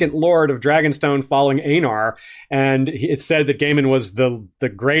second lord of Dragonstone following Aenar, and it's said that Gaemon was the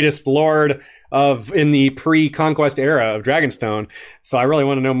greatest lord in the pre-conquest era of Dragonstone. So I really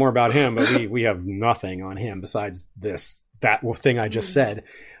want to know more about him, but we have nothing on him besides that thing I just said.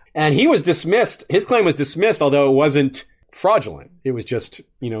 And he was dismissed. His claim was dismissed, although it wasn't fraudulent. It was just,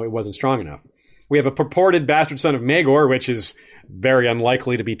 it wasn't strong enough. We have a purported bastard son of Maegor, which is very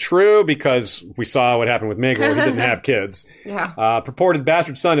unlikely to be true because we saw what happened with Maegor. He didn't have kids. Yeah. Purported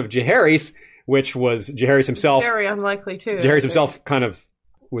bastard son of Jaehaerys, which was Jaehaerys himself. Very unlikely, too. Jaehaerys himself kind of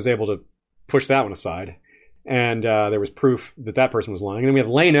was able to push that one aside. And there was proof that person was lying. And then we have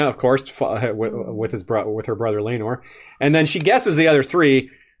Laena, of course, with her brother Laenor. And then she guesses the other 3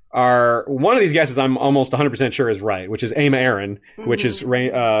 are... One of these guesses I'm almost 100% sure is right, which is Aemma Arryn, which is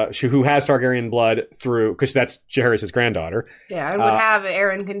who has Targaryen blood because that's Jaehaerys' granddaughter. Yeah, and would have an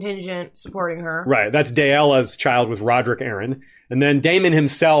Arryn contingent supporting her. Right, that's Daella's child with Roderick Arryn. And then Daemon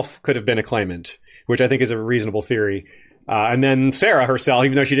himself could have been a claimant, which I think is a reasonable theory. And then Sarah herself,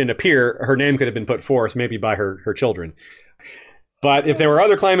 even though she didn't appear, her name could have been put forth, maybe by her children. But if there were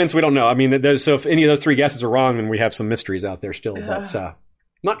other claimants, we don't know. I mean, so if any of those 3 guesses are wrong, then we have some mysteries out there still. But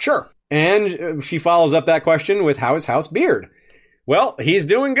not sure. And she follows up that question with, how is House Beard? Well, he's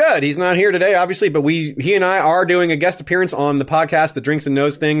doing good. He's not here today, obviously, but he and I are doing a guest appearance on the podcast, The Drinks and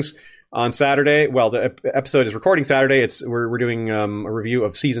Knows Things, on Saturday. Well, the episode is recording Saturday. We're doing a review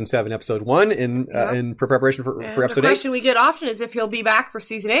of season 7, episode 1 in preparation for episode 8. The question we get often is if he'll be back for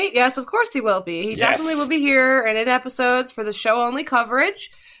season 8. Yes, of course he will be. He definitely will be here and in episodes for the show only coverage.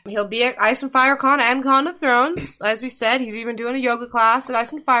 He'll be at Ice and Fire Con and Con of Thrones. As we said, he's even doing a yoga class at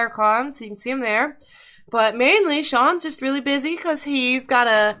Ice and Fire Con, so you can see him there. But mainly, Sean's just really busy because he's got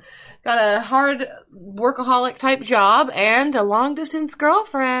a hard workaholic type job and a long distance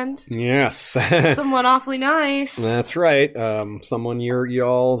girlfriend. Yes. Someone awfully nice. That's right. Someone you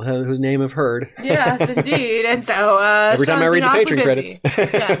all whose name have heard. Yes, indeed. And so every time I read the Patreon credits.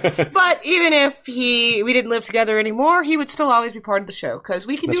 Yes. But even if we didn't live together anymore, he would still always be part of the show because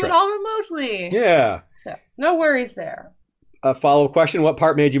we can do it all remotely. Yeah. So no worries there. A follow-up question. What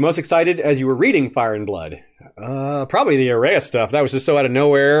part made you most excited as you were reading Fire and Blood? Probably the Arrhea stuff. That was just so out of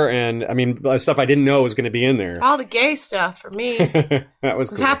nowhere, and I mean, stuff I didn't know was going to be in there. All the gay stuff for me. That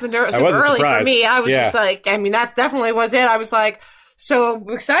was cool. It happened so early for me. I was just like, I mean, that definitely was it. I was like, so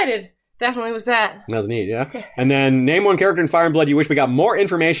excited. Definitely was that. That was neat, yeah. And then name one character in Fire and Blood you wish we got more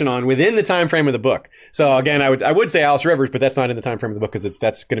information on within the time frame of the book. So again, I would say Alice Rivers, but that's not in the time frame of the book because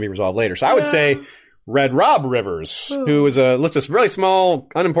that's going to be resolved later. So I would say Red Rob Rivers, who was a really small,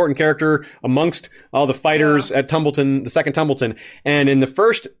 unimportant character amongst all the fighters at Tumbleton, the second Tumbleton. And in the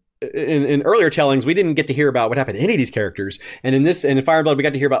first, in earlier tellings, we didn't get to hear about what happened to any of these characters. And in Fire and Blood, we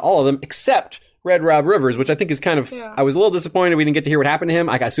got to hear about all of them except Red Rob Rivers, which I think is kind of, I was a little disappointed we didn't get to hear what happened to him.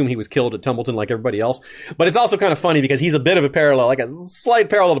 I assume he was killed at Tumbleton like everybody else. But it's also kind of funny because he's a bit of a parallel, like a slight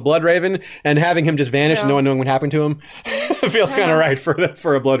parallel to Bloodraven, and having him just vanish and no one knowing what happened to him feels kind of right for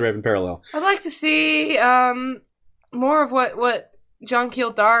a Bloodraven parallel. I'd like to see more of what John Keel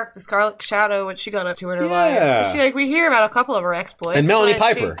Dark, the Scarlet Shadow, what she got up to in her life. We hear about a couple of her exploits. And Melanie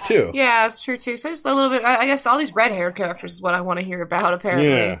Piper, too. Yeah, it's true, too. So just a little bit, I guess all these red-haired characters is what I want to hear about, apparently.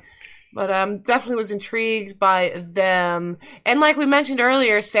 Yeah. But definitely was intrigued by them. And like we mentioned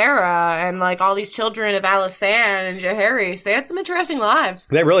earlier, Sarah and like all these children of Alysanne and Jaehaerys, they had some interesting lives.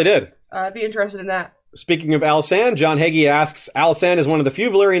 They really did. I'd be interested in that. Speaking of Alysanne, John Hagee asks, Alysanne is one of the few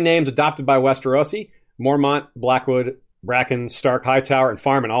Valyrian names adopted by Westerosi. Mormont, Blackwood, Bracken, Stark, Hightower, and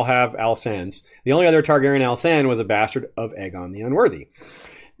Farman all have Alysannes. The only other Targaryen Alysanne was a bastard of Aegon the Unworthy.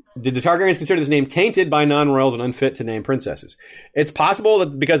 Did the Targaryens consider this name tainted by non-royals and unfit to name princesses? It's possible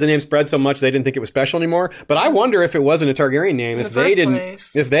that because the name spread so much, they didn't think it was special anymore. But I wonder if it wasn't a Targaryen name, if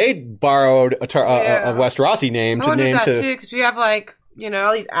they borrowed a Westerosi name to name to. I wonder that too, because we have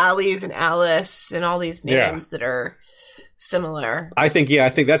all these Allies and Alice and all these names that are similar. I think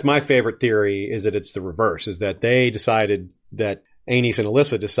that's my favorite theory, is that it's the reverse, is that they decided that Aenys and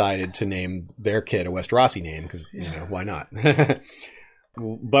Alyssa decided to name their kid a Westerosi name because, why not?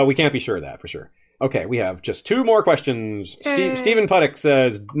 But we can't be sure of that for sure. Okay, we have just 2 more questions. Stephen Puttick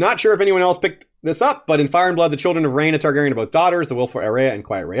says, not sure if anyone else picked this up, but in Fire and Blood, the children of Rhaena Targaryen are both daughters, the willful Aerea and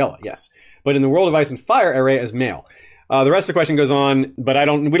quiet Rhaella. Yes. But in the World of Ice and Fire, Aerea is male. The rest of the question goes on, but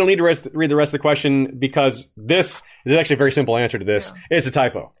we don't need to read the rest of the question because this is actually a very simple answer to this. Yeah. It's a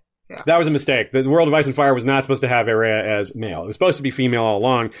typo. Yeah. That was a mistake. The World of Ice and Fire was not supposed to have Aerea as male. It was supposed to be female all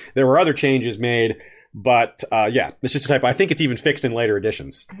along. There were other changes made, but it's just a typo. I think it's even fixed in later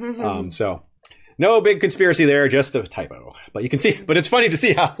editions. So no big conspiracy there, just a typo. But you can see, but it's funny to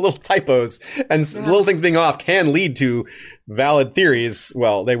see how little typos and little things being off can lead to valid theories.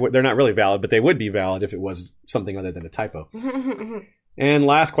 Well, they're not really valid, but they would be valid if it was something other than a typo. And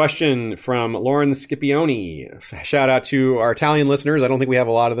last question from Lauren Scipione. Shout out to our Italian listeners. I don't think we have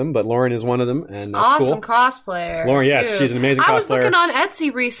a lot of them, but Lauren is one of them. And that's awesome cool. Cosplayer. Lauren, yes, she's an amazing cosplayer. I was looking on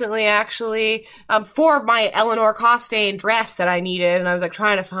Etsy recently, actually, for my Eleanor Costain dress that I needed, and I was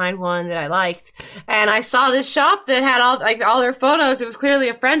trying to find one that I liked. And I saw this shop that had all their photos. It was clearly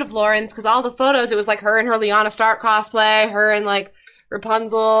a friend of Lauren's because all the photos, it was her in her Lyanna Stark cosplay, her in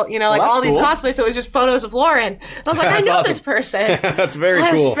Rapunzel, all these cosplays, so it was just photos of Lauren. I was I know awesome. This person. That's very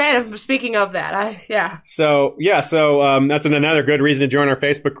cool. Speaking of that, So that's another good reason to join our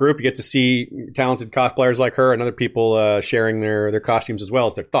Facebook group. You get to see talented cosplayers like her and other people sharing their costumes as well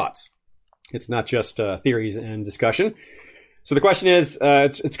as their thoughts. It's not just theories and discussion. So the question is,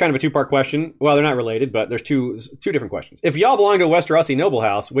 it's kind of a 2-part question. Well, they're not related, but there's two different questions. If y'all belong to a Westerosi noble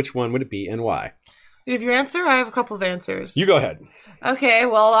house, which one would it be and why? You have your answer? I have a couple of answers. You go ahead. Okay,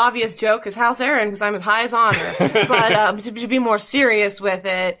 well, obvious joke is House Aaron because I'm as high as honor. But to be more serious with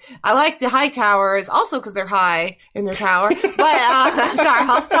it, I like the High Towers also because they're high in their tower. But sorry,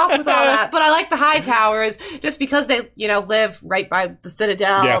 I'll stop with all that. But I like the High Towers just because they, live right by the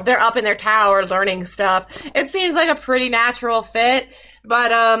Citadel. Yeah. They're up in their tower learning stuff. It seems like a pretty natural fit.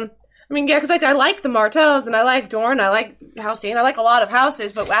 But because I like the Martells and I like Dorne, I like House Dane, I like a lot of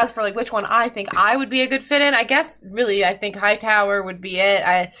houses, but as for which one I think I would be a good fit in, I guess really I think Hightower would be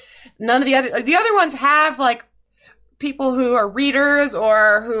it. None of the other ones have people who are readers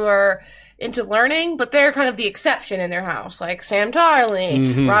or who are into learning, but they're kind of the exception in their house, like Sam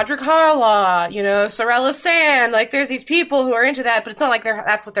Tarly, Roderick Harlaw, Sorella Sand. There's these people who are into that, but it's not like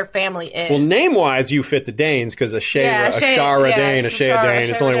that's what their family is. Well, name-wise, you fit the Danes because a Shara Dane, a Shea Dane.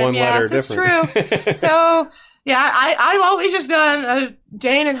 It's only one letter different. That's true. So, I've always just done a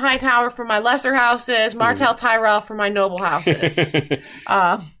Dane and Hightower for my lesser houses, Martell Tyrell for my noble houses.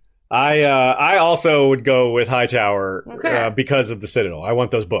 I also would go with Hightower because of the Citadel. I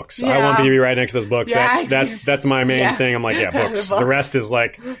want those books. Yeah. I want to be right next to those books. Yeah, that's my main thing. I'm books. The rest is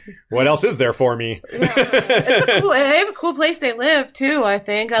what else is there for me? Yeah. They have a cool place they live too. I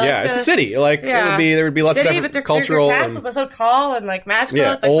think. It's a city. There would be lots of cultural. Their castles are so tall and magical.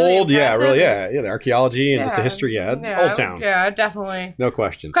 Yeah, it's old. Really, the archaeology and just the history. Old town. Yeah, definitely. No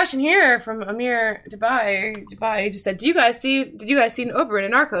question. Question here from Amir Dubai. Dubai just said, Did you guys see Oberyn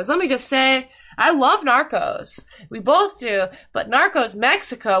and Narcos? Let me just say, I love Narcos. We both do. But Narcos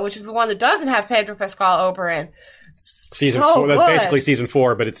Mexico, which is the one that doesn't have Pedro Pascal Oberyn, season 4. That's basically season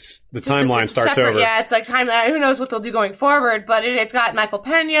 4, but the timeline starts separate, over. Yeah, it's timeline. Who knows what they'll do going forward? But it's got Michael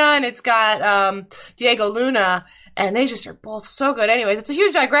Pena and it's got Diego Luna, and they just are both so good. Anyways, it's a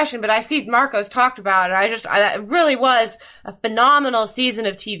huge digression, but I see Marcos talked about it. It really was a phenomenal season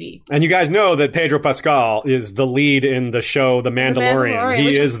of TV. And you guys know that Pedro Pascal is the lead in the show The Mandalorian.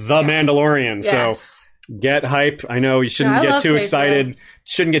 He is the Mandalorian. Yes. So get hype. I know you shouldn't get too excited.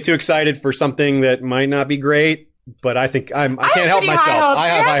 Shouldn't get too excited for something that might not be great. But I think I can't help myself. I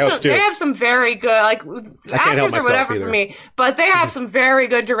have high hopes too. They have some very good, actors or whatever for me. But they have some very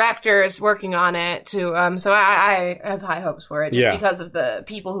good directors working on it too. So I have high hopes for it just because of the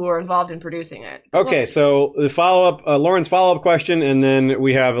people who are involved in producing it. Okay, so the follow-up, Lauren's follow-up question, and then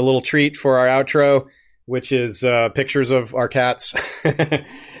we have a little treat for our outro, which is pictures of our cats.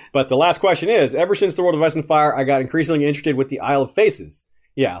 But the last question is, ever since the World of Ice and Fire, I got increasingly interested with the Isle of Faces.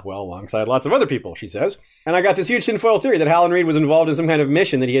 Yeah, well, alongside lots of other people, she says. And I got this huge tinfoil theory that Howland Reed was involved in some kind of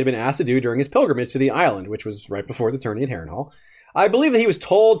mission that he had been asked to do during his pilgrimage to the island, which was right before the tourney at Harrenhal. I believe that he was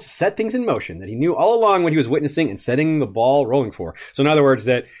told to set things in motion, that he knew all along what he was witnessing and setting the ball rolling for. So in other words,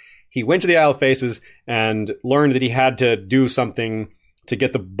 that he went to the Isle of Faces and learned that he had to do something to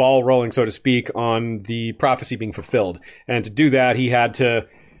get the ball rolling, so to speak, on the prophecy being fulfilled. And to do that, he had to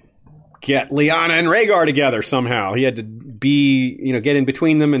get Lyanna and Rhaegar together somehow. He had to get in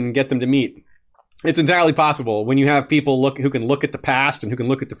between them and get them to meet. It's entirely possible when you have people who can look at the past and who can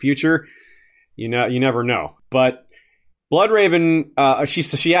look at the future. You never know. But Bloodraven,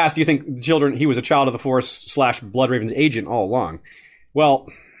 she asked, do you think he was a child of the Force / Bloodraven's agent all along? Well,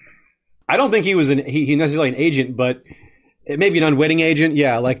 I don't think he was he necessarily an agent, but it may be an unwitting agent.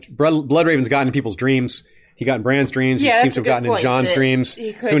 Yeah, like Bloodraven's gotten in people's dreams. He got in Bran's dreams. Yeah, he seems to have gotten in John's dreams.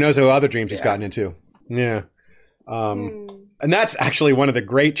 Who knows what other dreams he's gotten into. Yeah. And that's actually one of the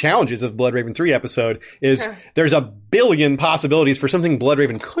great challenges of Bloodraven 3 episode is there's a billion possibilities for something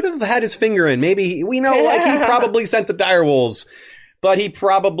Bloodraven could have had his finger in. Maybe we know like he probably sent the direwolves, but he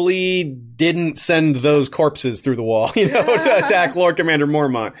probably didn't send those corpses through the wall, to attack Lord Commander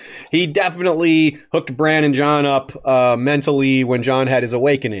Mormont. He definitely hooked Bran and Jon up mentally when Jon had his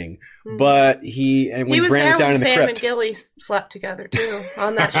awakening. But he was Bran there down when in the Sam crypt. and Gilly slept together too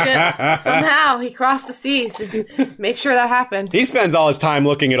on that ship. Somehow he crossed the seas to make sure that happened. He spends all his time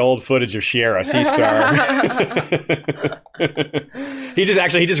looking at old footage of Shiera Seastar. he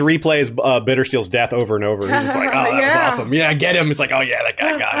just replays Bittersteel's death over and over. He's just like, oh, that was awesome. Yeah, get him. It's like, oh yeah, that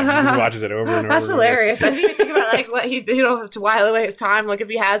guy got him. He just watches it over and over. That's hilarious. I think about like what he to while away his time. Like if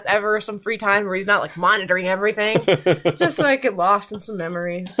he has ever some free time where he's not like monitoring everything, just like get lost in some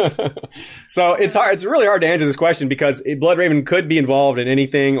memories. So it's hard. It's really hard to answer this question because Bloodraven could be involved in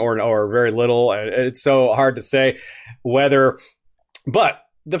anything or very little. It's so hard to say whether. But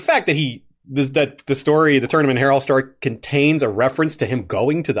the fact that the Tournament Herald story contains a reference to him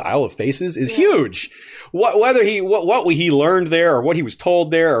going to the Isle of Faces is huge. Whether he learned there or what he was told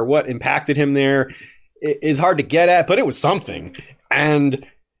there or what impacted him there is hard to get at. But it was something, and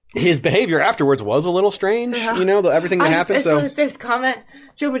his behavior afterwards was a little strange, everything that happened. I just want to say this comment,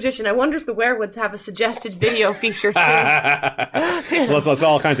 Joe Magician. I wonder if the Werewoods have a suggested video feature too. So that's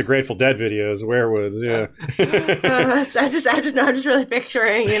all kinds of Grateful Dead videos. Werewoods, yeah. I'm just really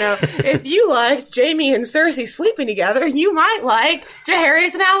picturing, if you liked Jaime and Cersei sleeping together, you might like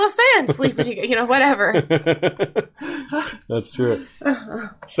Jaehaerys and Alysanne sleeping together, whatever. That's true.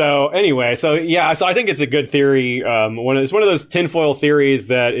 So anyway, so I think it's a good theory. It's one of those tinfoil theories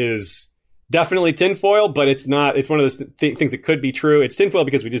that is definitely tinfoil, but it's not. It's one of those things that could be true. It's tinfoil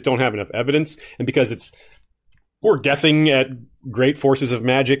because we just don't have enough evidence, and because we're guessing at great forces of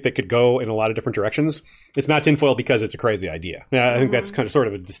magic that could go in a lot of different directions. It's not tinfoil because it's a crazy idea. I think that's kind of sort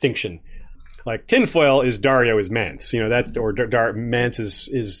of a distinction. Like tinfoil is Daario is Mance, Mance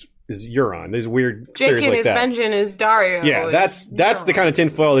is Euron. There's weird theories like that. Benjen is Daario. Yeah, that's the kind of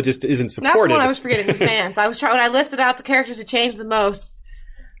tinfoil that just isn't supported. That's what I was forgetting was Mance. I was trying when I listed out the characters who changed the most.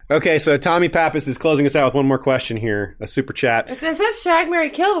 Okay, so Tommy Pappas is closing us out with one more question here, a super chat. It says Shag, Marry,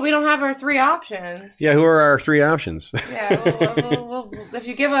 Kill, but we don't have our 3 options. Yeah, who are our 3 options? Yeah, we'll, if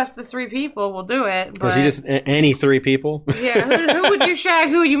you give us the 3 people, we'll do it. But... Was he just any 3 people? Yeah, who would you shag,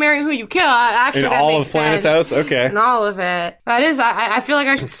 who would you marry, who would you kill? Actually, in all of Planetos? Okay. In all of it. That is, I feel like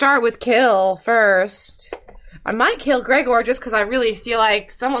I should start with Kill first. I might kill Gregor just because I really feel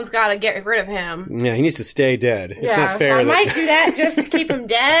like someone's got to get rid of him. Yeah, he needs to stay dead. It's not fair. I might do that just to keep him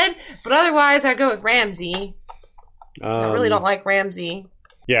dead, but otherwise I'd go with Ramsay. I really don't like Ramsay.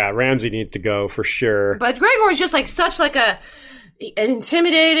 Yeah, Ramsay needs to go for sure. But Gregor is just like such like an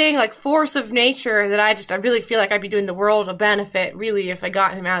intimidating like force of nature that I really feel like I'd be doing the world a benefit really if I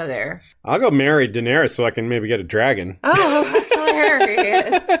got him out of there. I'll go marry Daenerys so I can maybe get a dragon. Oh, that's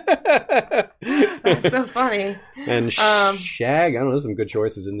hilarious. That's so funny. And Shag, I don't know, there's some good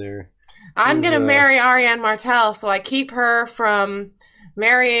choices in there. I'm going to marry Arianne Martell so I keep her from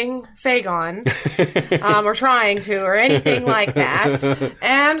marrying Fagon, or trying to, or anything like that,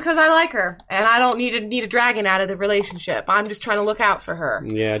 and because I like her, and I don't need a dragon out of the relationship. I'm just trying to look out for her.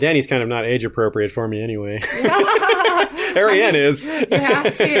 Yeah, Dany's kind of not age appropriate for me anyway. Arianne is. Yeah,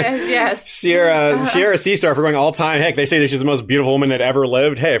 she is. Yes. Shiera Seastar, for going all time. Heck, they say that she's the most beautiful woman that ever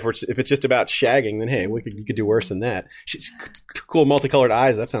lived. Hey, if it's just about shagging, then hey, you could do worse than that. She's cool, multicolored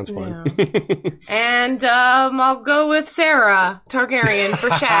eyes. That sounds fun. Yeah. And I'll go with Sarah Targaryen for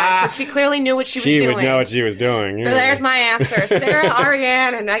Shag, because she clearly knew what she was doing. She would know what she was doing. Yeah. So there's my answer. Sarah,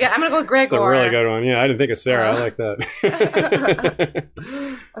 Arianne, and I'm going to go with Gregor. That's a really good one. Yeah, I didn't think of Sarah. I like that.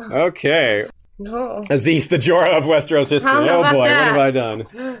 Okay. No. Aziz, the Jorah of Westeros history. Oh boy, that? what have I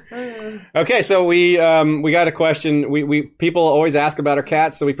done? Okay, so we got a question. We people always ask about our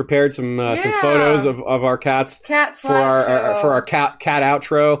cats, so we prepared some photos of our cats for our cat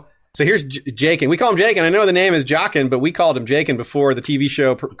outro. So here's Jakin. We call him Jakin. I know the name is Jaqen, but we called him Jakin before the TV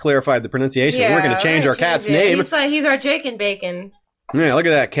show clarified the pronunciation. Yeah, we're going to change our cat's name. He's our Jakin Bacon. Yeah, look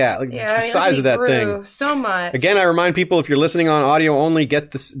at that cat. Look at the size of that thing. So much. Again, I remind people, if you're listening on audio only,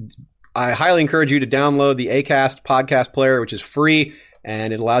 get this. I highly encourage you to download the Acast podcast player, which is free.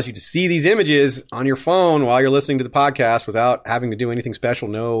 And it allows you to see these images on your phone while you're listening to the podcast without having to do anything special.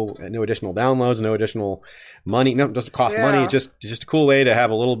 No additional downloads, no additional money. No, it doesn't cost money. Just a cool way to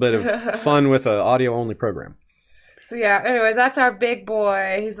have a little bit of fun with an audio-only program. So yeah, anyways, that's our big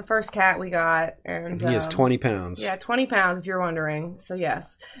boy. He's the first cat we got. And he is 20 pounds. Yeah, 20 pounds if you're wondering. So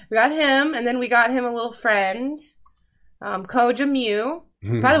yes, we got him, and then we got him a little friend, Koja Mew.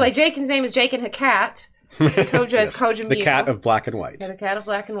 By the way, Jaken's name is Jaken Hakat. Koja is Koja Mew. The cat of black and white. Yeah, the cat of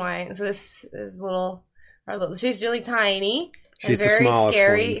black and white. And so this is she's really tiny. She's and very the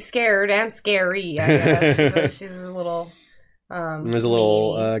smallest scared and scary, I guess. she's a little... There's a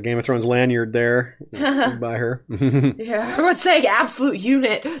little Game of Thrones lanyard there by her. Yeah, I would say absolute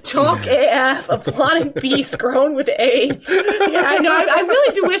unit. Chalk AF, a plotting beast grown with age. Yeah, I know. I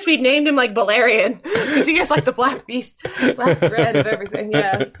really do wish we'd named him like Balerion, because he is like the black beast, black thread of everything,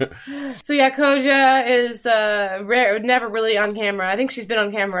 yes. So yeah, Koja is never really on camera. I think she's been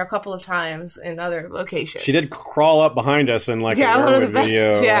on camera a couple of times in other locations. She did crawl up behind us in like a Werewolf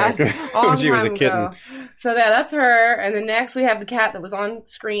video. Yeah, when she was a kitten. So yeah, that's her. And then next we have the cat that was on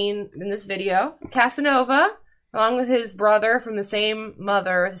screen in this video, Casanova, along with his brother from the same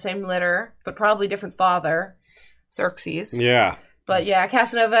mother, the same litter, but probably different father, Xerxes. Yeah. But yeah,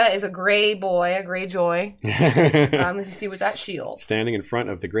 Casanova is a gray boy, a grey joy. As you see with that shield. Standing in front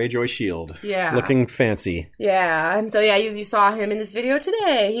of the Greyjoy shield. Yeah. Looking fancy. Yeah. And so yeah, you saw him in this video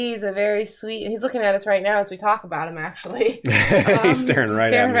today. He's a very sweet, and he's looking at us right now as we talk about him, actually. He's staring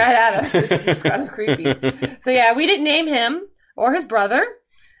right at us. It's kind of creepy. So yeah, we didn't name him or his brother.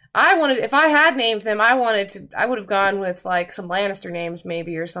 If I had named them, I would have gone with like some Lannister names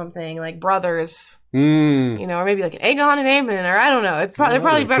maybe or something, like brothers, you know, or maybe like an Aegon and Aemon, or I don't know. They're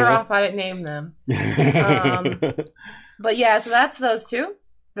probably better off if I didn't name them. But yeah, so that's those two.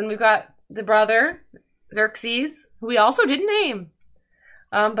 Then we've got the brother, Xerxes, who we also didn't name.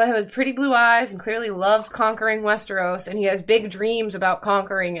 But he has pretty blue eyes and clearly loves conquering Westeros, and he has big dreams about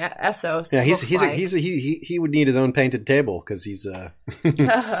conquering Essos. Yeah, he would need his own painted table because he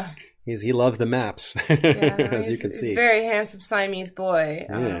loves the maps, as you can see. He's a very handsome Siamese boy,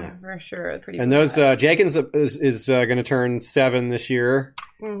 for sure. Pretty. And those Jaken's is going to turn 7 this year,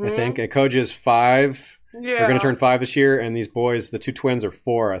 I think. And Koja's 5. Yeah. They're going to turn 5 this year, and these boys, the 2 twins, are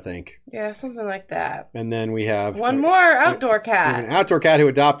 4, I think. Yeah, something like that. And then we have... one more outdoor cat. An outdoor cat who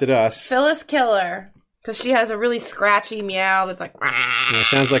adopted us. Phyllis Killer. Because she has a really scratchy meow that's like... Yeah, it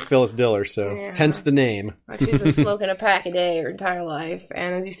sounds like Phyllis Diller, so hence the name. Like she's been smoking a pack a day her entire life.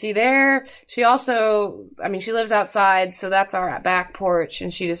 And as you see there, she also... she lives outside, so that's our back porch,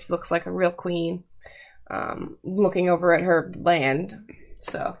 and she just looks like a real queen looking over at her land.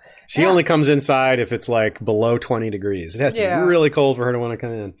 So... She only comes inside if it's like below 20 degrees. It has to be really cold for her to want to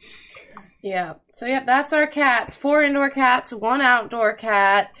come in. Yeah. So, that's our cats. 4 indoor cats, 1 outdoor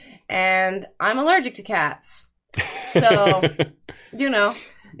cat, and I'm allergic to cats. So,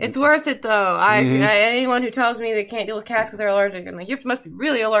 it's worth it, though. Anyone who tells me they can't deal with cats because they're allergic, I'm like, you must be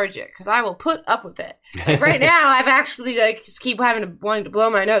really allergic, because I will put up with it. Like, right now, I've actually, just keep wanting to blow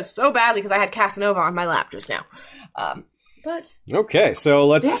my nose so badly because I had Casanova on my lap just now. But okay, so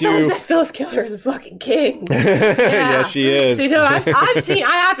let's do. Someone said Phyllis Killer is a fucking king. Yeah, she is. So,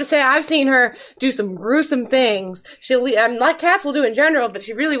 I've seen her do some gruesome things. Like cats will do in general, but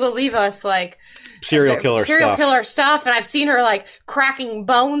she really will leave us like serial killer stuff. And I've seen her like cracking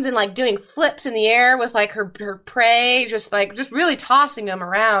bones and like doing flips in the air with like her prey, just really tossing them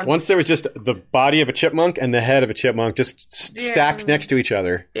around. Once there was just the body of a chipmunk and the head of a chipmunk just stacked next to each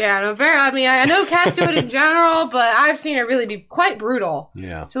other. Yeah, I know cats do it in general, but I've seen her really be quite brutal.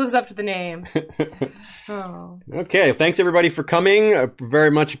 Yeah. She lives up to the name. Oh. Okay, thanks everybody for coming. I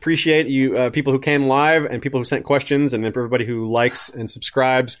very much appreciate you, people who came live and people who sent questions, and then for everybody who likes and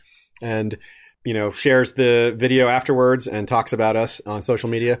subscribes and shares the video afterwards and talks about us on social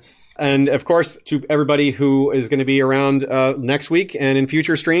media. And of course, to everybody who is going to be around next week and in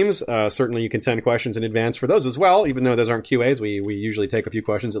future streams, certainly you can send questions in advance for those as well, even though those aren't QAs. We usually take a few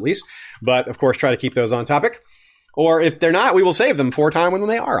questions at least, but of course try to keep those on topic. Or if they're not, we will save them for a time when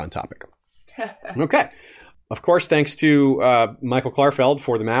they are on topic. Okay. Of course, thanks to Michael Klarfeld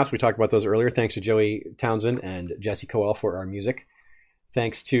for the maps. We talked about those earlier. Thanks to Joey Townsend and Jesse Coel for our music.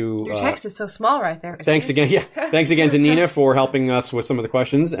 Thanks to... Your text is so small right there. Thanks again to Nina for helping us with some of the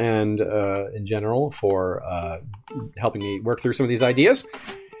questions and in general for helping me work through some of these ideas.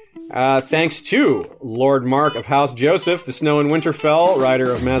 Thanks to Lord Mark of House Joseph, the Snow in Winterfell,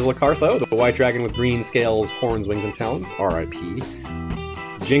 rider of Mazla Cartho, the white dragon with green scales, horns, wings, and talons, R.I.P.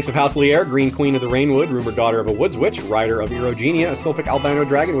 Jinx of House Lier, green queen of the Rainwood, rumored daughter of a woods witch, rider of Erogenia, a sylphic albino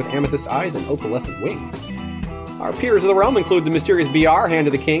dragon with amethyst eyes and opalescent wings. Our peers of the realm include the mysterious BR, Hand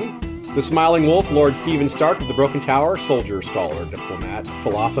of the King, the Smiling Wolf, Lord Stephen Stark of the Broken Tower, soldier, scholar, diplomat,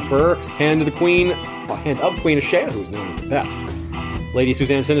 philosopher, Hand of Queen Ashea, who's known as the best. Lady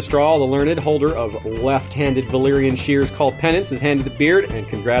Suzanne Sinistral, the learned, holder of left-handed Valyrian shears called Penance, is handed the beard, and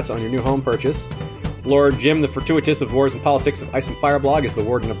congrats on your new home purchase. Lord Jim, the fortuitous of Wars and Politics of Ice and Fire blog, is the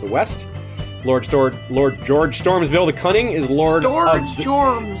Warden of the West. Lord George Stormsville the Cunning is Lord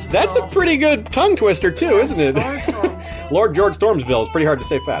Stormsville. That's a pretty good tongue twister, too, isn't it? Lord George Stormsville is pretty hard to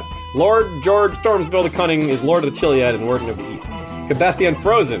say fast. Lord George Stormsville the Cunning is Lord of the Chiliad and Warden of the East. Cabastian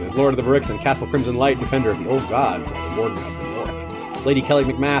Frozen is Lord of the Barricks and Castle Crimson Light, Defender of the Old Gods and Warden of the North. Lady Kelly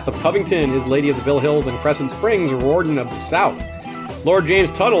McMath of Covington is Lady of the Bill Hills and Crescent Springs, Warden of the South. Lord James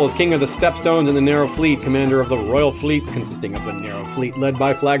Tuttle is King of the Stepstones and the Narrow Fleet, Commander of the Royal Fleet, consisting of the Narrow Fleet led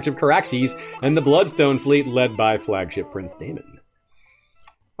by Flagship Caraxes, and the Bloodstone Fleet led by Flagship Prince Daemon.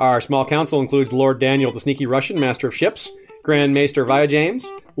 Our small council includes Lord Daniel the Sneaky Russian, Master of Ships, Grand Maester Via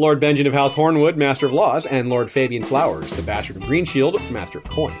James, Lord Benjen of House Hornwood, Master of Laws, and Lord Fabian Flowers, the Bastard of Greenshield, Master of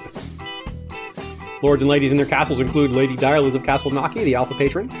Coin. Lords and ladies in their castles include Lady Direliz of Castle Naki, the Alpha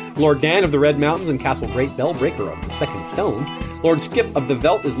Patron, Lord Dan of the Red Mountains and Castle Great Bellbreaker of the Second Stone, Lord Skip of the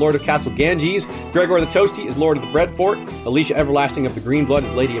Veldt is Lord of Castle Ganges, Gregor the Toasty is Lord of the Bread Fort, Alicia Everlasting of the Green Blood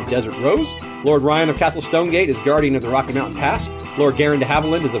is Lady of Desert Rose, Lord Ryan of Castle Stonegate is Guardian of the Rocky Mountain Pass, Lord Garin de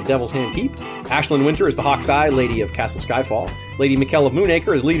Haviland is of Devil's Hand Keep, Ashlyn Winter is the Hawk's Eye, Lady of Castle Skyfall, Lady Mikkel of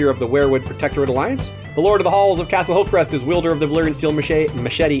Moonacre is leader of the Werewood Protectorate Alliance, the Lord of the Halls of Castle Hillcrest is wielder of the Valyrian Steel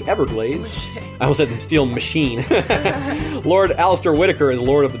Machete Everglaze. I almost said Steel Machine. Lord Alistair Whitaker is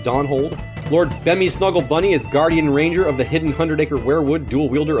Lord of the Dawnhold. Lord Bemmy Snuggle Bunny is Guardian Ranger of the Hidden 100-Acre Werewood, dual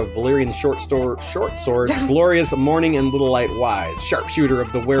wielder of Valyrian short swords, Glorious Morning and Little Light Wise, sharpshooter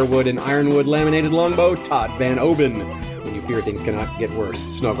of the Werewood and Ironwood Laminated Longbow, Todd Van Oben. When you fear things cannot get worse,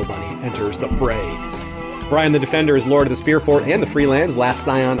 Snuggle Bunny enters the fray. Brian the Defender is Lord of the Spear Fort and the Freelands, last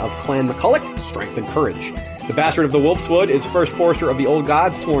scion of Clan McCulloch, strength and courage. The Bastard of the Wolfswood is first forester of the Old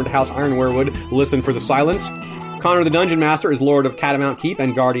Gods, sworn to House Iron Werewood, listen for the silence. Connor the Dungeon Master is Lord of Catamount Keep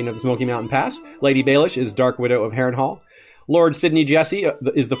and Guardian of the Smoky Mountain Pass. Lady Baelish is Dark Widow of Harrenhal. Lord Sidney Jesse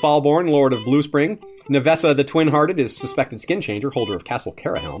is the Fallborn, Lord of Blue Spring. Nevessa the Twin-Hearted is Suspected Skin Changer, holder of Castle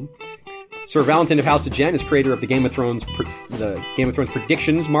Carahelm. Sir Valentin of House Degen is creator of the Game of Thrones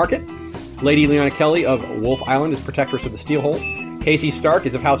Predictions Market. Lady Leona Kelly of Wolf Island is protectress of the Steelhold. Casey Stark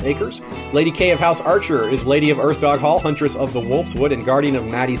is of House Acres. Lady Kay of House Archer is Lady of Earthdog Hall, huntress of the Wolfswood, and guardian of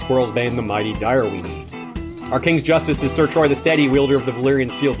Maddie Squirrel's Bane, the mighty Direweenie. Our King's Justice is Sir Troy the Steady, wielder of the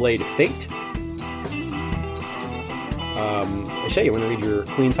Valyrian Steel Blade Fate. Shay, you want to read your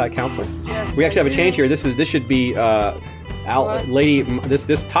Queen's High Council? Yes, we actually have a change here. This should be Lady.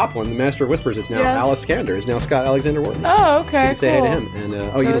 This top one, the Master of Whispers, is now Alice Skander. Is now Scott Alexander Wharton. Oh, okay, cool. Say hey to him. And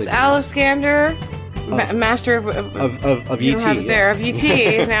so it's Alice Skander, Master of you don't have it there. Of ET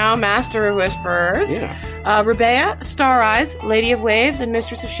is now Master of Whispers. Yeah. Rebea, Star Eyes, Lady of Waves and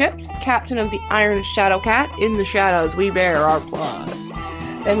Mistress of Ships, Captain of the Iron Shadow Cat. In the shadows we bear our claws.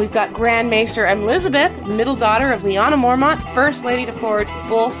 Then we've got Grand Maester Elizabeth, middle daughter of Lyanna Mormont, first lady to forge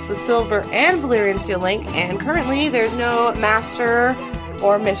both the Silver and Valyrian Steel Link, and currently there's no Master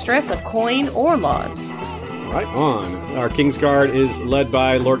or Mistress of Coin or Laws. Right on. Our Kingsguard is led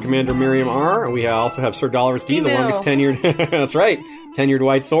by Lord Commander Miriam R. We also have Sir Dolorous D, the longest tenured... That's right. Tenured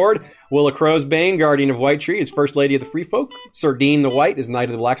White Sword. Willa Crow's Bane, Guardian of White Tree, is First Lady of the Free Folk. Sir Dean the White is Knight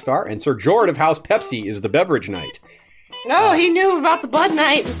of the Black Star. And Sir Jord of House Pepsi is the Beverage Knight. No, he knew about the Bud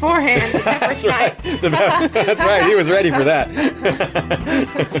Night beforehand. That's right. That's right. He was ready for that.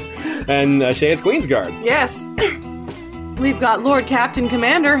 And Shay's Queensguard. Yes. We've got Lord Captain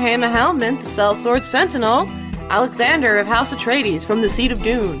Commander Hannah Helmont, the Sellsword Sentinel. Alexander of House Atreides from the Seat of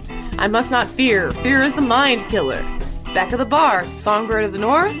Dune. I must not fear. Fear is the mind killer. Becca the Bard, Songbird of the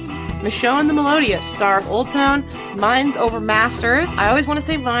North. Michonne the Melodious, Star of Old Town, Minds over Masters. I always want to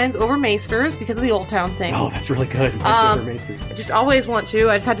say Minds over Maesters because of the Old Town thing. Oh, that's really good. Over Maesters. I just always want to.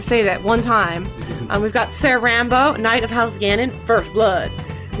 I just had to say that one time. We've got Ser Rambo, Knight of House Gannon, First Blood.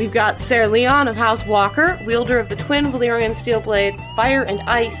 We've got Ser Leon of House Walker, wielder of the twin Valyrian steel blades, Fire and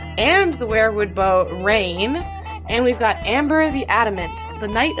Ice, and the Werewood bow, Rain. And we've got Amber the Adamant, the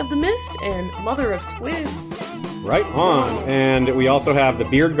Knight of the Mist, and Mother of Squids. Right on. And we also have the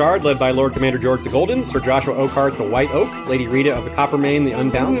Beard Guard, led by Lord Commander George the Golden, Sir Joshua Oakhart the White Oak, Lady Rita of the Coppermane the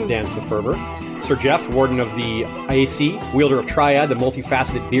Unbound, Dance the Fervor, Sir Jeff, Warden of the IAC, wielder of Triad, the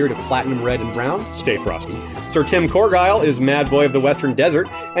multifaceted beard of Platinum Red and Brown, Stay Frosty. Sir Tim Corgyle is Mad Boy of the Western Desert,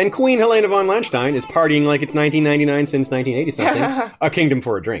 and Queen Helena von Landstein is partying like it's 1999 since 1980-something, a kingdom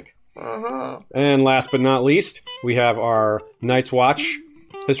for a drink. And last but not least, we have our Night's Watch,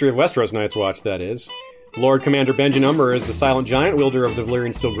 History of Westeros Night's Watch, that is. Lord Commander Benjen Umber is the silent giant, wielder of the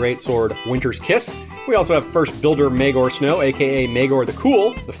Valyrian Steel Greatsword Winter's Kiss. We also have First Builder Maegor Snow, a.k.a. Maegor the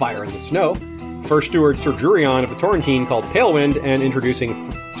Cool, the Fire and the Snow. First Steward Sir Drurion of the Torrentine, called Palewind, and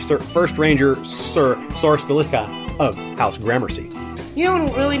introducing First Ranger Sir Soros Delica of House Gramercy. You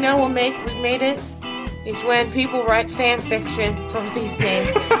don't really know what we made it? It's when people write fan fiction for these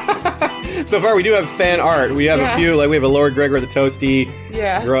names. So far, we do have fan art. We have a few, like we have a Lord Gregor the Toasty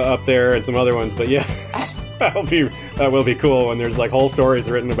up there and some other ones. But yeah, that will be cool when there's like whole stories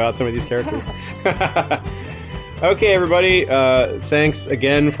written about some of these characters. Okay, everybody. Thanks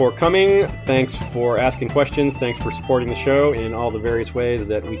again for coming. Thanks for asking questions. Thanks for supporting the show in all the various ways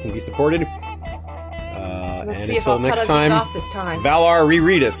that we can be supported. Let's see if I'll cut us off this time. Valar,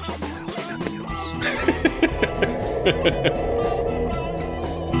 reread us.